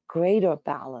 the greater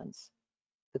balance,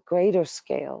 the greater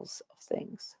scales of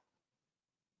things.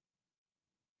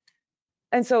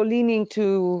 And so leaning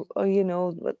to, you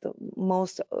know, the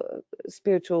most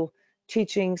spiritual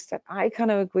teachings that I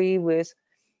kind of agree with,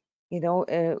 you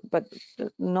know, but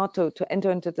not to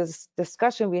enter into this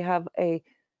discussion. We have a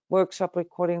workshop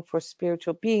recording for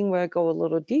spiritual being where I go a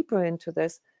little deeper into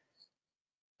this.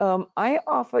 I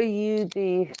offer you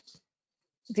the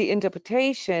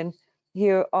interpretation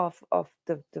here of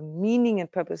the meaning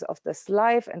and purpose of this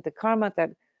life and the karma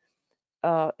that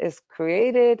is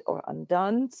created or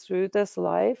undone through this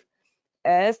life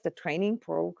as the training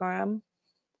program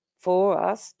for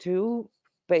us to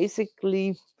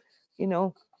basically, you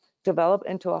know, develop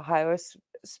into a higher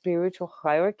spiritual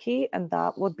hierarchy, and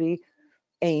that would be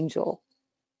angel.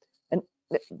 And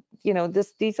you know,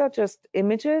 these are just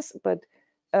images, but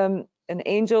an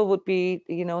angel would be,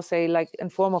 you know, say like in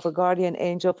form of a guardian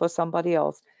angel for somebody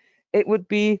else. It would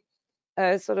be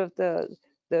sort of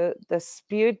the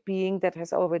spirit being that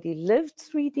has already lived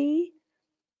 3D,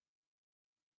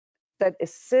 that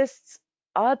assists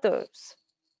others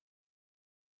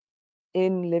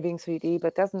in living 3D,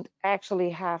 but doesn't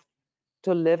actually have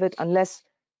to live it unless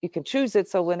you can choose it.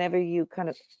 So whenever you kind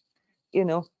of, you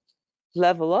know,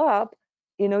 level up,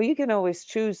 you know, you can always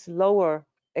choose lower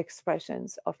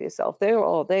expressions of yourself. They're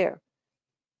all there.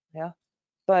 Yeah.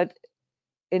 But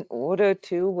in order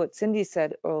to, what Cindy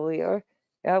said earlier,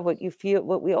 yeah, what you feel,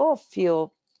 what we all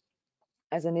feel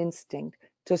as an instinct,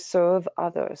 to serve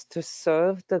others, to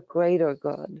serve the greater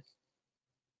good.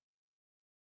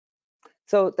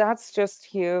 So that's just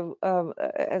here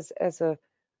as a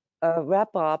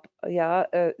wrap up, yeah,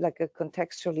 like a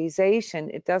contextualization.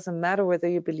 It doesn't matter whether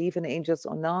you believe in angels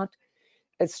or not.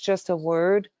 It's just a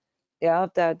word, yeah,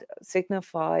 that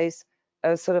signifies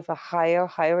a sort of a higher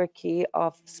hierarchy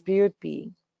of spirit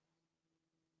being,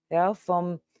 yeah,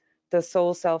 from the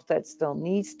soul self that still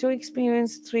needs to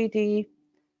experience 3D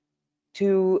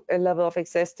to a level of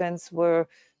existence where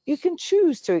you can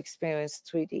choose to experience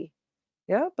 3D,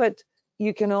 yeah, but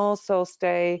you can also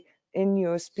stay in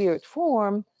your spirit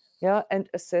form, yeah, and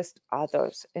assist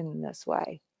others in this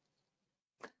way.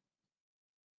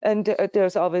 And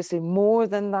there's obviously more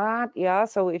than that, yeah.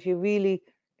 So if you're really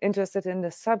interested in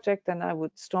the subject, then I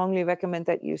would strongly recommend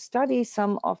that you study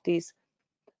some of these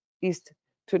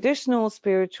traditional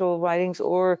spiritual writings,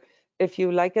 or if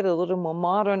you like it a little more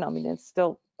modern, I mean, it's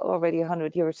still already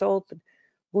 100 years old, but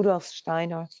Rudolf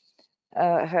Steiner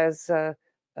has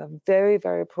very,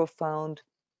 very profound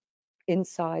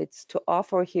insights to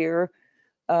offer here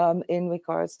in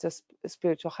regards to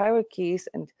spiritual hierarchies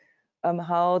and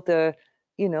how the,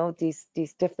 you know, these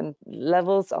different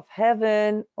levels of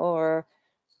heaven, or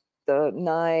the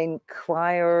 9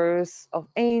 choirs of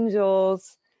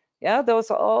angels, yeah, those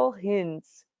are all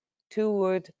hints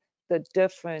toward the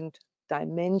different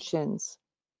dimensions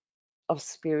of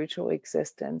spiritual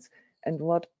existence and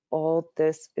what all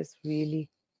this is really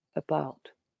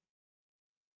about.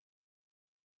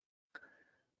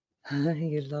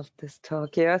 You love this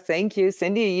talk. Yeah, thank you,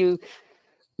 Cindy.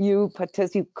 You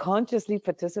consciously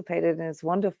participated, and it's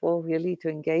wonderful really to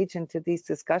engage into these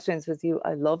discussions with you.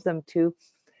 I love them too.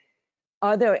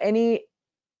 Are there any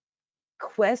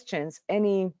questions?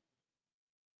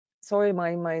 Sorry,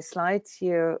 my slides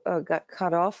here got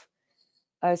cut off,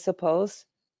 I suppose.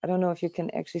 I don't know if you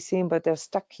can actually see them, but they're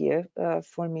stuck here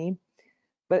for me.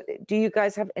 But do you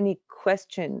guys have any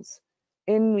questions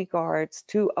in regards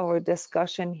to our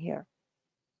discussion here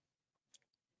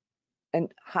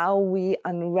and how we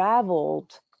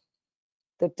unraveled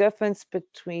the difference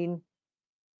between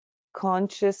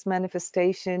conscious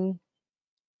manifestation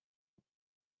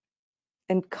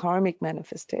and karmic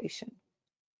manifestation?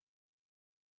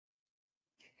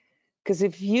 Because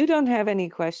if you don't have any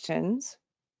questions,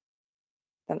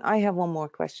 then I have one more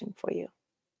question for you.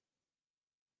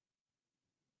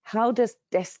 How does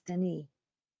destiny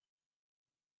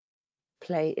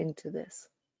play into this?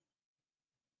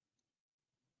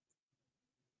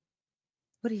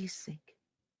 What do you think?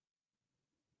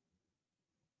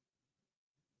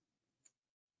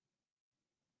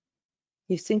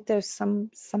 You think there's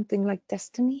something like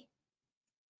destiny?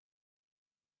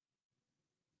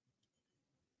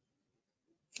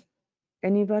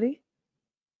 Anybody?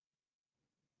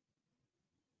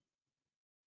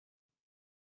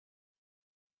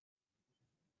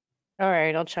 All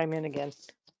right, I'll chime in again.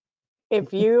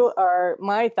 If you are,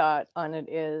 my thought on it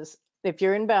is, if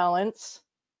you're in balance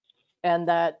and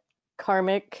that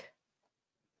karmic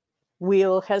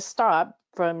wheel has stopped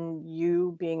from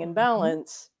you being in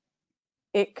balance,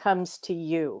 it comes to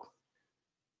you.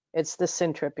 It's the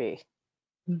syntropy.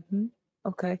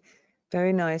 Okay,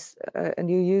 very nice. And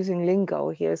you're using lingo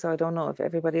here, so I don't know if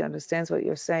everybody understands what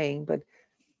you're saying, but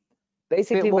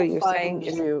basically what you're saying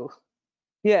is,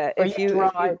 yeah, if you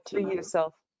free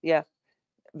yourself, yeah,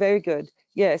 very good.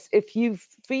 Yes, if you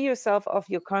free yourself of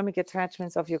your karmic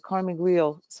attachments, of your karmic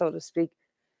wheel, so to speak,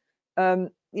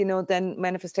 you know, then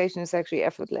manifestation is actually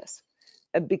effortless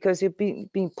because you're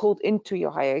being pulled into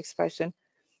your higher expression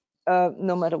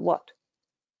no matter what.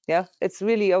 Yeah, it's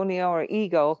really only our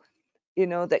ego, you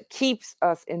know, that keeps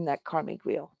us in that karmic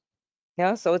wheel.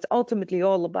 Yeah, so it's ultimately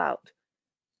all about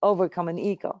overcoming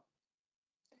ego.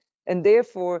 And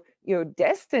therefore, your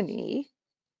destiny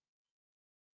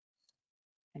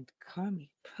and karmic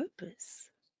purpose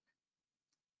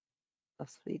of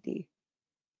 3D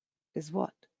is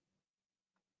what?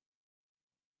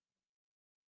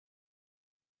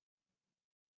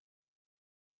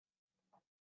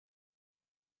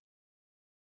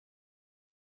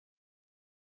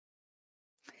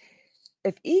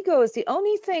 If ego is the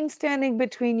only thing standing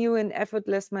between you and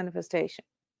effortless manifestation,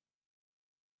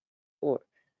 or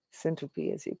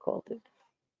syntropy as you called it,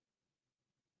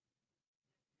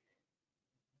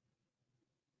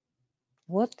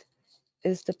 what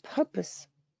is the purpose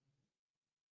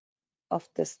of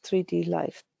this 3D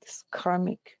life, this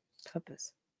karmic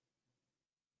purpose?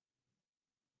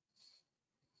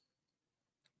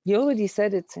 You already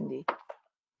said it, Cindy.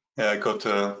 Yeah, I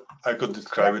could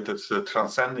describe it as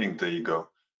transcending the ego.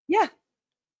 Yeah,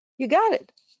 you got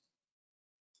it.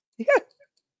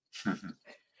 Yeah.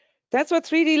 That's what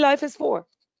 3D life is for.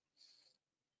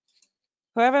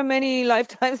 However many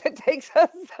lifetimes it takes us,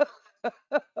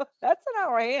 that's in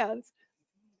our hands.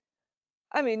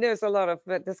 I mean, there's a lot of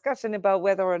discussion about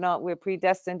whether or not we're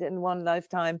predestined in one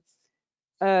lifetime.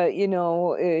 You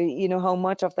know how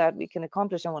much of that we can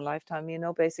accomplish in one lifetime. You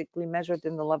know, basically measured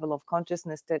in the level of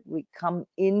consciousness that we come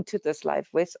into this life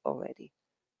with already.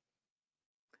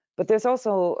 But there's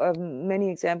also many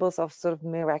examples of sort of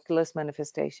miraculous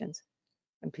manifestations,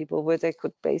 and people where they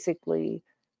could basically,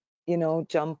 you know,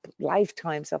 jump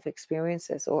lifetimes of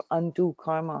experiences or undo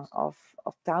karma of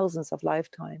thousands of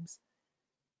lifetimes.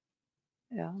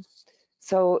 Yeah.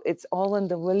 So it's all in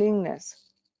the willingness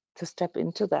to step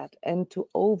into that and to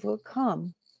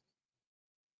overcome,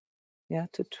 yeah,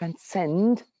 to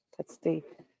transcend. That's the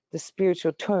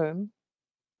spiritual term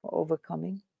for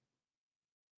overcoming.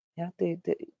 Yeah, the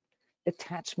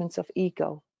attachments of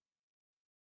ego.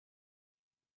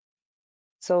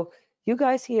 So you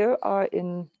guys here are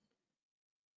in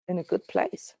a good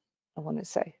place, I want to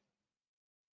say.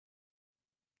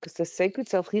 Because the Sacred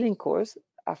Self-Healing course,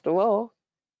 after all,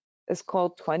 is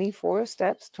called 24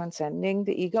 Steps Transcending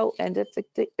the Ego and its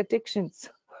Addictions.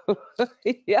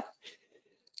 Yeah,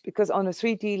 because on a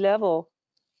 3D level,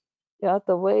 yeah,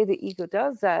 the way the ego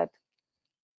does that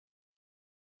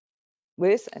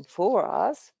with and for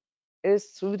us is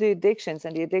through the addictions,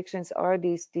 and the addictions are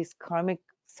these karmic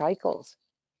cycles,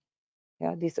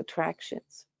 yeah, these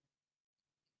attractions.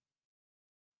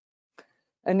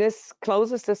 And this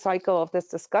closes the cycle of this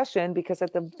discussion, because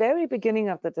at the very beginning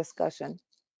of the discussion,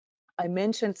 I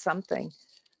mentioned something,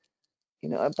 you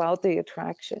know, about the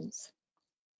attractions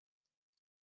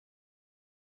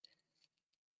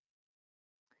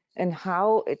and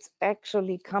how it's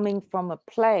actually coming from a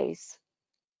place,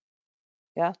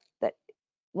 yeah, that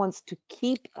wants to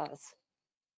keep us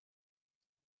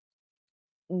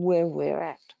where we're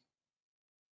at.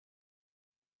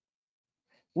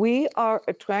 We are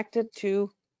attracted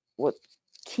to what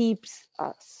keeps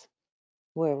us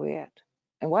where we're at.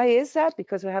 And why is that?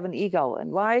 Because we have an ego.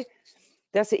 And why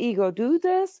does the ego do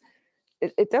this?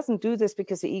 It doesn't do this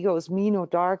because the ego is mean or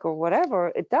dark or whatever.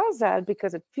 It does that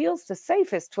because it feels the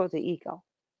safest for the ego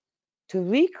to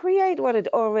recreate what it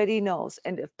already knows.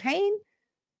 And if pain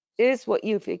is what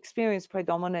you've experienced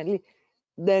predominantly,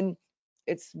 then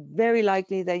it's very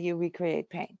likely that you recreate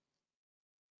pain,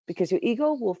 because your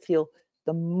ego will feel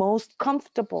the most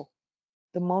comfortable,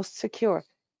 the most secure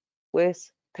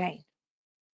with pain,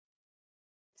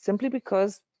 simply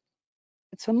because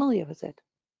it's familiar with it.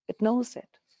 It knows it.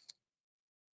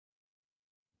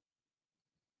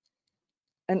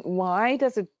 And why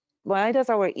does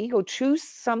our ego choose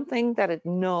something that it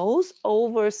knows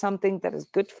over something that is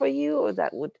good for you or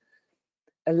that would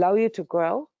allow you to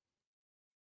grow?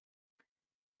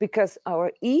 Because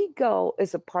our ego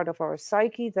is a part of our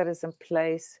psyche that is in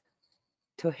place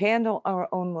to handle our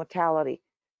own mortality,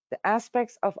 the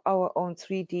aspects of our own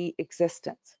 3D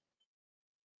existence.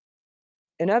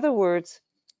 In other words,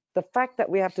 the fact that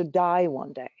we have to die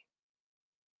one day.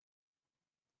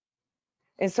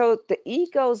 And so the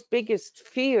ego's biggest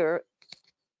fear,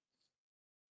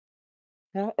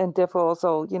 yeah, and therefore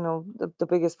also, you know, the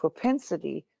biggest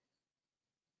propensity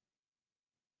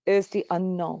is the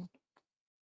unknown.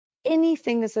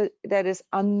 Anything that is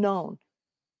unknown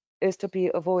is to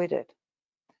be avoided.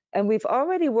 And we've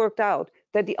already worked out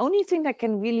that the only thing that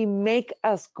can really make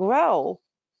us grow,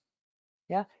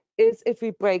 yeah, is if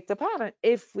we break the pattern,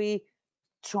 if we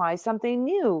try something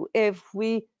new, if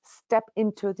we step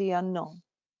into the unknown.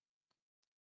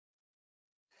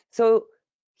 So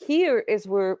here is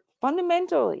where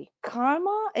fundamentally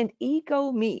karma and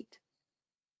ego meet.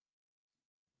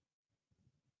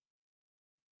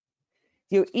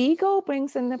 Your ego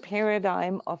brings in the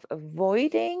paradigm of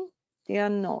avoiding the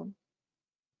unknown.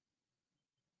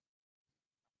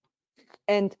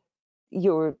 And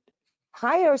your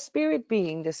higher spirit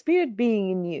being, the spirit being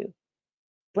in you,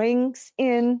 brings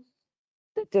in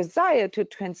the desire to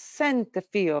transcend the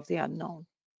fear of the unknown,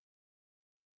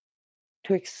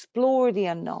 to explore the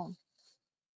unknown,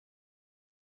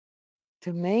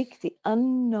 to make the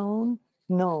unknown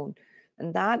known.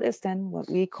 And that is then what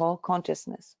we call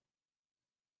consciousness.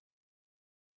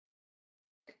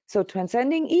 So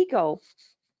transcending ego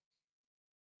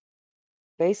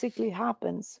basically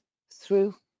happens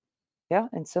through, yeah,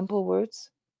 in simple words,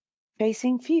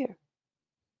 facing fear.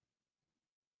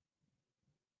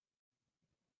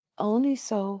 Only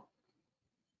so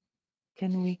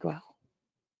can we grow.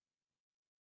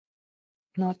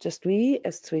 Not just we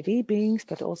as 3D beings,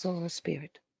 but also our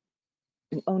spirit.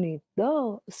 And only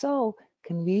so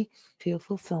can we feel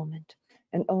fulfillment.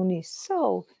 And only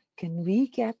so can we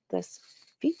get this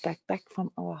feedback back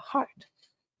from our heart.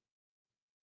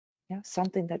 Yeah,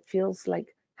 something that feels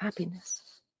like happiness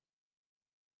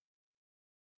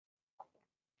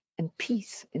and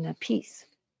peace, inner peace.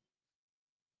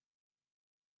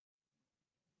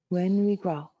 When we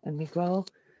grow, and we grow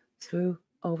through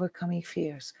overcoming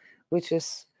fears, which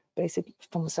is basically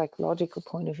from a psychological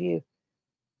point of view,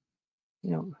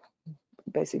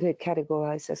 basically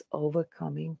categorized as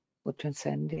overcoming or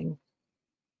transcending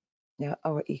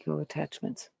our ego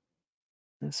attachments.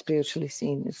 Spiritually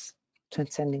seen as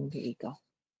transcending the ego.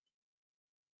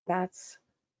 That's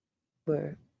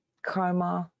where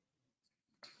karma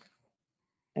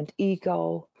and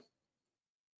ego,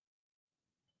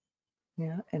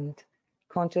 and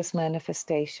conscious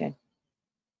manifestation,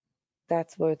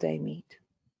 that's where they meet.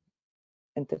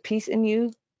 And the piece in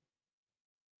you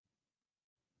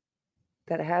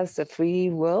that has the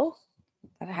free will,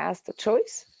 that has the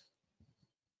choice,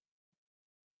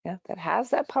 that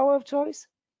has that power of choice,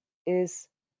 is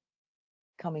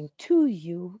coming to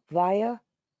you via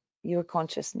your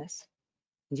consciousness.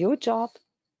 Your job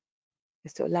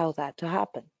is to allow that to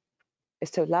happen,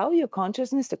 is to allow your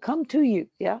consciousness to come to you,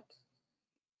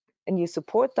 and you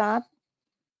support that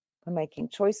by making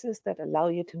choices that allow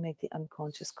you to make the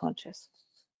unconscious conscious.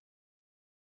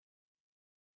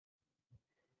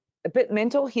 A bit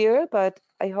mental here, but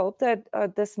I hope that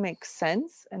this makes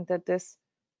sense and that this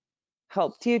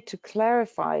helped you to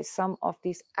clarify some of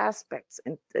these aspects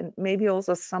and maybe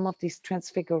also some of these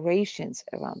transfigurations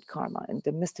around karma and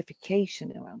the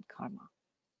mystification around karma.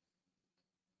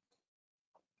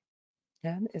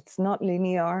 And it's not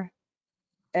linear,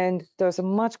 and there's a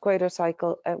much greater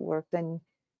cycle at work than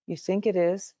you think it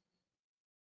is.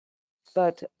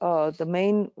 But the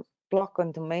main block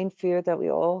and the main fear that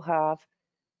we all have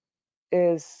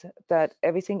is that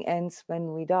everything ends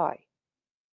when we die.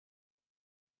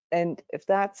 And if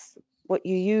that's what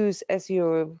you use as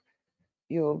your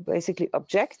basically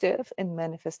objective in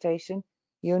manifestation,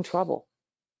 you're in trouble.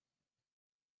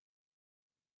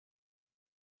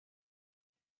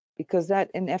 Because that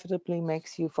inevitably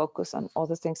makes you focus on all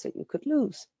the things that you could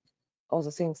lose, all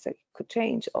the things that could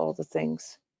change, all the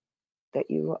things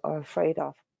that you are afraid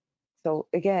of. So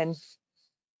again,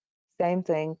 same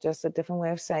thing, just a different way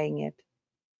of saying it.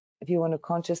 If you want to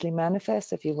consciously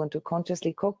manifest, if you want to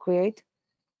consciously co-create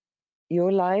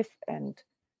your life and,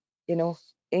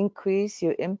 increase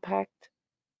your impact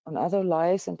on other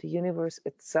lives and the universe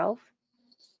itself,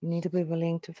 you need to be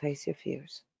willing to face your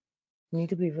fears. You need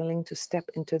to be willing to step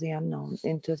into the unknown,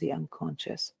 into the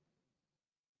unconscious.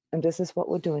 And this is what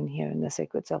we're doing here in the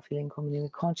Sacred Self-Healing Community. We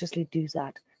consciously do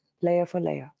that, layer for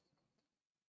layer,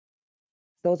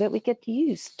 so that we get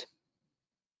used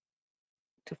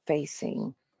to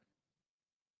facing,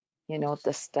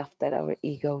 the stuff that our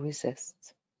ego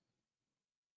resists.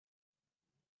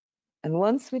 And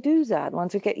once we do that,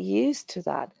 once we get used to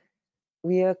that,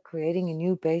 we are creating a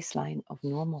new baseline of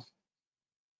normal.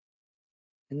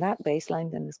 And that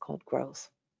baseline then is called growth.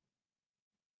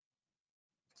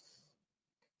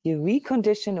 You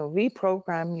recondition or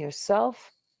reprogram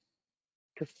yourself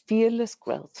to fearless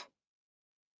growth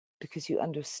because you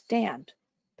understand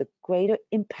the greater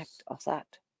impact of that.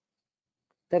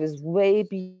 That is way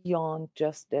beyond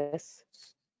just this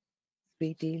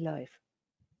 3D life.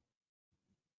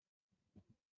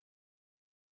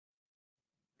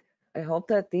 I hope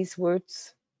that these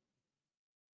words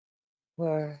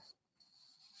were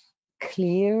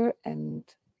clear and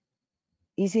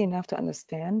easy enough to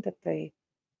understand, that they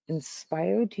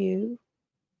inspired you,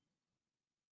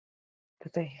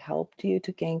 that they helped you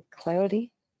to gain clarity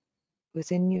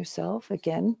within yourself.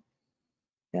 Again,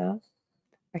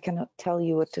 I cannot tell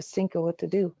you what to think or what to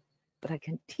do, but I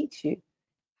can teach you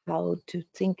how to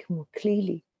think more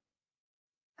clearly,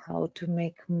 how to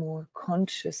make more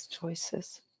conscious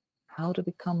choices, how to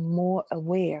become more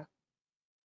aware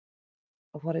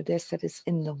of what it is that is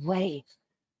in the way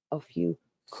of you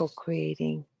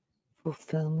co-creating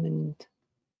fulfillment.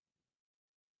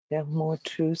 There are more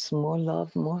truth, more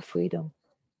love, more freedom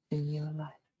in your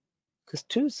life. Because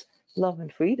truth, love,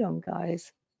 and freedom,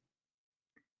 guys,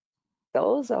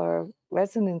 those are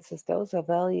resonances, those are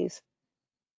values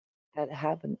that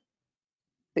have a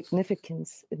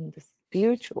significance in the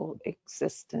spiritual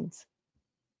existence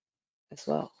as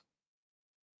well.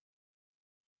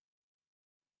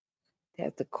 They're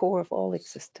at the core of all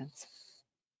existence.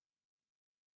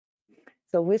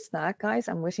 So with that, guys,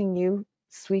 I'm wishing you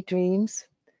sweet dreams.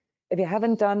 If you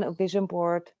haven't done a vision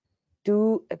board,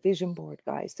 Do a vision board,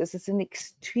 guys. This is an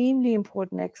extremely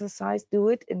important exercise. Do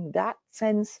it in that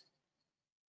sense,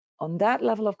 on that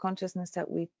level of consciousness that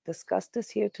we discussed this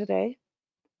here today.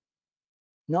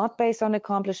 Not based on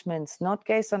accomplishments, not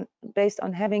based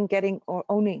on having, getting, or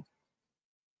owning,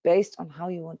 based on how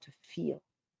you want to feel.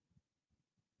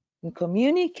 And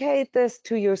communicate this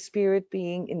to your spirit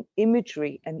being in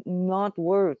imagery and not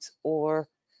words or,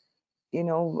 you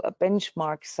know, a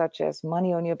benchmark such as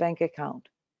money on your bank account.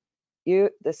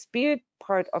 The spirit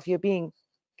part of your being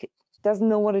doesn't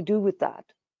know what to do with that.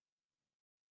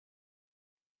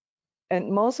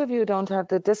 And most of you don't have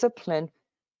the discipline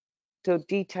to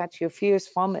detach your fears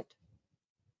from it,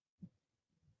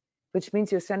 which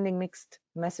means you're sending mixed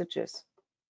messages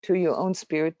to your own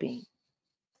spirit being.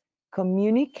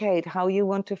 Communicate how you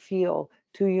want to feel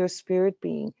to your spirit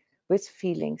being with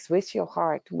feelings, with your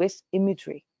heart, with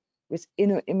imagery, with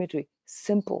inner imagery.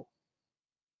 Simple.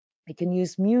 You can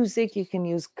use music, you can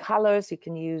use colors, you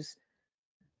can use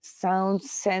sound,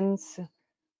 sense,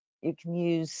 you can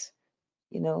use,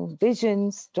 you know,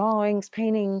 visions, drawings,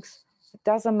 paintings. It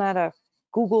doesn't matter.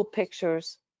 Google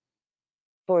pictures,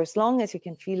 for as long as you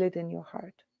can feel it in your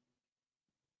heart.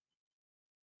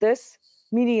 This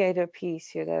mediator piece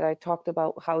here that I talked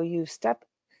about, how you step,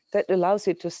 that allows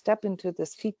you to step into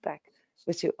this feedback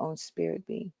with your own spirit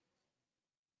being,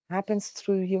 happens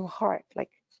through your heart,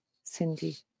 like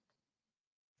Cindy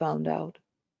found out.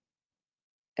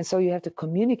 And so you have to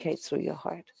communicate through your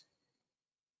heart.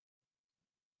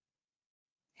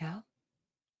 Yeah.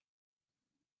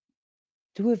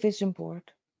 Do a vision board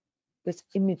with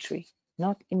imagery,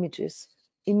 not images,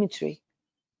 imagery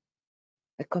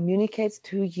that communicates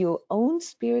to your own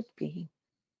spirit being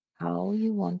how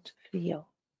you want to feel.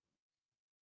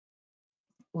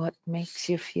 What makes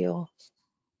you feel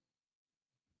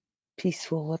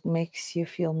peaceful? What makes you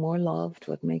feel more loved?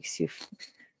 What makes you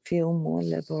feel more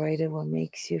liberated? What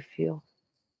makes you feel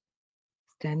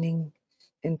standing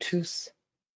in truth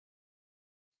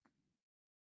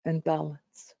and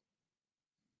balance?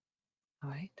 All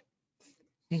right.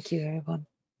 Thank you, everyone.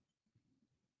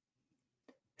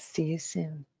 See you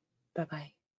soon.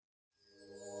 Bye-bye.